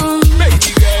 Ooh,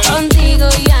 contigo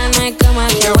ya no hay como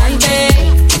que aguante.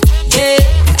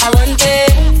 Yeah, aguante.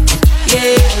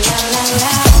 Yeah, la la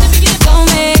la. Don't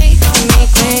make me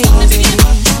crazy.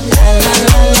 La la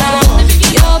la la.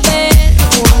 Your bed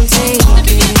won't take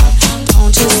it.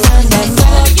 Don't you start that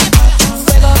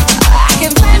fuego. I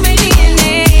can find my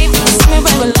DNA. Plus me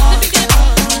regular.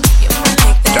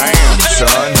 Damn,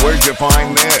 son, where'd you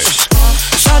find this?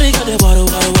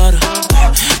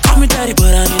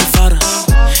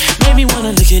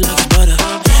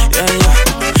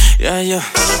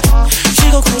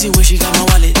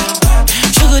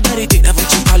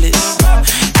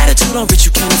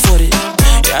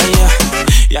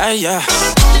 yeah, yeah.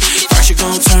 First you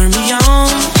gon' turn me on,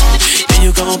 then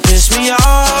you gon' piss me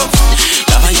off.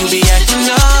 Love how you be acting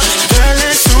up, girl.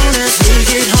 As soon as we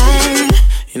get home,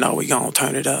 you know we gon'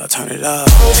 turn it up, turn it up.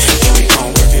 Then we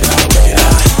gon' work it out, work it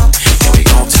out. Then we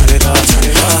gon' turn it up, turn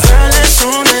it up. Girl, as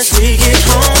soon as we get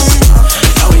home,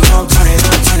 now we gon' turn it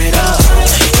up, turn it up.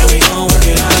 Then we gon' work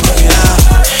it out, work it out.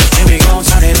 Then we gon'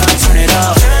 turn it up, turn it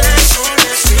up. Girl, as soon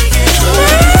as we get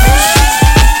home.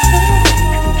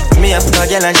 Me up a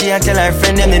girl and she a tell her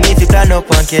friend them they need to plan up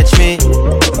and catch me.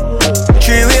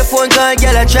 Three-way phone call,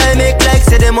 girl I try make like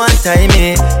say them one time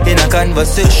me. In a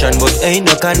conversation but ain't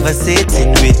no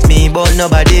conversating with me but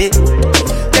nobody.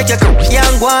 Take your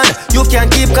young one, you can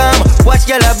keep calm. Watch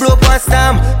girl I blow past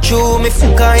them. Chew me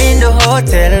fucker in the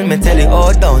hotel. Me tell it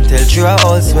all down, tell you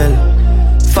all swell.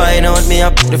 Find out me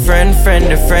up the friend,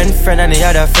 the friend and the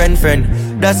other friend.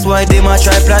 That's why they might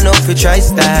try plan up for try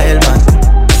style man.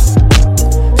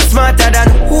 Smarter than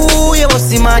who you must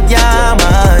see mad, yeah,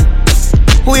 man.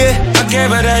 Who yeah? I gave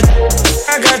her that,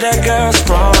 I got that girl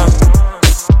sprung.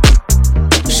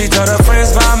 She told her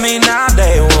friends about me, now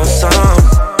they want some.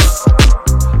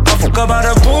 I fuck about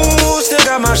the booze, still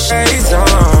got my shades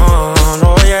on.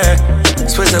 Oh yeah,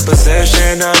 switch the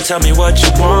position, now tell me what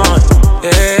you want.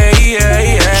 Yeah,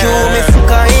 yeah, yeah. Show me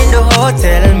fucker in the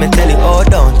hotel, me tell it all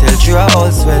down, tell you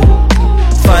all swell.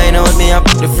 Find out me up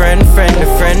the friend, the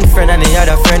friend and the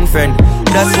other friend.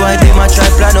 That's why they might try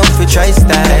plan up for try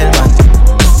style, man.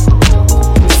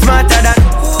 Smarter than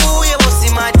who you must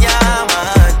see my yeah,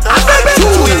 man.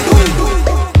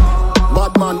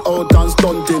 Bad man out and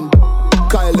stunting.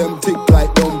 Kyle them tick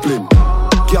like dumpling.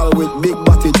 Girl with big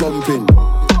body jumping.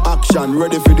 Action,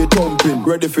 ready for the thumping.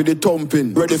 Ready for the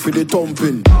thumping. Ready for the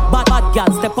thumping. Bad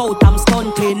girl step out, I'm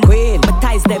stunting. Queen, my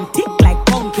ties them tick like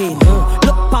pumpkin.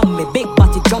 Look pon me, big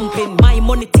body jumping. My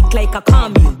money tick like a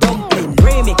caramel dumpling.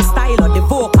 Remix style of the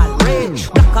vocal range.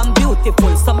 Black and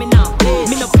beautiful, so me not play.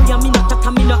 Me no play, me no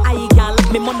chat, me no eye gal.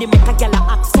 Me money make a gal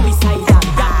act suicidal.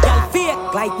 Gal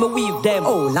fake like me weave them.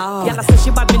 Oh lord, gal say she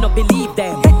bad, me no believe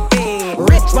them. Hey,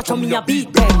 rich, watch how me a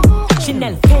beat them.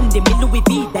 Chanel, Fendi, me Louis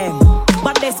V them.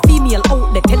 But there's female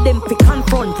out there, tell them to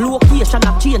confront. Location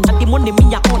a change, and the money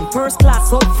me a on. First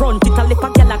class up front, it a lip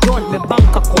a gal a grunt. Me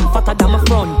bank account fatter than my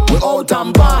front. We out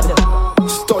and bad,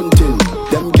 stunting.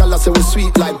 Them gala say we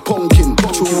sweet like pumpkin.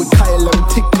 True we Kyle them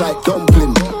tick like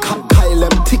dumpling. Kyle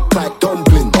them tick like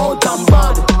dumpling. Out and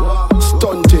bad,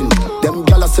 stunting. Them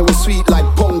gala say we sweet like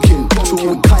pumpkin.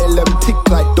 True we Kyle them tick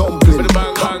like dumpling.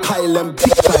 Kyle them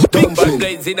tick like dumpling. Big bad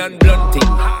blazing and blunting.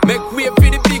 Make way for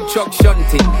the big truck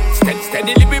shunting.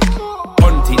 Steadily be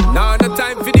hunting. Now no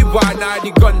time for the war, now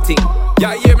the gunting.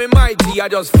 Yeah, hear me mighty, I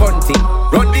just funting.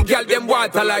 Run the gal, them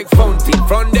water like fountain.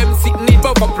 From them sitting it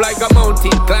up like a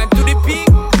mountain. Climb to the peak,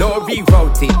 no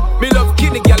rerouting. Me love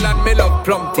kinny gal and me love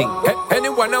plumping.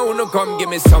 Anyone I wanna come give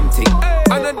me something.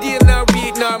 And a day now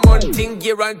week now monthing.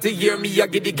 Year on to year me I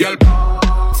get the gal.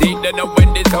 See them now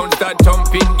when the sound start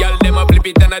thumping. Gal them a flip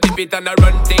it and a dip it and a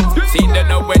run thing. See them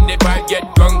now when the vibe get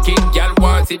drunking. Gal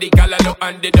want see the callaloo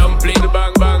and the dumpling.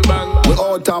 Bang bang bang. We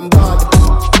out and bad,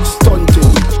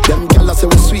 stunting. Them gala say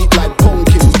we sweet like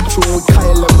pumpkin. True we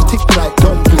Kyle them tick like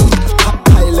dumpling.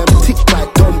 Kyle them tick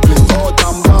like dumpling. Out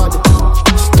and bad,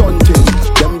 stunting.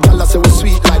 Them gala say we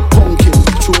sweet like pumpkin.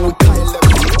 True we Kyle them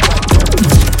tick like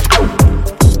dumpling.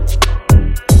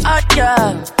 Oh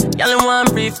yeah, y'all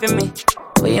want brief with me.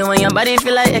 Why you want your body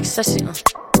feel like ecstasy?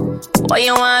 Why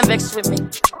you want vex with me?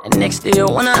 And next day you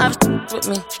wanna have with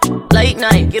me. Late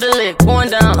night, get a lick, going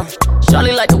down.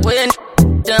 Charlie like the way I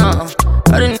down.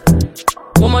 I didn't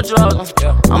one more drugs.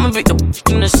 I'ma beat the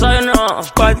in the side now.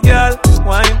 Bad girl,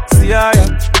 wine, see ya.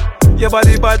 Your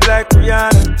body bad like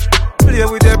Rihanna. Play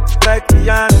with your like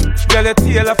Rihanna. Girl, your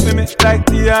tail off me like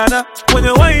Tiana. When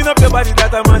you wind up your body,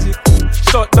 that a magic.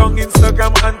 Shut down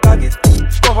Instagram and tag it.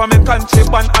 Cover me country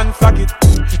and unflag it.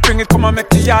 Bring it, come and make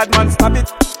the yard man stab it.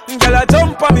 Girl, I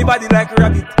jump on me body like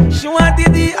rabbit. She want the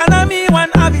D and me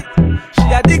one have it.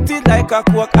 She addicted like a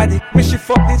coke addict. Me she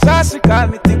fuck the sauce, she call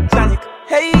me Titanic.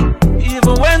 Hey,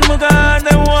 even when me gone,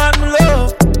 they want me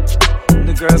love.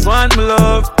 The girls want me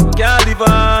love. Can't live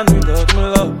on without me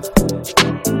love.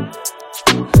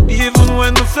 Even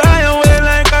when we fly away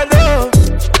like a dove,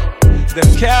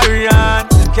 them carry on,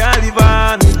 them can't live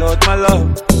on without my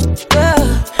love.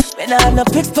 Yeah, when I have no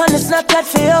pics on the Snapchat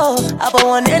for you. I bought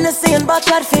one Hennessy and bought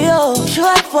that for you. Show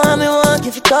up for me, won't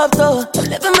give it up though. I'm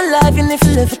living my life and if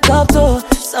you live it up though.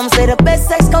 Some say the best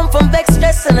sex come from vex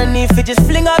stress. And I need to just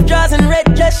fling up drawers and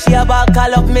red dress. She about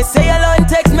call up me, say hello and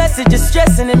text messages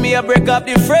stressing. And me I break up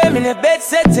the frame in the bed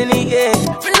setting it, yeah.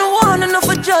 Me no want enough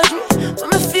for judge me, but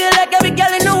me feel like every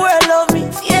girl in the world love me.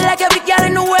 Feel like every girl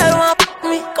in the world want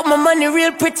me. money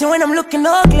real pretty when I'm looking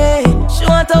ugly. She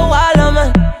want a wall,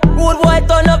 man. Rude boy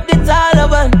turn up the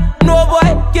Taliban. No boy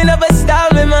can never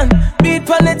stop me, man. Beat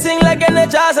on the thing like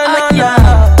Energizer and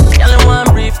yeah. Girl, want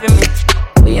brief with me.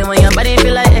 When you want your body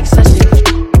feel like ecstasy.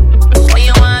 When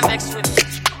you want vex with me.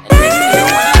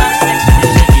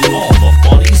 All the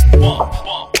bodies bump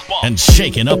and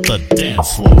shaking up the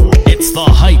dance floor. It's the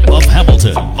hype of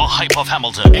Hamilton. The hype of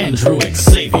Hamilton. Andrew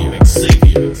Xavier.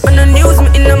 On the news, me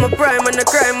in my prime. On the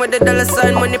crime with the dollar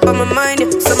sign. Money for my mind. Yeah.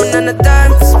 Someone on the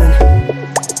time for spend.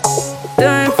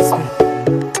 Time for spend.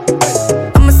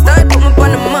 I'ma start, put me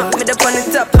on the map. Me up on the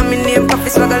top. I'm in name, coffee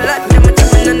swag a lot. Them a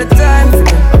tapping on the time for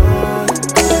them.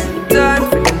 Time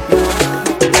for them.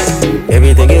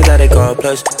 Everything is how they call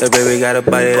plush. The baby got a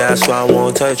body that's why I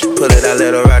won't touch. Pull it out,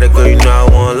 let her ride it, girl, you know I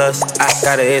want lust. I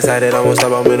got it inside it, I won't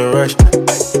stop, I'm in a rush.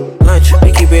 Lunch,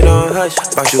 we keep it on hush.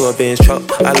 Box you up in his truck,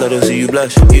 I love to see you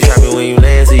blush. You shopping when you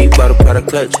land, so you bought a product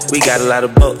clutch. We got a lot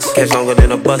of bucks, catch longer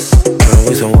than a bus.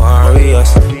 We some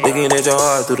warriors, looking at your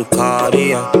heart through the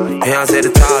cardio. Hands at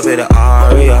the top of the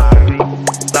aria.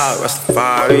 Lord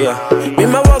Rastafari, me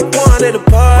and my walk one at the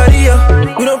party,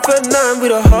 yeah. We don't feel nothing, we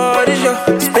the hardest,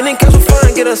 yeah. Spinning cash for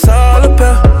fun, get us all a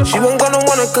pair. She won't gonna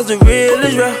want it cause the real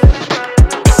is real.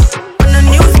 On the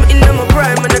news, me in my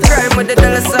prime. On the crime with the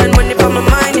dollar sign. Money for my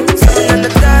mind, yeah. Something on the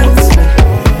time.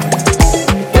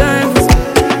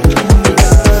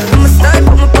 I'ma start,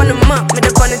 put me on the map. Me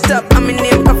up on the top. I'm in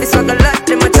name, coffee swag a lot.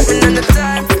 Them a tapping on the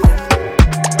time.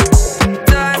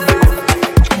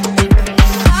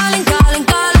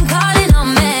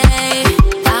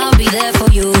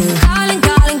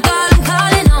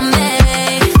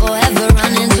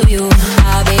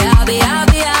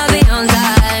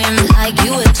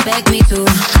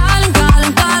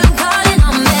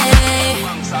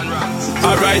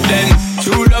 Alright then,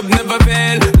 true love never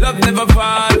fail, love never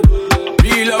fall.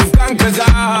 Real love conquers all.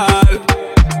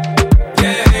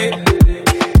 Yeah.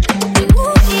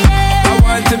 I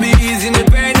want to be easing the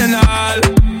pain and all.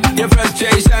 Your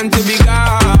frustration to be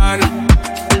gone.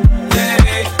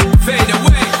 Yeah. Fade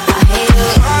away.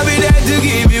 I'll be there to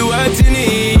give you what you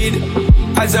need.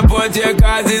 I support your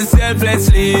causes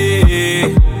selflessly.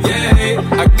 Yeah,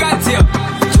 I got you.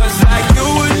 Just like you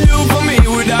would do for me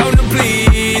without a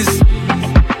please.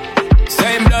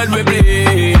 Same blood we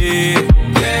bleed.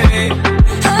 Yeah.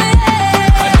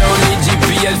 I don't need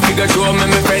GPS figure show me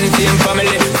my friends, same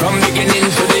family. From beginning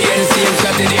to the end, same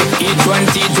strategy. Each one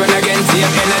teach one again,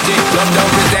 same energy. Love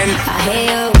don't pretend. I hear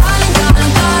you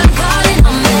calling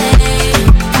on me.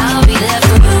 I'll be there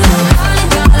for you.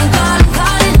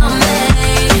 Calling on me.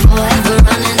 Forever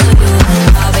running to you.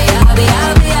 I'll be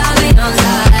on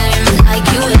time, like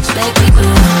you expect me to.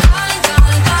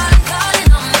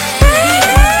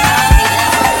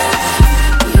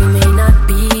 You may not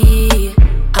be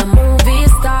a movie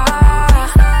star,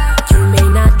 you may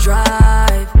not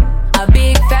drive a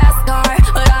big fast car,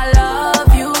 but I love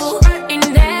you in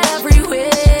every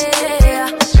way.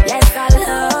 Yes, I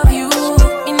love you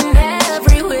in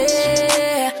every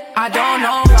way. I don't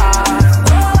know why.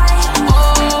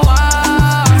 Oh, why?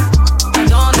 I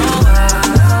don't know why.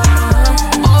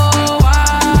 Oh, why?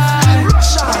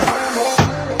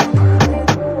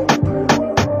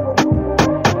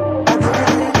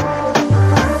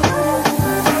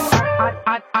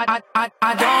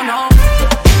 I don't know.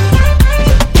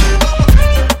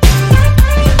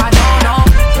 I don't know.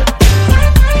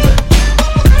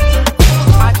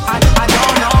 I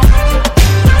don't know.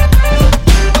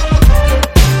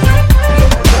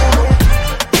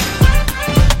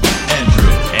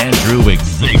 Andrew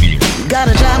Xavier. Got a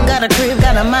job, got a crib,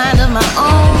 got a mind of my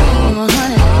own,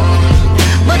 honey.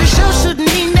 But it sure shouldn't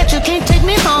mean that you can't take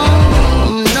me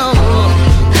home, no.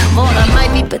 Boy, I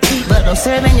might be petite, but I'm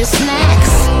serving you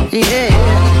snacks, yeah.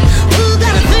 Ooh,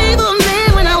 got a fever man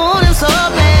when I want him so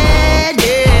bad,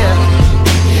 yeah.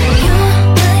 You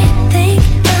might think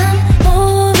I'm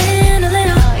moving a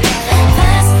little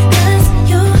fast, 'cause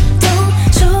you don't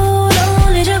shoot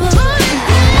only dribble.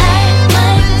 I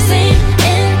might seem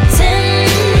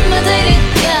intimidating,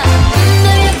 yeah.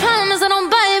 Baby, I promise I don't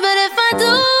bite, but if I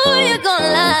do, you're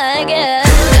gonna like it.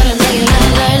 Gotta make it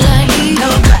like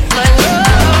you.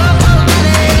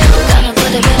 Gotta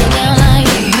put it down like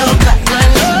you.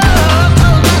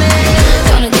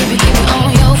 Gonna keep you on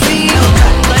your feet.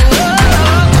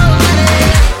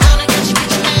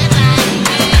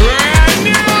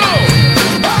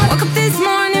 Woke up this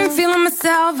morning feeling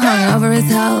myself hungover as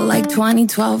hell, like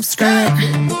 2012. Screw it.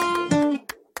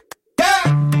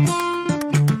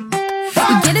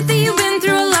 You get it that you've been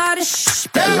through a lot of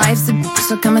but life's a bitch,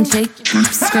 so come and shake.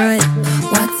 Screw it.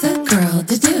 What's a girl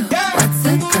to do? What's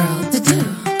a girl to do?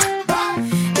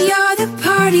 You're the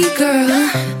part party girl,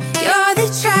 you're the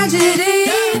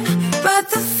tragedy, but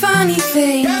the funny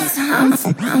thing is I'm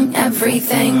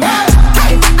everything.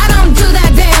 Hey, I don't do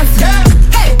that dance.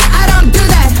 Hey, I don't do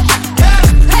that.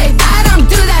 Hey, I don't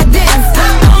do that dance. I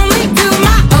only do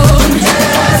my own.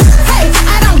 Hey,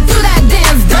 I don't do that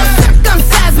dance. Don't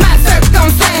circumcise my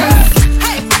circumstance.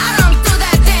 Hey, I don't do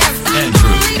that dance.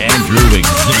 Andrew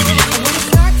Xavier.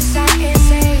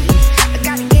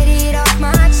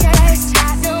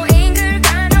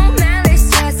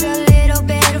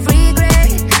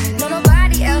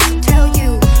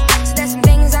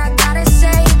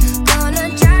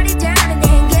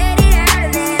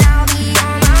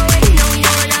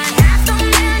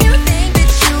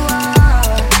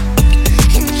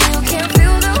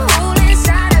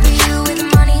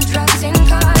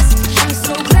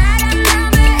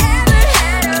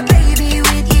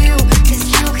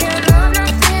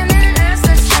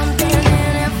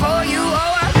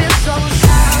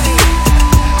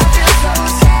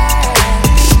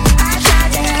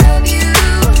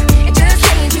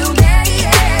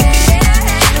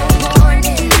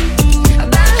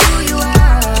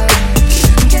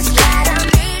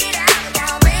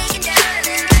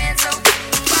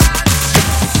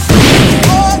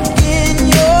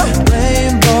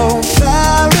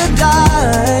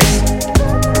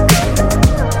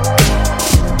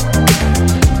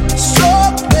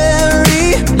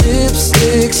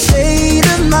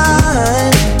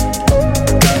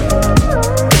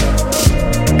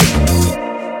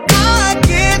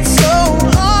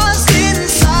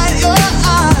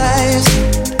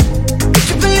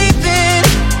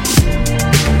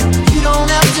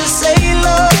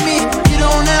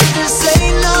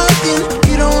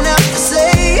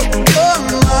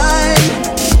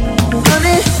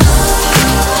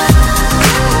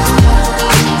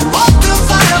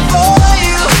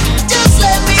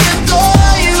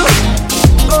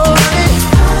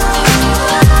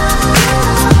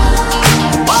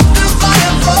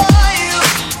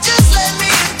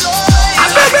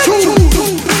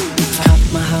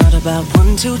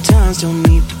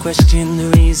 Question the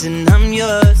reason I'm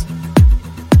yours.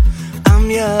 I'm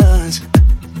yours.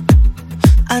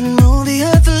 I know the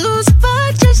earth will lose a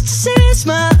fight just to see a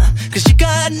smile, 'cause you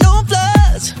got no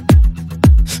flaws,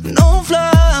 no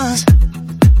flaws.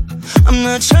 I'm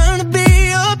not trying to be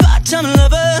your part-time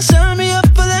lover. Sign me up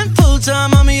for that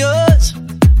full-time. I'm yours,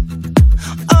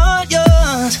 all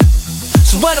yours.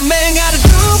 So what a man gotta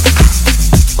do,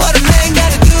 what a man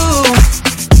gotta do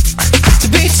to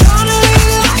be totally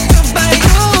loved by you.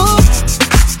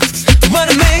 What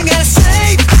a man gotta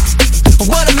say,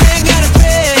 what a man gotta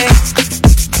pay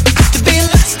to be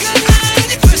last good night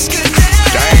and first good day.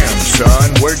 Damn, son,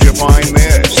 where'd you find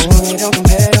this? Oh, don't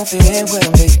compare, don't fit in with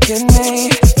them, you get me.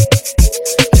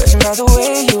 Judging by the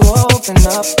way you open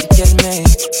up, you get me.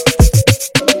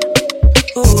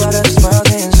 Ooh, out of this world,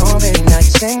 and so baby, now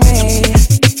you sing me.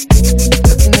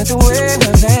 Looking at the way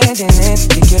we're landing it,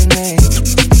 you get me.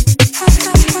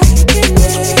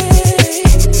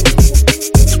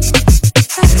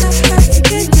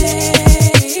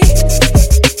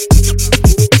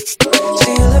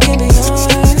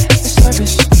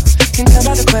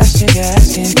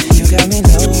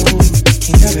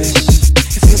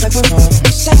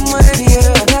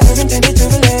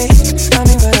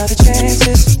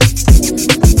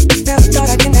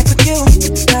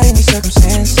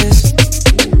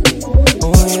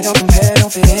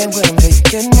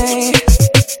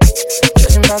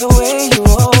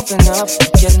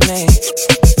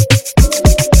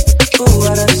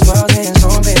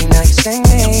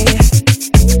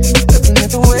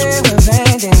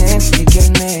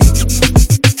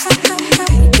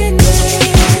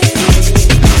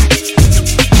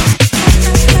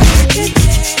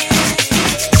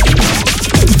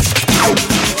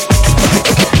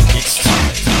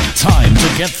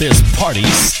 Get this party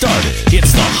started.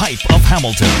 It's the hype of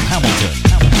Hamilton.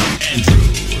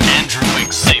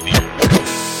 Andrew Xavier.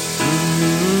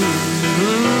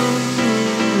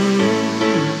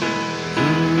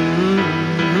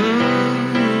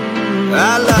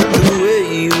 I like the way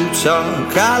you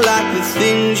talk, I like the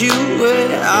things you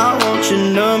wear. I want your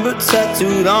number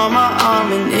tattooed on my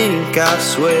arm in ink, I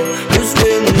swear. 'Cause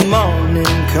when the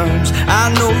morning comes,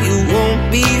 I know you won't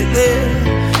be there.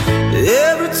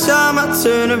 Every time I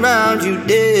turn around, you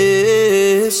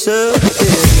disappear.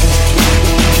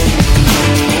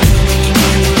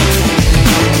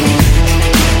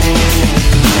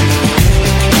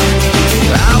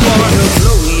 I wanna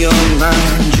blow your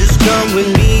mind, just come with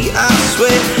me, I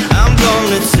swear. I'm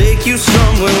gonna take you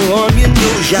somewhere warm, you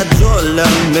know j'adore la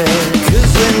mer.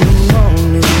 'Cause when the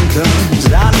morning comes,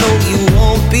 I know you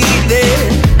won't be there.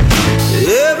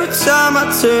 Every time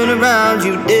I turn around,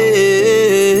 you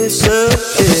disappear.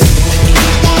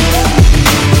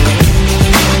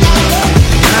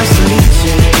 Nice to meet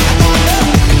you.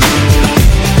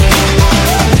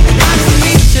 Nice to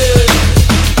meet you.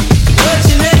 What's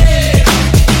your name?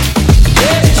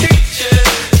 Let me treat you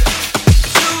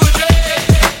to a drink.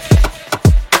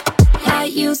 I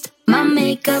used my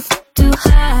makeup to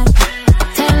hide,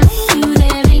 telling you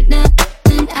there ain't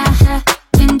nothing I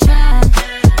haven't tried.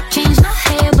 Changed my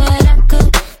hair, but I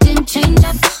couldn't change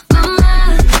up my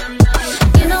mind.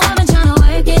 You know I've been trying to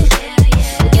work it.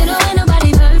 You know ain't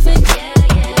nobody perfect.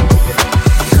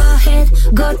 Go ahead,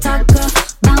 go talk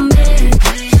about me.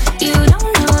 You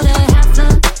don't know the half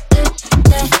of it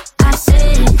that I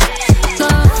said. Go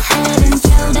ahead and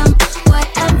tell them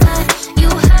whatever you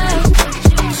heard.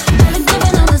 Better give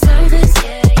it on the surface.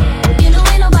 You know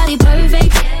ain't nobody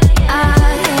perfect. I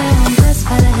am blessed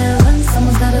by the heavens.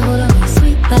 Someone's got a hold on me,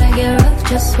 sweet, but I get rough.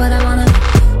 Just what I wanna be,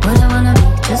 what I wanna be,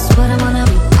 just what I wanna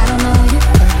be. I don't know you.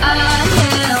 I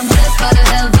am blessed by the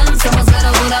heavens. Someone's got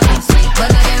a hold on me, sweet,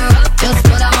 but I get rough. Just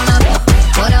what I wanna be,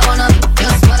 what I wanna be,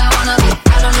 just what I wanna be.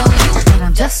 I don't know you, but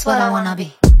I'm just what I wanna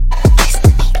be.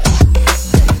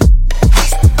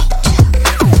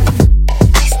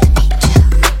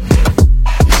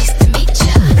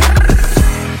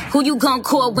 Who you gon'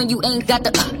 call when you ain't got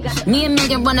the Me and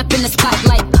Megan run up in the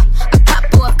spotlight. I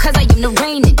pop off cause I am the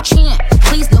reigning champ.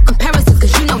 Please no comparisons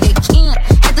cause you know they can't.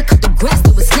 Had to cut the grass,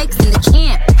 there was snakes in the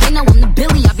camp. They know I'm the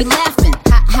Billy, I be laughing.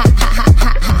 Ha ha ha ha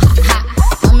ha ha ha.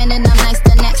 1 minute I'm nice,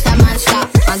 the next I'm unstop.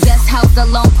 My guest house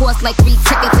alone cost like 3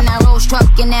 tickets. And I Rolls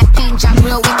truck in that paint job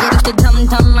real wicked. Used to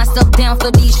dumb myself down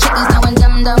for these chickens. Now when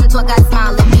dumb talk I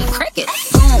smile at me cricket.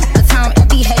 Boom, I turn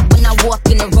every head when I walk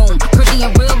in the room. Pretty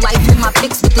in real life with my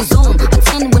pics with the zoom. A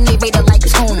 10 when they rate it like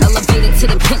tune. Elevated to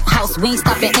the penthouse, we ain't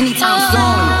stopping anytime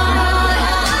soon.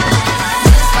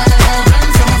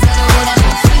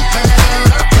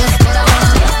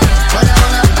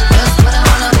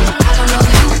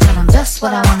 Just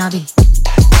what I wanna be.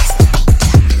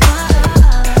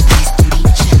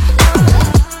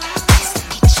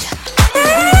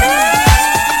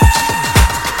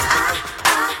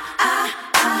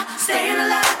 Staying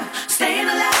alive, staying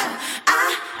alive.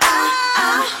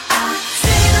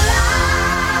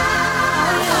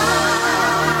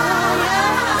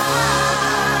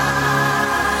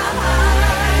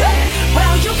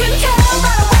 Well, you can tell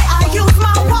by the way I use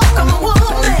my walk, I'm a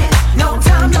woman. No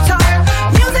time to talk.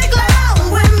 Music loud,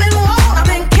 women walk. I've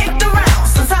been kicked around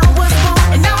since I was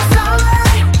born, and now it's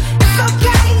alright. It's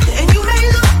okay, and you may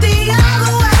look the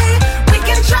other way. We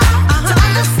can try to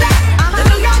understand the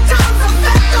New York Times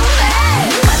effect on that.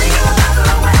 Whether you're a mother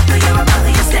or whether you're a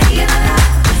brother, you're staying alive,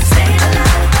 staying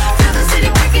alive. Feel the city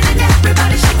breaking and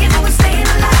everybody shaking, and we're staying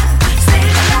alive,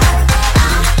 staying alive.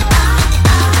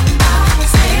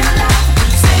 Staying alive,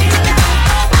 staying alive.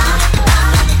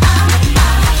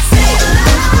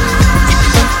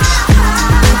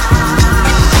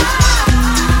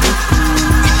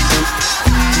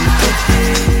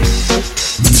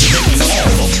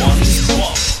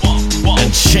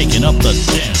 And shaking up the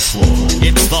dance floor.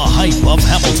 It's the hype of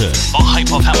Hamilton. The hype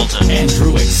of Hamilton.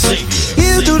 Andrew Xavier.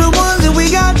 Here's to the ones that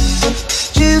we got.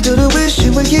 Cheers to the wish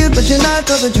you were here, but you're not.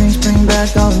 Cause the drinks bring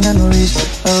back all the memories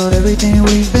of everything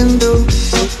we've been through.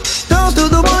 Toast to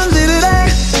the ones here today.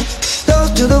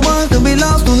 Toast to the ones that we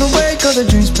lost on the way. Cause the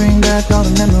drinks bring back all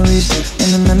the memories.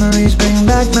 And the memories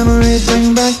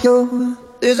bring back your.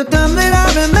 There's a time that I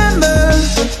remember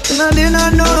when I did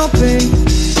not know no pain.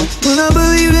 When I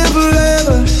believed in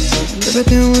forever,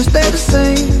 everything would stay the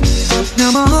same. Now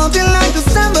my heart feel like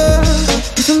December.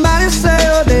 When somebody say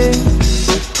your day,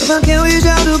 cause I can't reach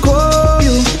out to call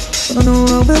you, but I know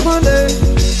I will one day.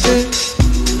 Yeah.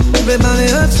 Everybody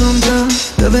hurts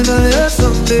sometimes, everybody hurts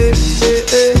someday.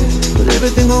 Yeah. But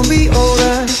everything gon' be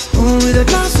alright. Only the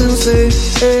constant say,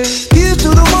 hey. Here's to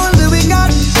the ones that we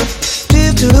got.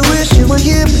 Cheers to the wish you were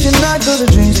here, but you're not. Cause the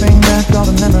dreams bring back all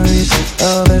the memories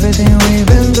of everything we've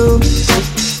been through.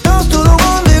 Toast to the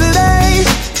ones here today.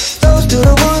 Toast to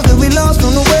the ones that we lost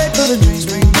on the way. Cause the dreams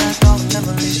bring back all the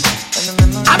memories. And the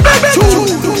memories.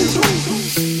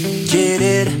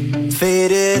 Jaded,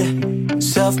 faded,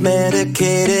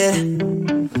 self-medicated.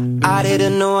 I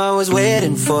didn't know I was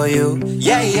waiting for you.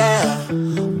 Yeah, yeah.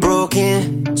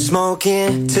 Broken,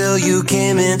 smoking, till you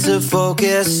came into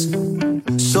focus.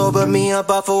 Sobered me up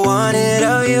off of wanted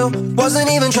of you. Wasn't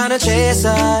even trying to chase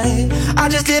I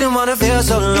just didn't wanna feel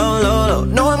so low.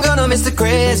 No, I'm gonna miss the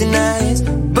crazy nights,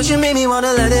 but you made me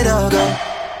wanna let it all go.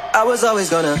 I was always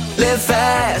gonna live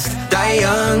fast, die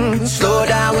young, slow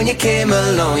down when you came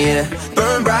along, yeah.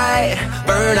 Burn bright,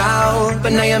 burn out,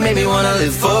 but now you made me wanna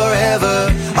live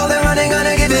forever. All that running,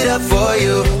 gonna give it up for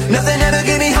you. Nothing ever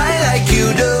get me high like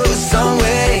you do. Some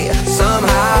way,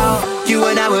 somehow, you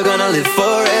and I were gonna live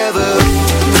forever.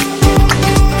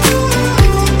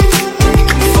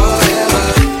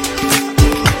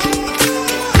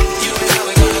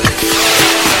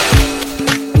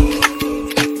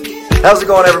 How's it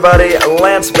going, everybody?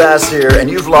 Lance Bass here, and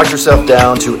you've locked yourself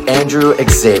down to Andrew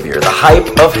Xavier, the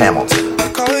hype of Hamilton.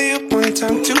 I call you 1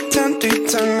 time, 2 time, 3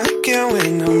 time, I can't wait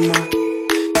no more.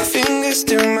 Your fingers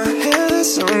to my head,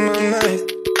 it's on my mind.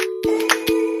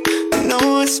 I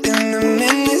know it's been a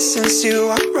minute since you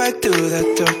walked right through that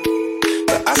door,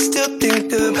 but I still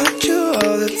think about you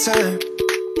all the time.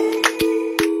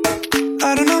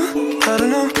 I don't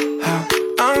know how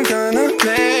I'm gonna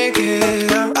make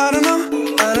it out. I don't know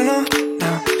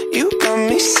now. You got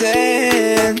me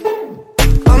saying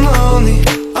I'm lonely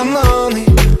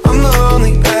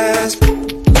as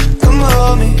come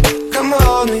hold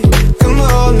me.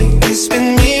 It's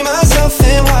been me, myself,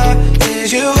 and why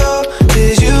did you go?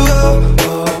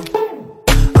 Oh,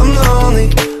 I'm lonely,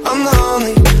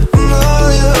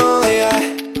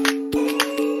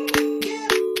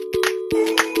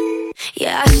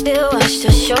 Yeah, I still watch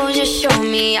the shows you show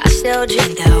me. I still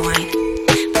drink that wine,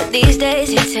 but these days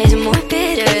it tastes more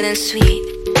bitter than sweet.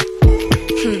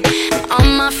 All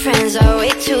my friends are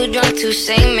way too drunk to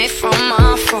save me from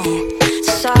my phone.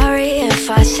 Sorry if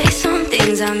I say some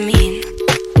things I mean.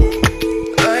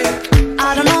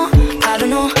 I don't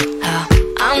know how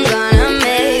I'm gonna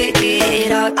make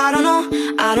it out. I don't know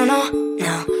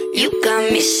now. You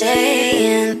got me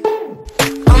saying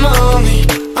I'm lonely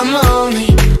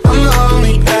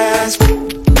as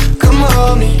come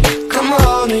hold me.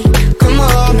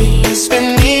 It's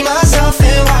been me, myself,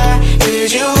 and why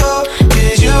did you go?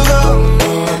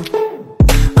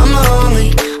 I'm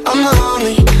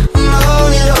lonely,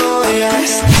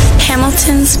 yes.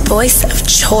 Hamilton's voice of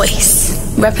choice,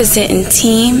 representing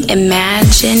Team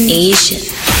Imagination,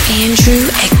 Andrew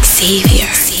Xavier.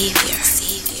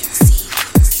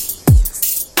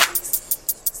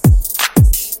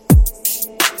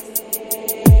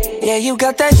 Yeah, you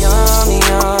got that yummy,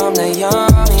 that yummy.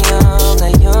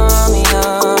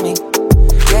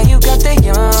 Yeah, you got that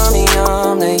yummy,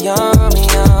 that yummy.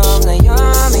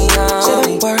 Say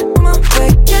the word on my way,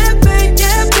 yeah,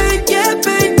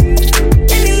 babe.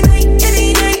 Any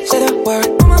night. Say the word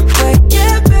on my way,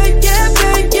 yeah,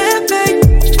 babe.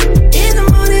 In the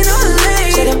morning or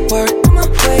late. Say the word on my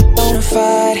way.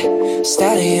 Bonafide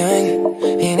stallion,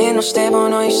 ain't no stable,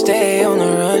 no, you stay on the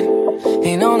run.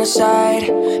 Ain't on the side,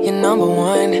 you're number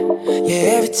one.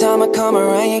 Yeah, every time I come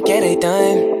around, you get it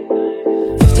done.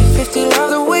 50-50, love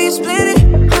the way you split it.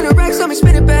 100 racks on me,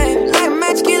 spin it, babe. Like a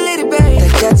match, get lit, babe.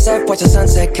 That jet set, watch the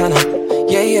sunset, kinda.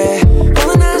 Yeah.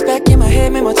 Rolling eyes back in my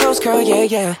head, make my toes curl,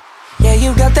 yeah. Yeah,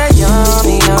 you got that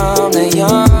yummy, that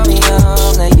yummy.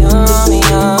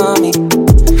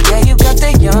 Yeah, you got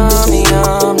that yummy,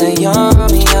 that yummy.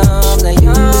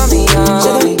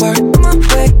 Say the word on my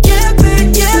way, yeah,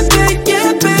 babe.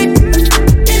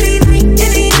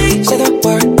 Say the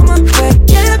word on my way,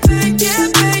 yeah,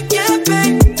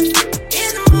 babe. In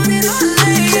the morning or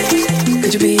late.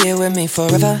 Could you be here with me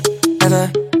forever,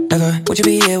 ever? Would you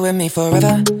be here with me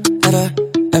forever, ever?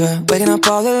 Waking up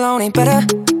all alone ain't better.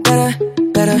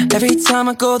 Every time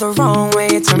I go the wrong way,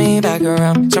 you turn me back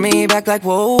around. Turn me back like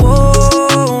whoa.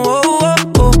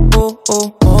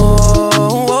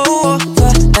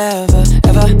 Forever,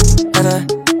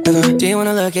 ever. Do you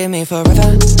wanna look at me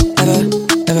forever, ever?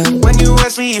 When you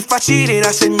asked me if I cheated,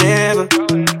 I said never.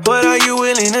 What are you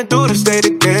willing to do to stay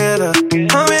together?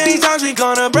 How many times we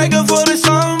gonna break up for the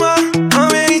summer? How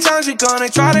many times we gonna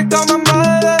try to call my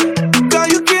mother? Girl,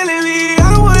 you killing me. I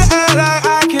don't wanna act like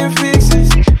I can fix this.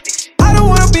 I don't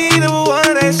wanna be the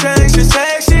one that changes your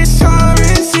sexist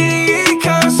currency. It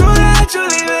comes so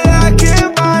naturally that I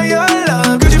can't buy your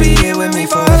love. Could you be here with me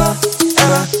forever,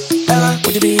 ever?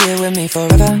 Would you be here with me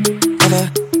forever, ever?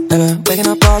 Waking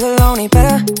up all alone ain't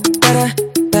better.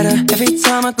 Every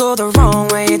time I go the wrong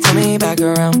way, you turn me back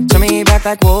around. Turn me back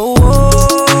like whoa.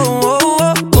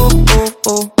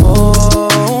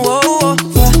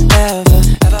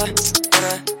 Forever,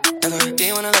 ever. Do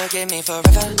you wanna look at me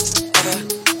forever,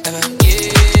 ever?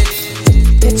 Yeah.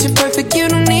 Picture perfect, you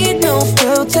don't need no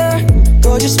filter.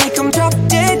 Gorgeous, make 'em drop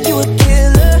dead, you a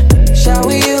killer.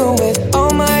 Shower you with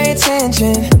all my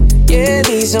attention. Yeah,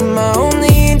 these are my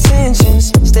only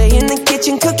intentions. Stay in the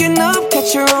kitchen, cooking up,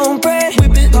 catch your own bread.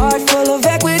 Heart full of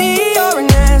equity, you're an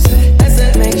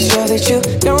asset. Make sure that you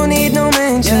don't need no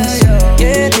mentions.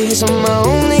 Yeah, these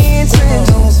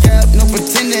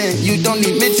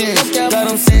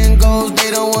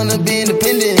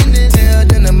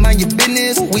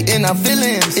we in our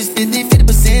feelings. It's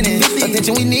 50%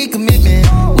 attention, we need commitment.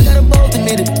 We gotta both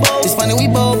admit it. It's funny, we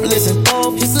both listen.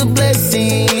 It's a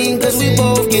blessing, cause we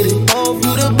both get it.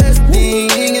 You the best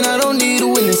thing, and I don't need a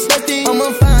witness.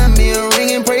 I'ma find me a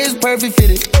ring and pray it's perfect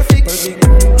fitted.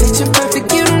 Picture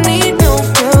perfect, you don't need no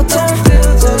filter.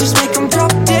 Just make them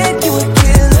drop dead, you a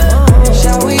killer.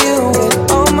 Shower you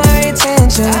with all my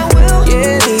attention.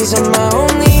 Yeah, these are my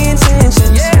only intentions.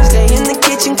 Stay in the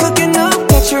kitchen cooking up,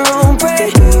 get your own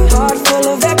bread. Heart full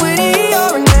of equity,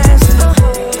 you're an answer.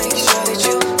 Make sure that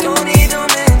you don't need no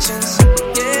mentions.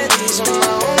 Yeah, these are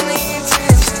my only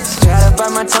intentions. Try to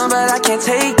bite my tongue, but I can't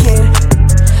take it.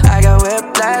 I got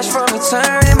whiplash from you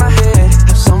turning my head.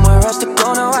 Have somewhere else to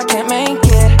go, no, I can't make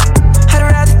it. I'd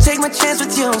rather take my chance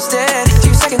with you instead.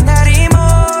 You second that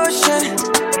emotion.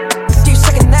 You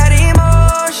second that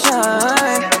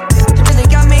emotion. You really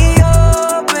got me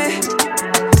open.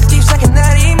 You second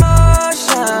that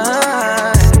emotion.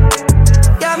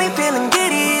 Got me feeling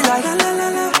giddy like la la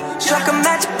la. Struck a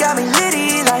match, got me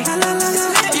litty like la la la.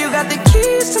 You got the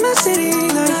keys to my city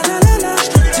like la la la.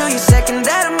 Do you second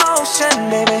that emotion,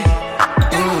 baby?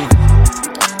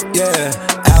 Yeah,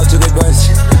 out to the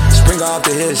bus, spring off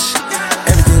the hish.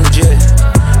 Everything legit,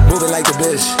 moving like the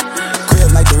bitch,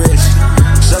 crib like the rich,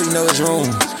 so you know it's room.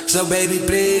 So baby,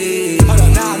 please. Hold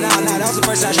on, nah, that was the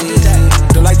first time she did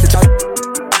that. Don't like to talk,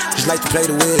 just like to play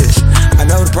the wish. I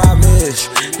know the problem is,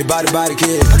 your body by the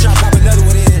kid. I'm trying to pop another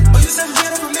one in. Oh, you said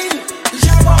you for me? You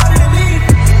trying to go harder than me?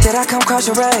 Did I come cross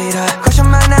your radar? Cross your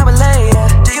mind now or later?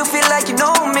 Do you feel like you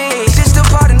know me? Is it still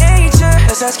part of nature?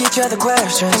 Let's ask each other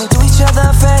questions. Can we do each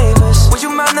other favors? Would you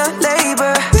mind the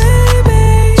labor?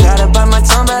 Baby, try to bite my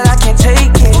tongue, but I can't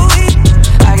take it.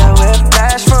 I got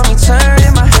whiplash from you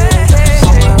turning my head.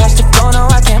 Somewhere else to go, no,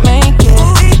 I can't make it.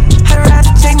 I'd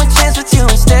rather take my chance with you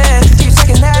instead. You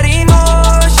second that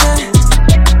emotion.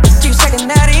 You second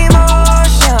that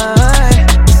emotion.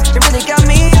 You really got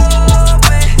me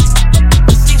open.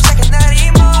 You second that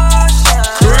emotion.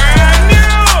 Brand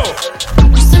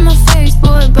new. What's in my face,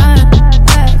 boy, back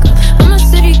up. I'm a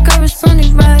city girl, it's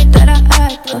only right that I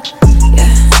act up.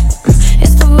 Yeah,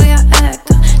 it's the way I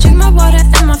act up. Drink my water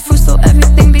and my fruit so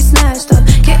everything be snatched up.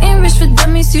 Getting rich for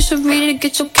dummies, you should read it,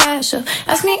 get your cash up.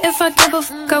 Ask me if I give a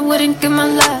fuck, I wouldn't give my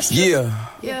last. Yeah,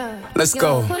 let's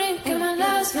go. Wouldn't give my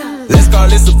last. Let's call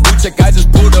this a boot check. I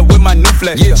just pulled up with my new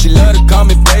flex. Yeah. She love to call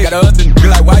me babe. Got her husband be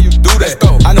like, why you do that? Let's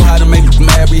go. I know how to make you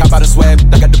mad. We hop out of swag.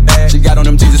 I got the bag. She got on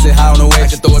them Jesus, said high on the way. I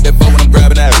can throw up that phone when I'm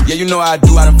grabbing that. Yeah, you know how I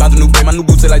do. I done found a new babe. My new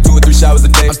boots take like 2 or 3 showers a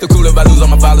day. I'm still cool if I lose all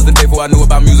my followers the day before I knew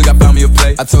about music. I found me a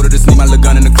play. I told her to sneak my little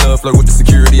gun in the club. Flirt with the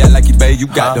security. I like you, babe. You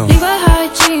got them. Leave a high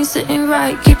jeans sitting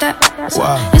right. Keep that.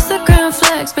 Wow. Instagram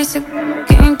flex, basic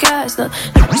getting gas. Look,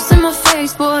 what's in my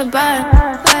face, boy, back.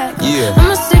 Yeah.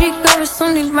 I'm a city girl, it's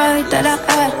only right that I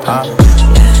act up.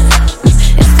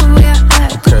 It's the way I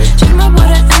act up. Drink my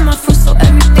water and my fruit so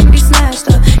everything be snatched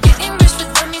up. Getting rich for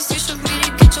dummies, you should really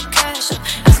get your cash up.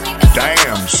 Ask me if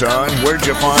Damn, son, where'd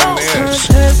you find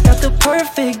this? Got the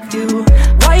perfect view.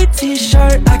 White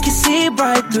t-shirt, I can see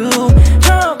right through.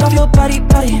 Drunk off your body,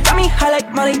 got me high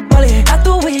like Molly. At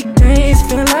the weekdays,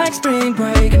 feeling like spring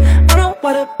break. I don't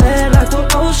want to bed like the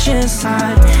ocean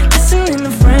side. Listening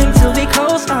to Frank till we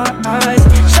close our eyes.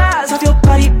 Shots off your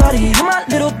body, on my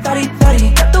little body.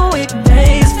 At the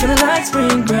weekdays, feeling like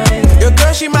spring break. Your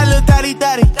girl, she my little daddy.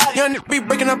 Young nigga be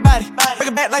breaking her body. Break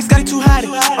her back like Scotty too hotty.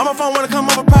 On my phone, wanna come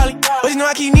over probably. But you know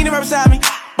I keep needing right beside me.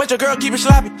 But your girl keep it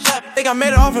sloppy. Think I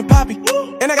made her off and poppy.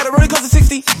 And I got a roller coaster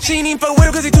 60. She ain't even fuck with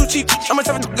him cause he too cheap. I'm a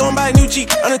tough gon' buy a new Jeep.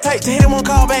 On the tight to hit him, won't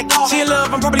call back. She in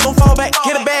love, I'm probably gon' fall back.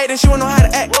 Get a bag, then she won't know how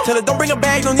to act. Tell her don't bring a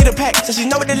bag, don't need a pack. So she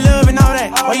know what they love and all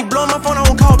that. While you blowin' my phone, I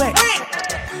won't call back.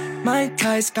 My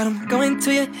ties got them going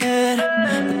to your head.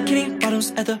 Bikini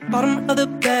bottles at the bottom of the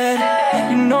bed.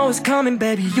 You know it's coming,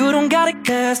 baby, you don't gotta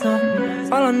guess, no.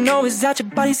 All I know is that your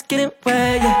body's getting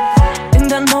wet, yeah.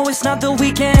 And I know it's not the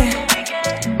weekend,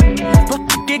 but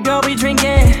f*** it, girl, we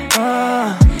drinking.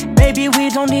 Baby, we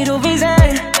don't need a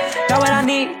reason. Got what I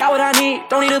need,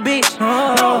 don't need a beach,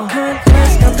 no. Current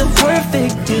dress got the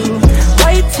perfect view.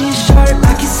 White t-shirt,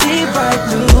 I can see right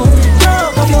through.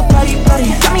 Love of your body,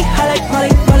 got me high like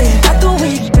Molly. At the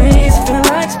weekdays, feeling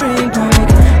like spring break.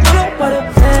 I don't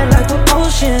wanna bed like the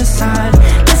ocean side.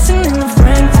 Listening to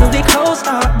Frank till we close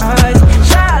our eyes.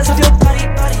 Shots of your body,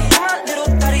 my little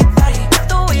body. At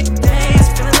the weekdays,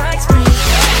 feeling like spring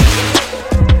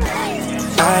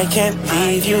break. I can't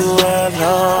leave you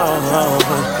alone.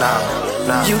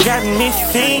 No. You got me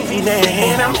thinking,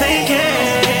 and I'm thinking,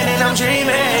 and I'm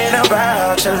dreaming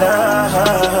about your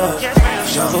love.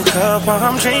 Your cup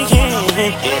I'm drinking.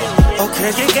 Oh,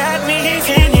 girl, you got me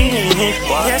feeling.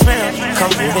 Yes, ma'am. Come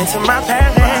move into my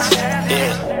palace.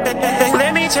 Yeah.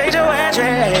 Let me change your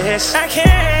address. I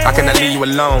can't. I cannot leave you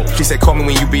alone. She said, call me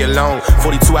when you be alone.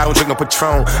 42, I don't drink no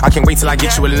Patron. I can't wait till I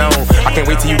get you alone. I can't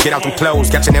wait till you get out them clothes.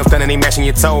 Got your nails done and they matching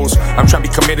your toes. I'm trying to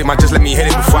be committed, man, just let me hit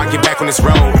it before I get back on this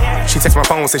road. She texts my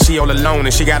phone, said she all alone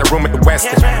and she got a room at the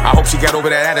Westin. I hope she got over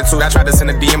that attitude. I tried to send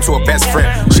a DM to her best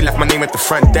friend. She left my name at the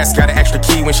front desk, got an extra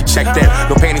key when she checked in.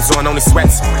 No panties on, only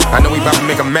sweats. I know we about to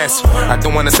make a mess. I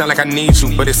don't wanna sound like I need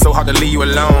you, but it's so hard to leave you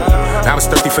alone. I was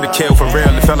thirsty for the kill, for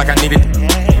real, it felt like I needed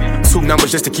 2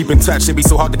 numbers just to keep in touch. It'd be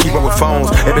so hard to keep up with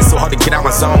phones. It been so hard to get out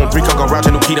my zone. 3 Coco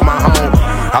Roger, new key to my home.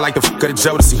 I like the fuck of the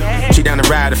Jodeci. She down the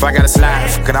ride if I gotta slide.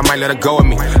 Cause I might let her go with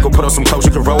me. Go put on some clothes,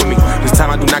 you can roll with me. This time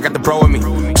I do not got the bro with me.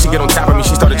 She get on top of me,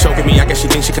 she started choking me. I guess she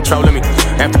thinks she controlling me.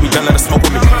 After we done, let her smoke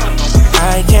with me.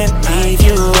 I can't leave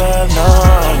you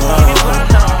alone.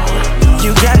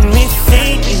 You got me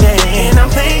thinking, I'm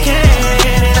thinking,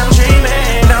 and I'm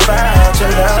dreaming about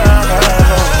your love.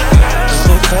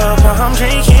 Sick of what I'm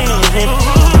drinking. Oh,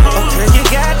 girl, you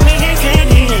got me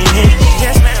thinking.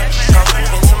 Yes, ma'am. Come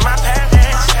into my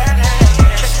palace.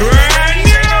 Brand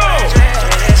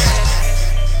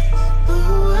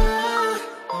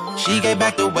new. She gave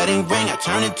back the wedding ring. I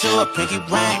turned it to a pinky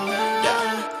ring.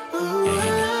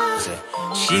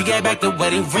 She gave back the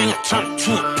wedding ring. I turned it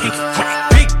to a pinky ring.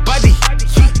 Big body,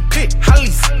 click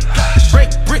hollies, break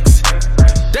bricks,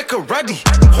 decorati,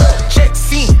 check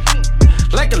scene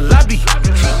like a lobby,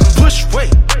 push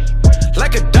weight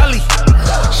like a dolly.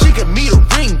 She give me a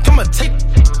ring, come on take.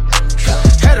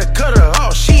 Had to cut her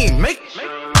off, she ain't make.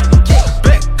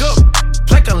 Back up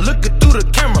like I'm looking through the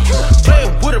camera.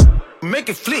 Playing with her, make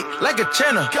it flick like a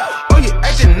channel. Oh, you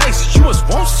acting nice, you must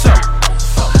want some.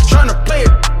 Tryna play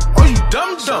it, oh you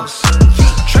dumb dumb.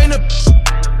 Train up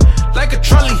like a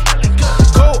trolley,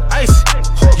 cold ice,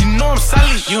 you know I'm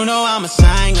solid. You know I'm a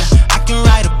singer, I can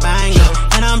write a banger,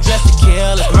 and I'm dressed to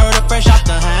kill it, murder fresh off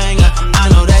the hanger. I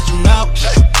know that you know,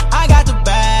 I got the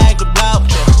bag to blow.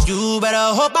 You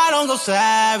better hope I don't go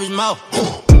savage mode.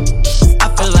 I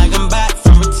feel like I'm back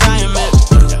from retirement.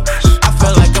 I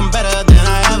feel like I'm better than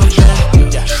I ever been.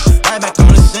 Right back on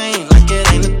the scene, like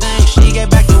it ain't a thing. She gave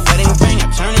back the wedding ring, I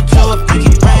turned it to a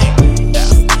pinky ring.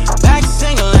 Back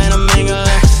single and I'm mingling.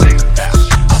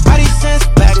 Body sense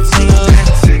back tingling.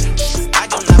 I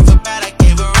do not feel bad, I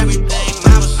gave her everything.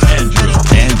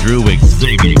 Andrew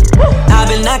Xavier. I've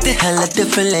been acting hella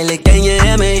different lately, can you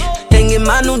hear me? Can't get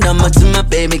my new number to my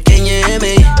baby, can you hear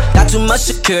me? Got too much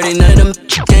security, none of them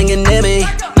can't get near me.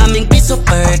 My mink be so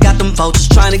furry, got them vultures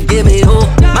trying to get me. Who?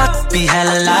 My be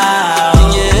hella loud,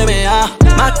 can you hear me?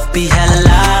 My be hella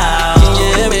loud, can you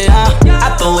hear me?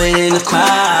 I throw it in the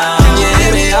crowd, can you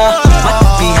hear me? My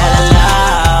be hella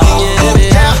loud, can you hear me?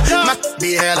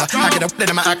 Be hella, I get up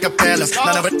into my acapellas.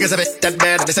 None of it gives a bit that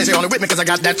better. They say she only with me cause I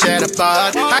got that cheddar,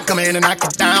 but I come in and knock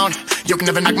it down. You can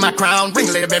never knock my crown. Ring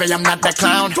later, baby, I'm not that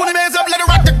clown. 20 bands up, let her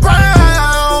rock the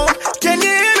ground. Can you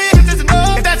hear me?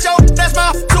 If that's yo, that's my,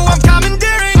 so I'm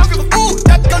commandeering. Ooh,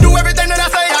 that gon' do everything that I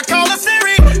say, I call her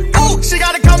Siri. Ooh, she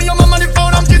gotta call me on my money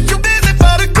phone, I'm just too busy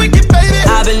for the quickie, baby.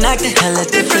 I've been acting hella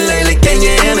different lately, can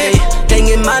you hear me? Can't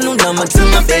get my new number to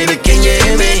my baby, can you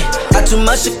hear me? Got too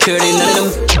much security, none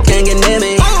of them can't get near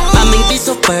me. My mink be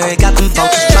so furry, got them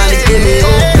vultures trying to get me.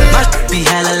 My be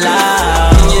hella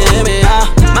loud, can you hear me?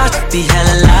 My be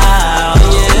hella loud,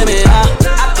 can you hear me?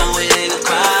 I throw it in the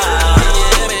crowd, can you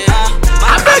hear me?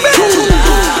 My be hella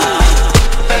loud.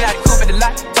 Fell out the coupe at the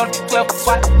lot, told her 12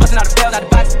 swat, busting all the bells out the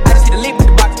box. I just hit the link with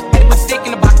the box, had to put a stick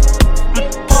in the box.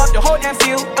 Pour up the whole damn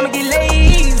field, I'ma get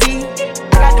lazy.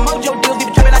 I got the mojo deals, we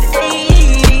been trapping like the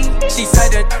 80s. She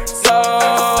said that, so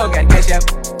got cash out,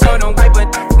 so don't wipe but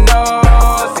no.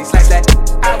 6 slice that,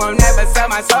 I won't never sell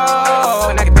my soul.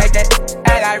 And I can take that,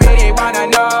 and I really wanna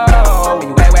know when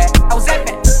you where I was at,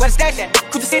 man, where the stash at?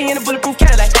 Cruise the city in a bulletproof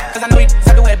Cadillac, cause I know you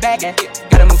suck it where the bag at.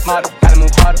 Gotta move smarter, gotta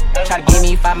move harder. Try to give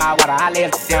me 5 mile water, I lay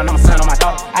it down on my son, on my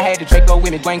daughter. I had the Draco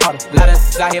with me, Dwayne Carter. A lot of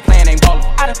us out here playing, ain't ballin'.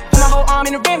 I done put my whole arm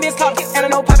in the rim, it's called. And I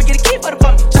know Papa get a key for the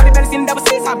fuck. Shawty better see the double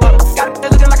C's, I butter. Got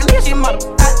it looking like a little shit mother.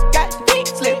 I got the key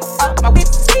slip up, my whip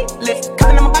is ski lift.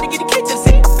 Coming on my body, get the key to the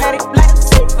city. Paddock, black,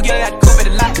 sleep. Forget I got the coupe at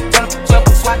the lot. Turn up 12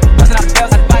 swat, bustin' out the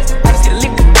bells out the box. I just get a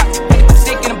lick with the box, had to put a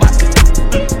stick in the box.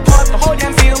 Pour up the whole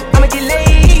damn field, I'ma get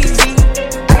lazy.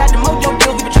 I got the mojo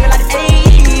deals, we been trippin' like the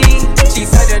 80s. She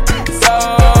said that, so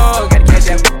got the cash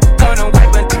out, so don't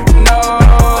wipe but no.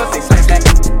 6 slice that,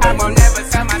 I won't never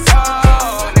sell my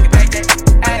soul. Nigga take that,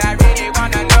 and I really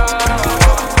wanna know.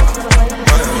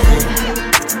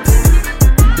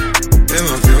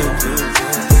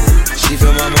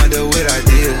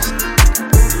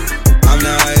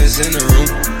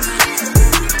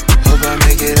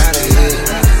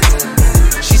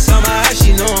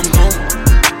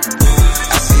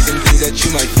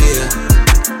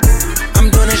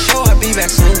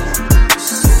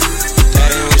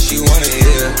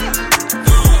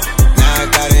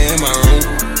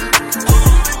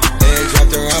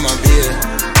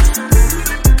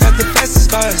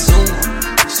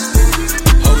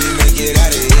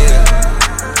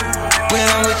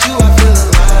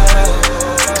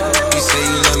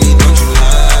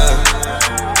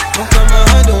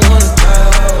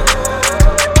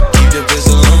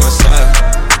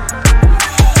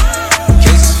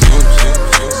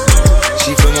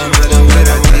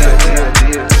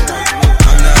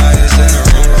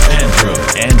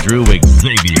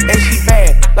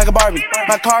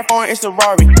 My car phone is a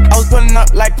Rari. I was pulling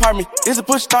up like Parmy. This a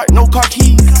push start, no car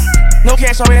keys. No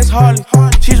cash on me, that's Harley.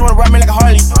 She just wanna ride me like a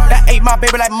Harley. That ate my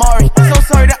baby like Maury. So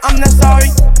sorry that I'm not sorry.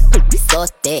 So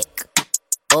thick.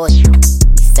 Oh, you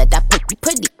said that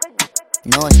pretty.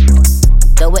 No,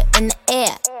 throw it in the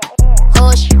air.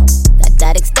 Hush, got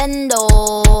that extendo.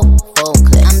 Full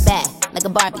clip. I'm back like a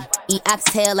Barbie. Eat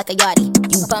oxtail like a yardie.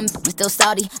 You bump, we still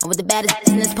salty. I'm with the baddest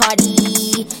business party.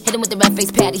 Hit him with the red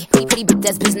face patty. Pretty bitch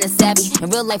that's business savvy. In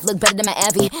real life look better than my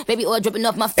Abby. Baby oil dripping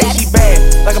off my fatty. And she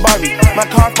bad like a Barbie. My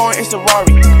car phone is a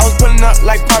Rari. I was pulling up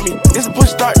like Parmy. This a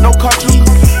push start, no car keys.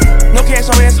 No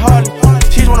cash on me, that's Harley.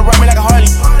 She just wanna ride me like a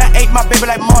Harley. That ate my baby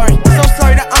like Maury. So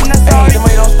sorry that I'm not sorry. The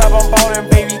money don't stop, I'm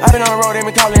ballin', baby. I been on the road, they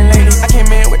been calling lately. I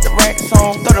came in with the rack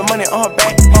song. Throw the money on her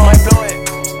back, might blow it.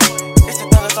 It's the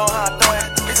thunder song, how I throw it.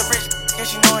 It's a rich, yeah,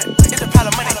 she know it. It's a pile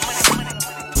of money.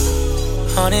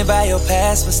 Haunted by your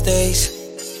past mistakes.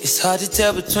 It's hard to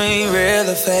tell between real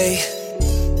or fake.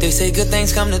 They say good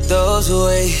things come to those who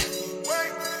wait.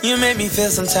 You made me feel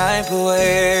some type of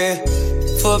way.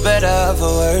 For better or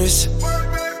for worse.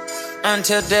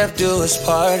 Until death do us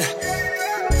part.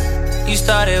 You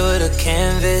started with a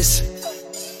canvas,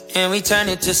 and we turned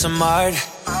it to some art.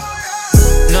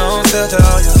 No filter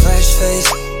on your fresh face.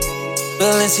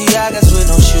 Balenciagas with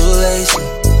no shoelace.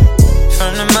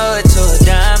 From the mud to a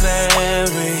diamond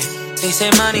ring. They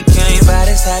say money can't buy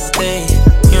this type of thing.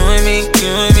 You and me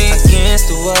against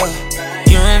the world.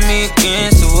 You and me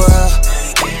against the world.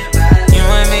 You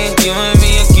and me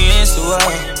against the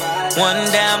world. One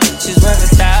down bitch is worth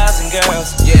 1,000 girls.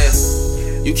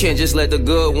 Yeah, you can't just let the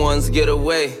good ones get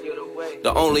away.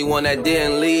 The only one that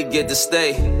didn't leave get to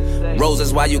stay.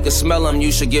 Roses, while you can smell them,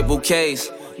 you should get bouquets.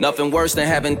 Nothing worse than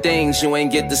having things you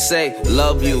ain't get to say.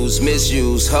 Love yous,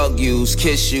 misuse, hug yous,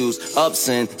 kiss yous. Ups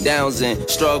and downs and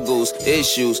struggles,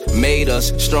 issues. Made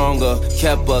us stronger,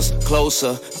 kept us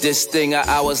closer. This thing of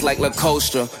ours like La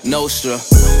Costa Nostra.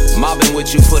 Mobbing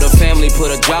with you for the family,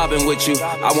 put a job in with you.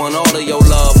 I want all of your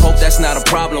love, hope that's not a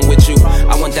problem with you.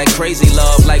 I want that crazy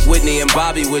love like Whitney and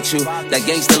Bobby with you. That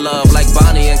gangster love like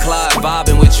Bonnie and Clyde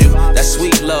vibing with you. That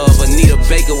sweet love Anita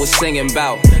Baker was singing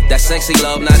about. That sexy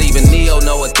love not even Neo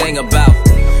know a thing about.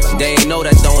 They ain't know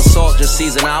that throwing salt just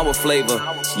season our flavor.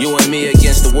 You and me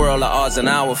against the world, the odds in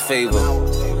our favor.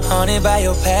 Haunted by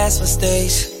your past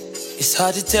mistakes. It's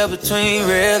hard to tell between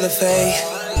real or fake.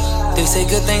 They say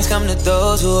good things come to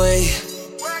those who wait.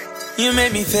 You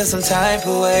made me feel some type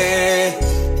of way.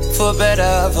 For better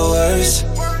or for worse.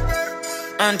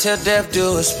 Until death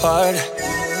do us part.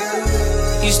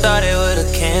 You started with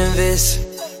a canvas,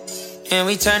 and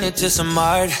we turned it to some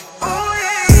art.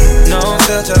 No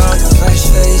filter on your fresh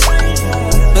face.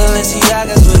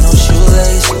 Balenciagas with no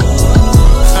shoelace.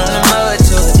 From the mud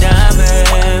to a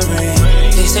diamond ring.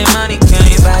 They say money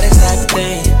can't buy this type of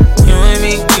thing. You and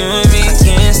me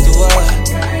against the world.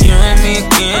 You and me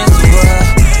against the world.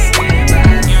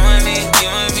 You and me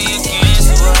against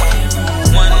the world.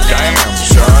 Damn,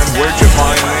 son, where'd you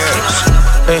find this?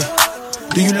 Hey,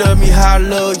 do you love me how I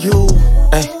love you?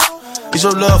 Hey, is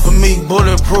your love for me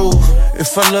bulletproof?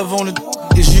 If I love on the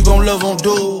is you gon' love on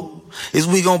dude? Is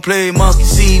we gon' play monkey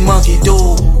see, monkey do?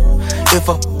 If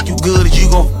I you good, is you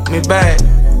gon' me back?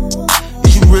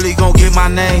 Is you really gon' get my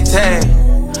name tagged?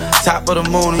 Top of the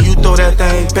moon and you throw that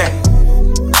thing back.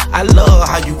 I love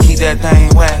how you keep that thing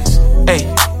waxed. Hey,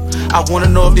 I wanna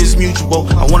know if this mutual.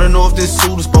 I wanna know if this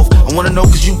suit is both. I wanna know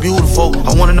cause you beautiful.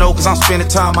 I wanna know cause I'm spending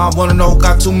time. I wanna know,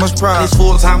 got too much pride. This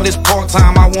full time and this part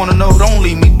time. I wanna know, don't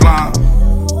leave me blind.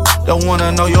 Don't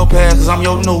wanna know your past cause I'm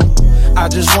your new. I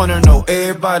just wanna know,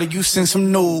 everybody, you send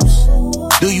some news.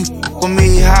 Do you with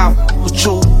me, how with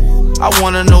you? I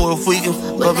wanna know if we can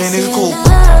love and it's cool.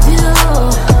 Love you,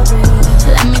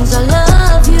 that means I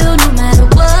love you no matter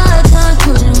what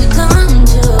conclusion we come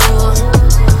to.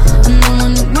 I'm the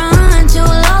one to run to,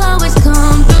 I'll always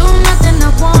come through, nothing I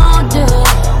won't do.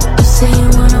 You say you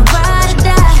wanna ride or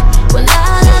die, well la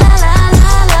la la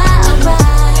la la la,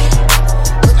 alright.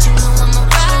 But you know I'ma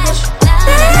ride or die.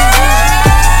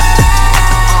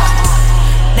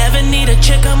 Never need a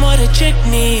chick, I'm what a chick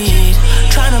need.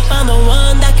 Tryna find the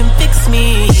one that can fix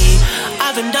me.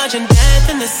 I've been dodging death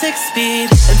in the 6-speed.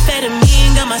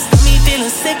 Amphetamine got my stomach feeling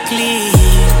sickly.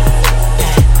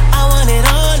 I want it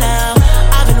all now.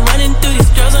 I've been running through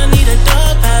these girls, I need a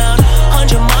dog pound.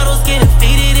 100 models getting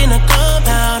faded in a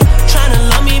compound. Tryna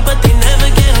love me, but they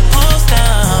never get a pulse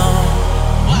down.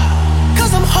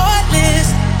 Cause I'm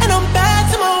heartless, and I'm bad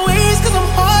to my ways, cause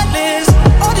I'm heartless.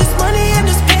 All this money and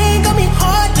this pain got me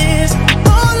heartless.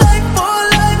 All life,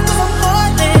 cause I'm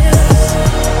heartless.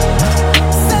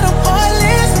 Said I'm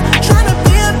heartless, tryna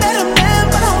be a better man,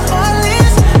 but I'm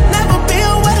heartless. Never be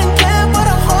a wedding plan, but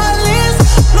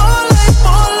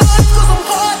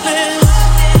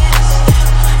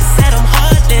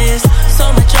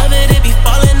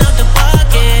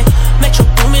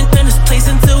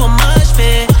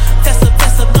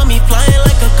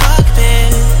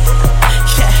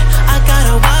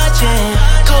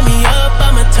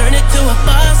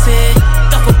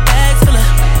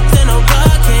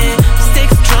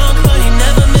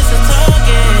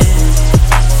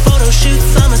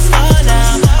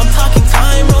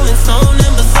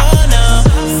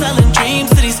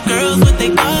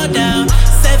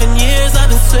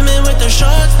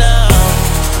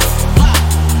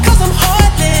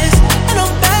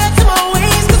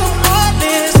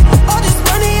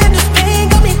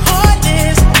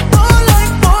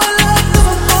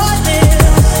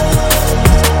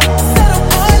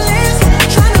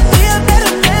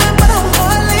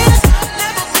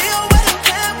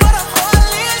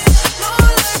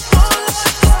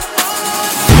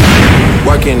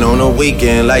Working on the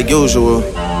weekend like usual.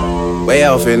 Way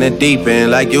off in the deep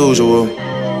end like usual.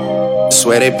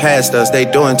 Swear they passed us, they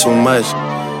doing too much.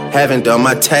 Haven't done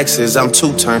my taxes, I'm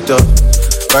too turned up.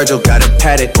 Virgil got a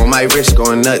paddock on my wrist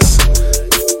going nuts.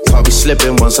 Caught me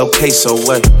slipping once, okay, so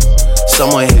what?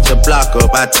 Someone hit your block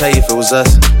up, I tell you if it was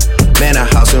us. Man, a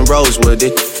house in Rosewood,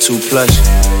 it too plush.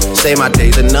 Say my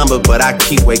day's a number, but I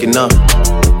keep waking up.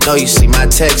 Know you see my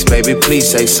text, baby, please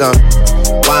say something.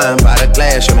 Wine by the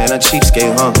glass, your man a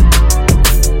cheapskate, huh?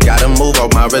 Gotta move on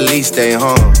my release day,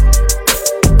 huh?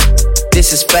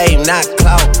 This is fame, not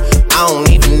clout. I don't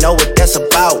even know what that's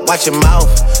about. Watch your mouth.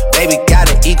 Baby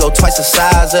got an ego twice the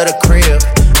size of the crib.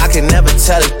 I can never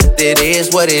tell it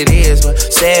is what it is. But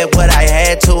said what I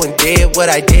had to and did what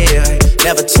I did.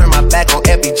 Never turn my back on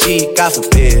FBG, God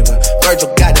forbid. But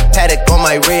Virgil got the paddock on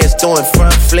my wrist, doing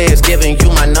front flips. Giving you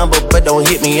my number, but don't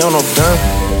hit me on no gun.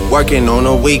 Working on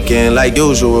the weekend like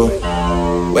usual.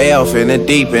 Way off in the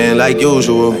deep end like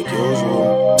usual.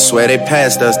 Swear they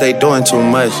passed us, they doing too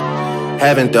much.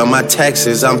 Haven't done my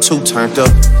taxes, I'm too turned up.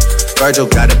 Virgil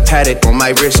got a paddock on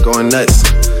my wrist going nuts.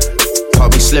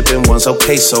 Caught me slipping once,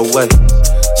 okay, so what?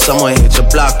 Someone hit your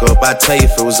block up, I tell you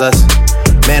if it was us.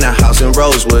 Man, a house in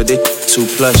Rosewood, it too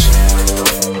plush.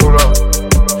 Hold up.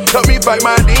 Help me fight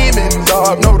my demons,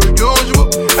 I know the usual.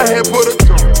 I had put a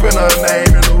dope in her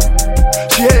name, you know.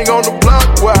 She hang on the block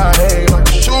where I hang like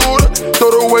a shooter. Throw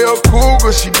the way up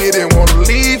cougar, she didn't wanna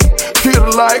leave. Treat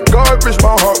her like garbage,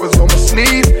 my heart was on my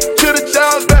sleeve. Should've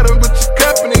chose better with your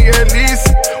company at least.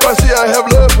 Why should I have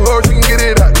love for her, she can get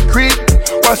it out the creek?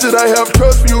 Why should I have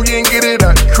trust for you, you ain't get it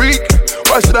out the creek?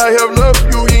 Why should I have love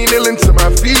for you, you ain't kneeling to my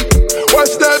feet? Why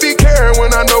should I be caring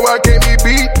when I know I can't be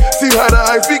beat? See how the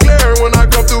ice be glaring when I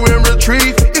come through and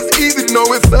retreat. It's easy to know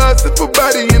it's us, if a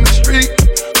body in the street.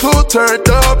 Two turned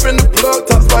up in the plug,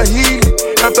 talks by heat.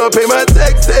 After I pay my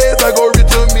taxes, I go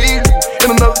rich immediately.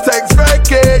 In another tax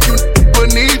bracket, you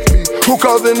beneath me. Who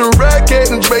causing the racket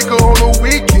in Jamaica on the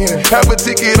weekend? Have a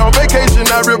ticket on vacation,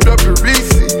 I ripped up the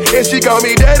receipt. And she called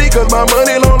me daddy, cause my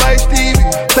money long like Stevie.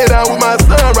 Stay down with my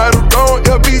son, right around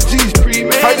LBG Street.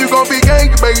 How you gon' be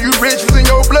gang, baby? You rich in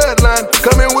your bloodline.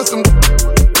 Come in with some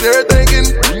everything in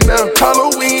now.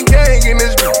 Halloween gang in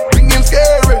this getting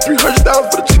scary.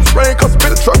 300,000 for the cheap sprain, cause a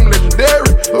bit of truck, I'm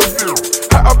legendary.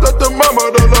 I upped up the mama,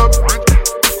 the love.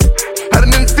 Had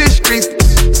it in fish streets.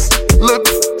 Look,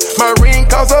 my ring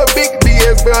costs a big D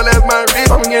as well as my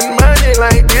wrist. I'm getting money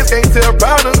like this, can't tell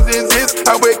problems exist.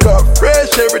 I wake up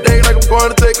fresh every day like I'm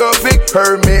going to take a pic.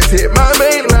 Hermits hit my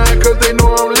main line cause they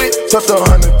know I'm lit. Tuck the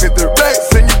 150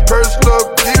 racks in your purse,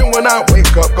 look. Even when I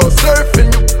wake up, go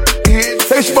surfing, you hit.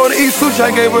 Say she wanna eat sushi,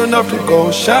 I gave her enough to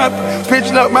go shopping.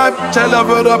 Pitching up my bitch, I love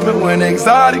it up and went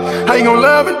exotic. How you gon'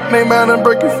 love it? Ain't mad and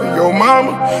break it for your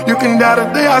mama. You can die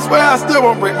today, I swear I still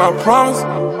won't break my promise.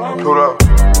 Hold up.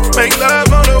 Make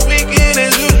love on the weekend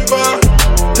as usual.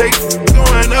 Take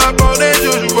going up on as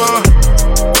usual.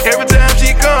 Every time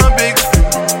she come, big.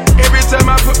 Every time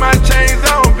I put my chains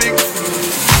on, big.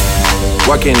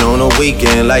 Working on the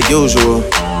weekend like usual.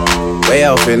 Way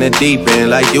off in the deep end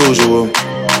like usual.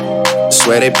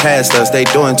 Swear they passed us, they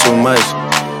doing too much.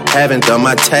 Haven't done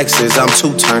my taxes, I'm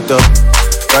too turned up.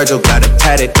 Virgil got a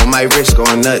paddock on my wrist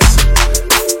going nuts.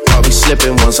 Caught me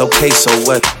slipping once, okay, so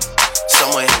what?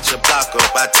 Someone hit your block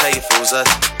up, I tell you if it was us.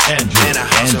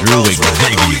 Andrew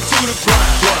Xavier.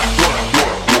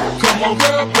 Come on,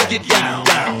 girl, break it down.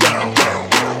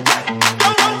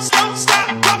 Don't stop,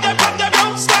 pump that,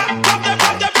 don't stop, pump that,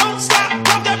 don't stop,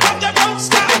 pump that,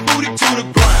 step that booty to the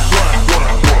ground.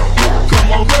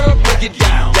 Come on, girl, break it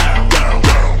down. Don't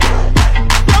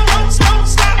stop,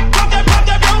 pump that,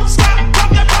 don't stop,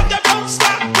 pump that, don't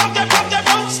stop, pump that,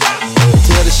 don't stop.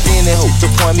 Tell the skinny hoe to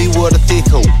point me with a thick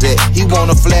hoe that he want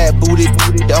a flat booty,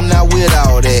 I'm not with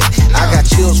all that. I got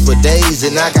chills for days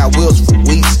and I got wheels for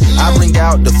weeks. I bring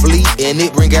out the fleet and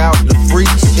it bring out the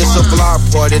freaks. It's a block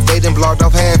party, they done blocked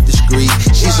off half the street.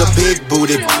 She's a big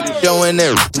booty, showing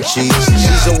their cheeks.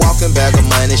 She's a walking bag of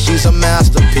money, she's a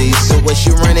masterpiece. So when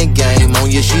she running game on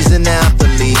you, she's an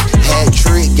athlete. Hat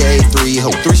trick, gave 3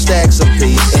 stacks a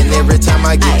piece. And every time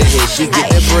I get the hit, she get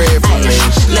that bread from me.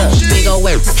 Look, big ol'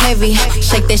 work, heavy.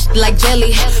 Shake that shit like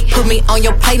jelly. Put me on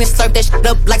your plate and serve that shit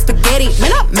up like spaghetti.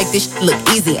 Man, I make this shit look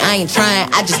easy. I ain't trying,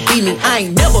 I just be me. I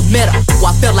ain't never met her who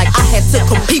I felt like I had to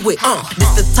compete with.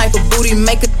 This the type of booty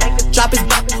maker drop his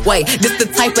way. This the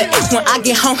type of ex when I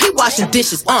get home, he washing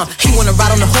dishes. He wanna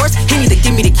ride on the horse, he need to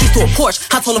give me the keys to a Porsche.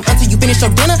 I told him until you finish your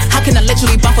dinner, how can I let you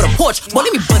leave off for the porch? Boy,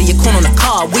 let me buddy your corn on the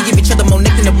car. We give each other more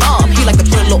neck than the bar. He like to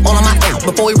put a little all on my ass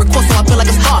before he records, so I feel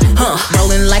like a star.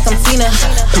 Rolling like I'm Tina,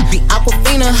 be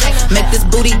Aquafina. Make this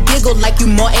booty giggle like you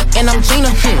Martin and I'm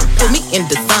Gina. Put me in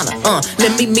designer.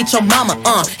 Let me meet your mama.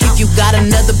 If you got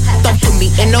another, don't put me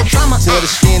in no drama. Tell the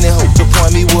skinny hoe to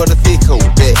point me with a thick hoe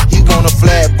that he want a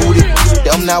flat booty.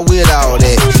 I'm not with all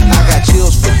that. I got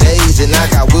chills for days and I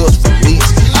got wheels for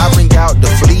weeks. I bring out the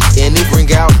fleet and it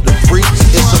bring out the freaks.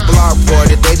 It's a block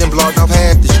party, they done blocked off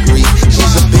half the street.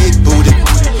 She's a big booty,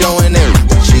 showing every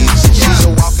cheeks. She's a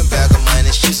walking bag of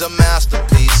money, she's a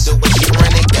masterpiece. The way she run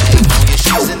the game on you,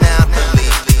 she's an athlete.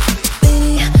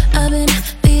 Baby, I've been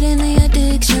beating the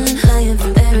addiction, lying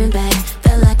from very back,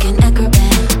 felt like an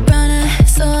acrobat. Runner,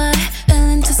 so I fell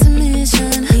into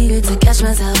submission, eager to catch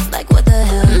myself, like what the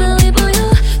hell. Now we pull you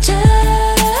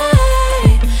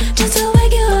just to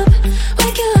wake you up,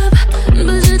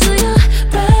 push you to your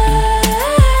right.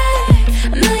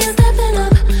 Now you're stepping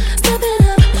up.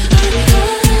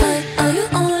 Why are you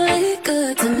only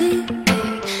good to me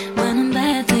when I'm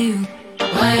bad to you?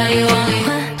 Why are you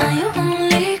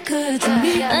only good to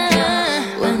me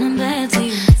when I'm bad to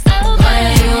you? Why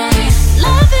are you only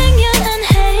loving you and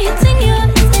hating you,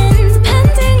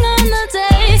 depending on the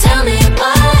day? Tell me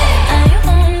why are you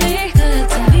only good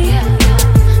to me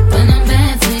when I'm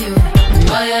bad to you?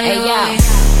 Why are you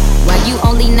why you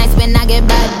only nice when I get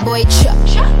bad, boy, chuck.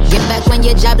 Get back on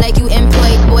your job like you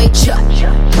employed, boy, chuck. You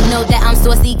know that I'm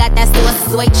saucy, got that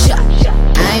sauce, boy, chuck.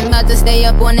 I ain't about to stay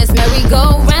up on this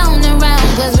merry-go round and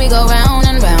round, cause we go round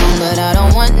and round. But I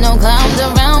don't want no clowns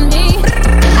around me.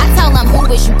 I tell them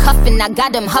who is you cuffin', I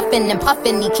got them huffin' and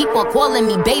puffin'. He keep on calling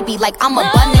me baby like I'm a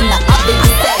bun in the oven.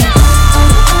 He said,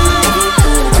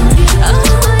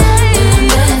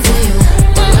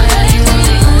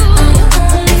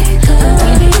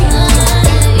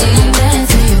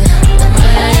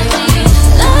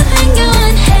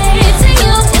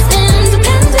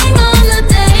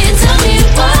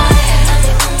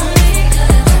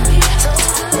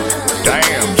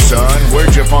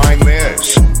 Where'd you find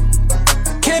this?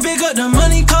 Can't pick up the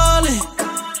money calling.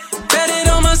 Bet it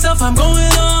on myself, I'm going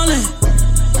all in.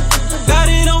 Got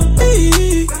it on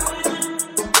me.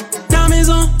 Diamonds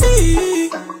on me.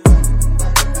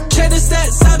 Check the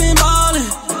stats, I've been ballin'.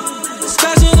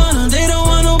 Scratching on them, they don't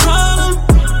want no problem.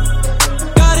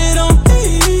 Got it on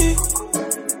me.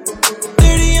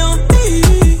 30 on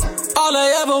me. All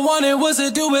I ever wanted was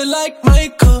to do it like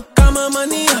Michael. Got my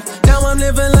money up, now I'm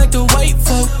living like the white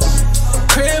folk.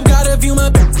 Crib gotta view my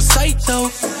sight though.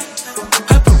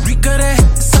 Paprika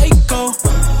that psycho.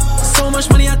 So much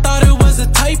money I thought it was a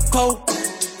typo.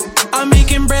 I'm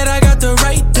making bread, I got the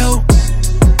right dough.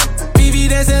 BB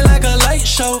dancing like a light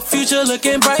show. Future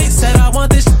looking bright, said I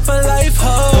want this for life,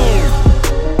 ho.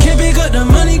 Can't pick up the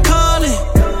money calling.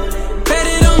 Bet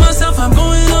it on myself, I'm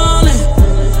going all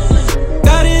in.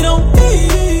 Got it on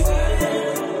me.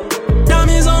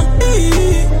 Diamonds on me.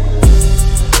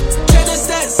 Check the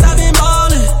stats, I've been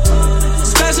ballin'.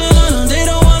 Scratching on them, they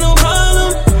don't want no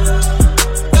problem.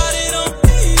 Got it on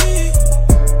me.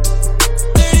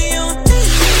 30 on me.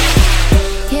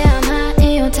 Yeah, I'm hot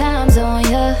in your time zone,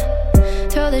 yeah.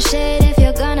 Throw the shade if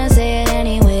you're gonna say it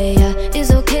anyway, yeah.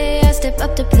 It's okay, I step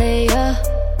up to play, yeah.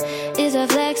 It's a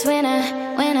flex when I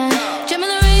jump in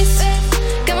the race.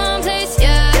 Come on, place,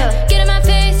 yeah. Get in my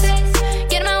face,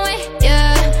 get in my way,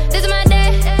 yeah. This is my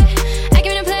day, I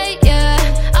give it a play, yeah.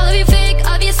 All of you fake,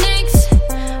 all of you snakes,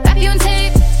 wrap you in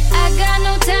tape. I got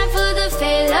no time for the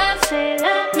fake love.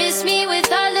 Miss me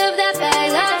with all of that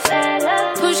bad love.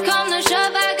 Push come to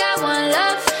shove, I got one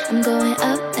love. I'm going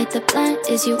up like the blunt.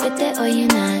 Is you with it or you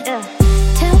not?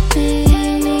 Tell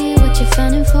me what you're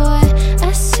funning for.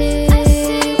 I see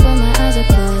when my eyes are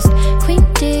closed. Queen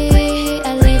D,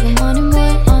 I leave them wanting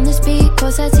more on this beat.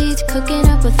 Close our teeth, cooking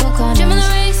up with full corners. Jump in the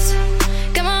race,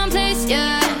 come on, place,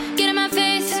 yeah. Get in my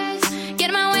face, get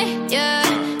in my way, yeah.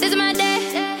 This is my day,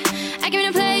 I give it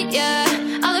a play, yeah.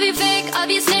 All of you fake, all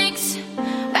of you snakes,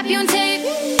 wrap you in tape.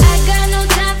 I got no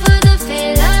time for the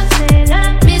fake love.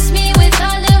 Miss me with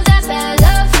all of that bad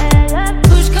love.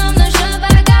 Push come to shove,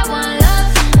 I got one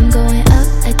love. I'm going up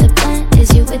like the blunt.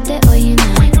 Is you with it or you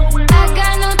not? I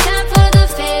got no time for the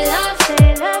fake love.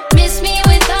 Miss me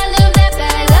with all of that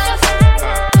bad love.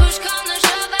 Push come to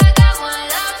shove, I got one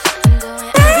love. I'm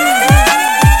going up.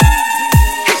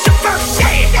 It's your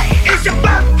birthday. It's your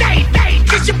birthday.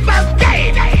 It's your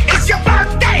birthday. It's your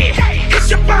birthday. It's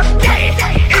your birthday.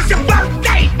 It's your birthday.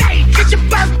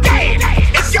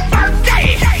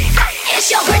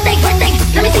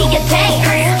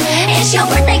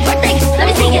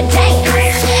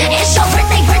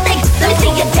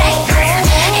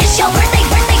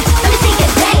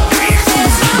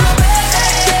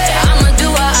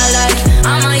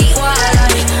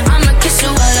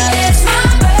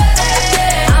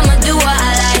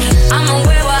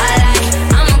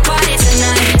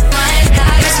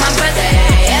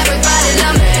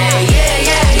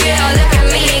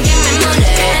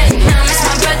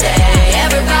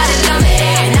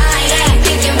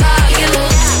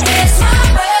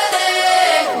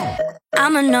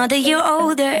 another year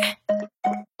older.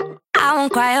 I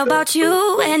won't cry about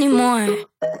you anymore.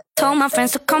 Told my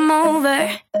friends to come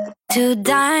over to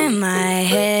dye my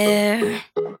hair.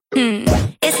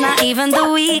 It's not even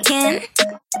the weekend,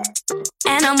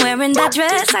 and I'm wearing that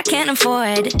dress I can't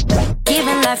afford.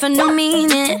 Giving life a new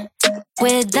meaning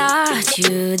without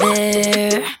you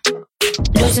there.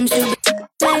 Do some stupid,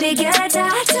 maybe get a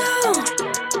tattoo.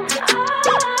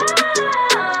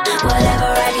 Whatever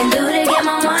I can do to get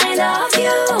my mind off you.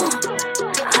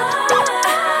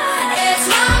 It's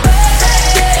my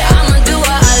birthday. I'ma do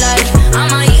what I like.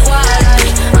 I'ma eat what I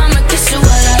like. I'ma kiss you what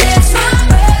I like. It's my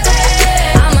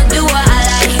birthday. I'ma do what I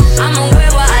like. I'ma wear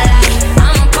what I like.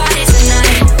 I'ma party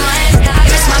tonight.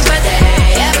 It's my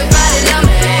birthday. Everybody love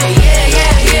me. Yeah,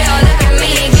 yeah, yeah. Look at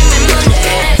me, give me money.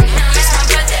 It's my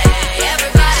birthday.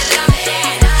 Everybody love me.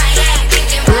 I ain't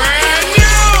thinking brand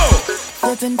new.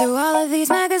 Flipping through all of these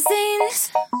magazines,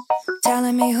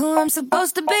 telling me who I'm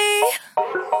supposed to be.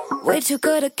 Way too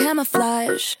good at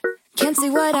camouflage. Can't see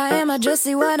what I am, I just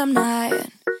see what I'm not.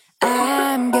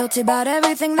 I'm guilty about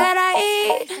everything that I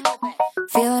eat.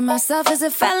 Feeling myself is a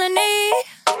felony.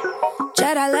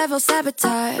 Jedi level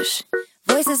sabotage.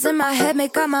 Voices in my head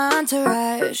make up my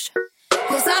entourage.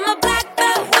 Cause I'm a black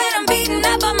belt when I'm beating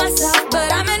up on myself,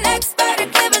 but I'm an expert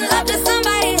at giving love to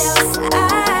somebody else.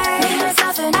 I need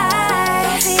myself and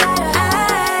I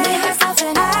need myself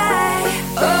and I.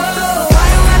 Oh, why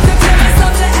do I compare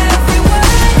myself to everyone?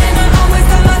 And I always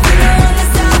got my finger on the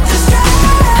self-destruct.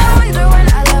 I wonder when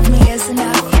I love me is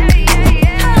enough. I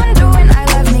wonder when I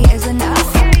love me is enough.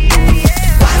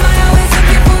 Why am I always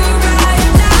looking for a ride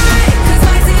or die? Cause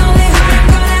mine's the only heart I'm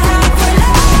gonna have for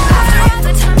life. After all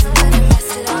the times I let it mess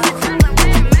it up,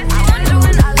 I wonder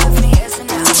when I love me is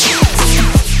enough.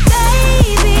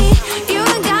 Baby, you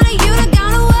done gotta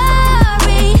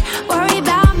worry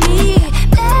about me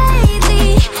lately.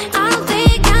 I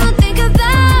don't think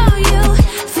about you.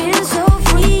 Feeling so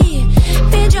free.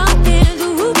 Been jumping the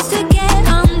hoops to get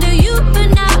under you, but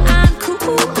now I'm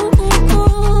cool.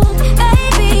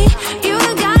 Baby, you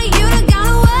done gotta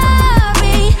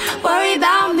worry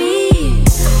about me.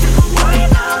 Worry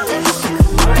about this,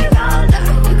 worry about that,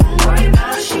 worry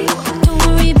about she. Don't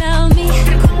worry about me.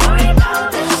 Worry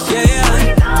about this,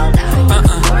 worry about that,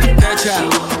 That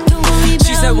child.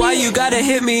 She said, why you gotta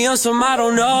hit me on some I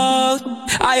don't know?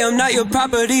 I am not your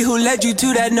property, who led you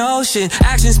to that notion?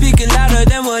 Action speaking louder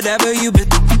than whatever you been.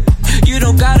 You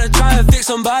don't gotta try and fix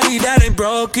somebody that ain't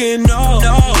broken, no.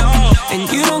 And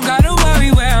you don't gotta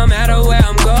worry where I'm at or where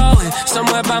I'm going.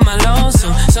 Somewhere by my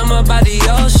lonesome, somewhere by the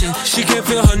ocean. She can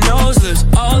feel her nose lips.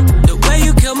 Oh, the way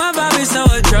you kill my vibe is so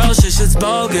atrocious, it's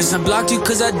bogus. I blocked you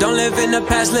cause I don't live in the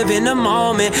past, live in the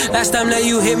moment. Last time that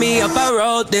you hit me up, I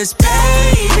wrote this.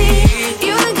 Baby,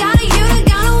 you done gotta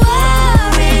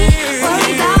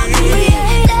worry about me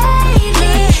lately.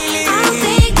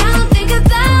 I don't think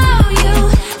about you.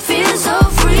 Feeling so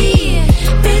free.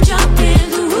 Been jumping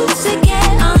the hoops to get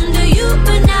under you,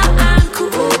 but now I'm cool.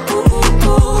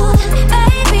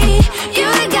 Baby, you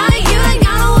done gotta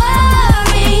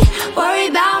worry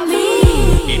about me.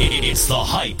 It's the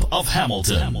hype of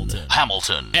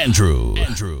Hamilton. Andrew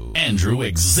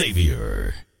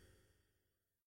Xavier.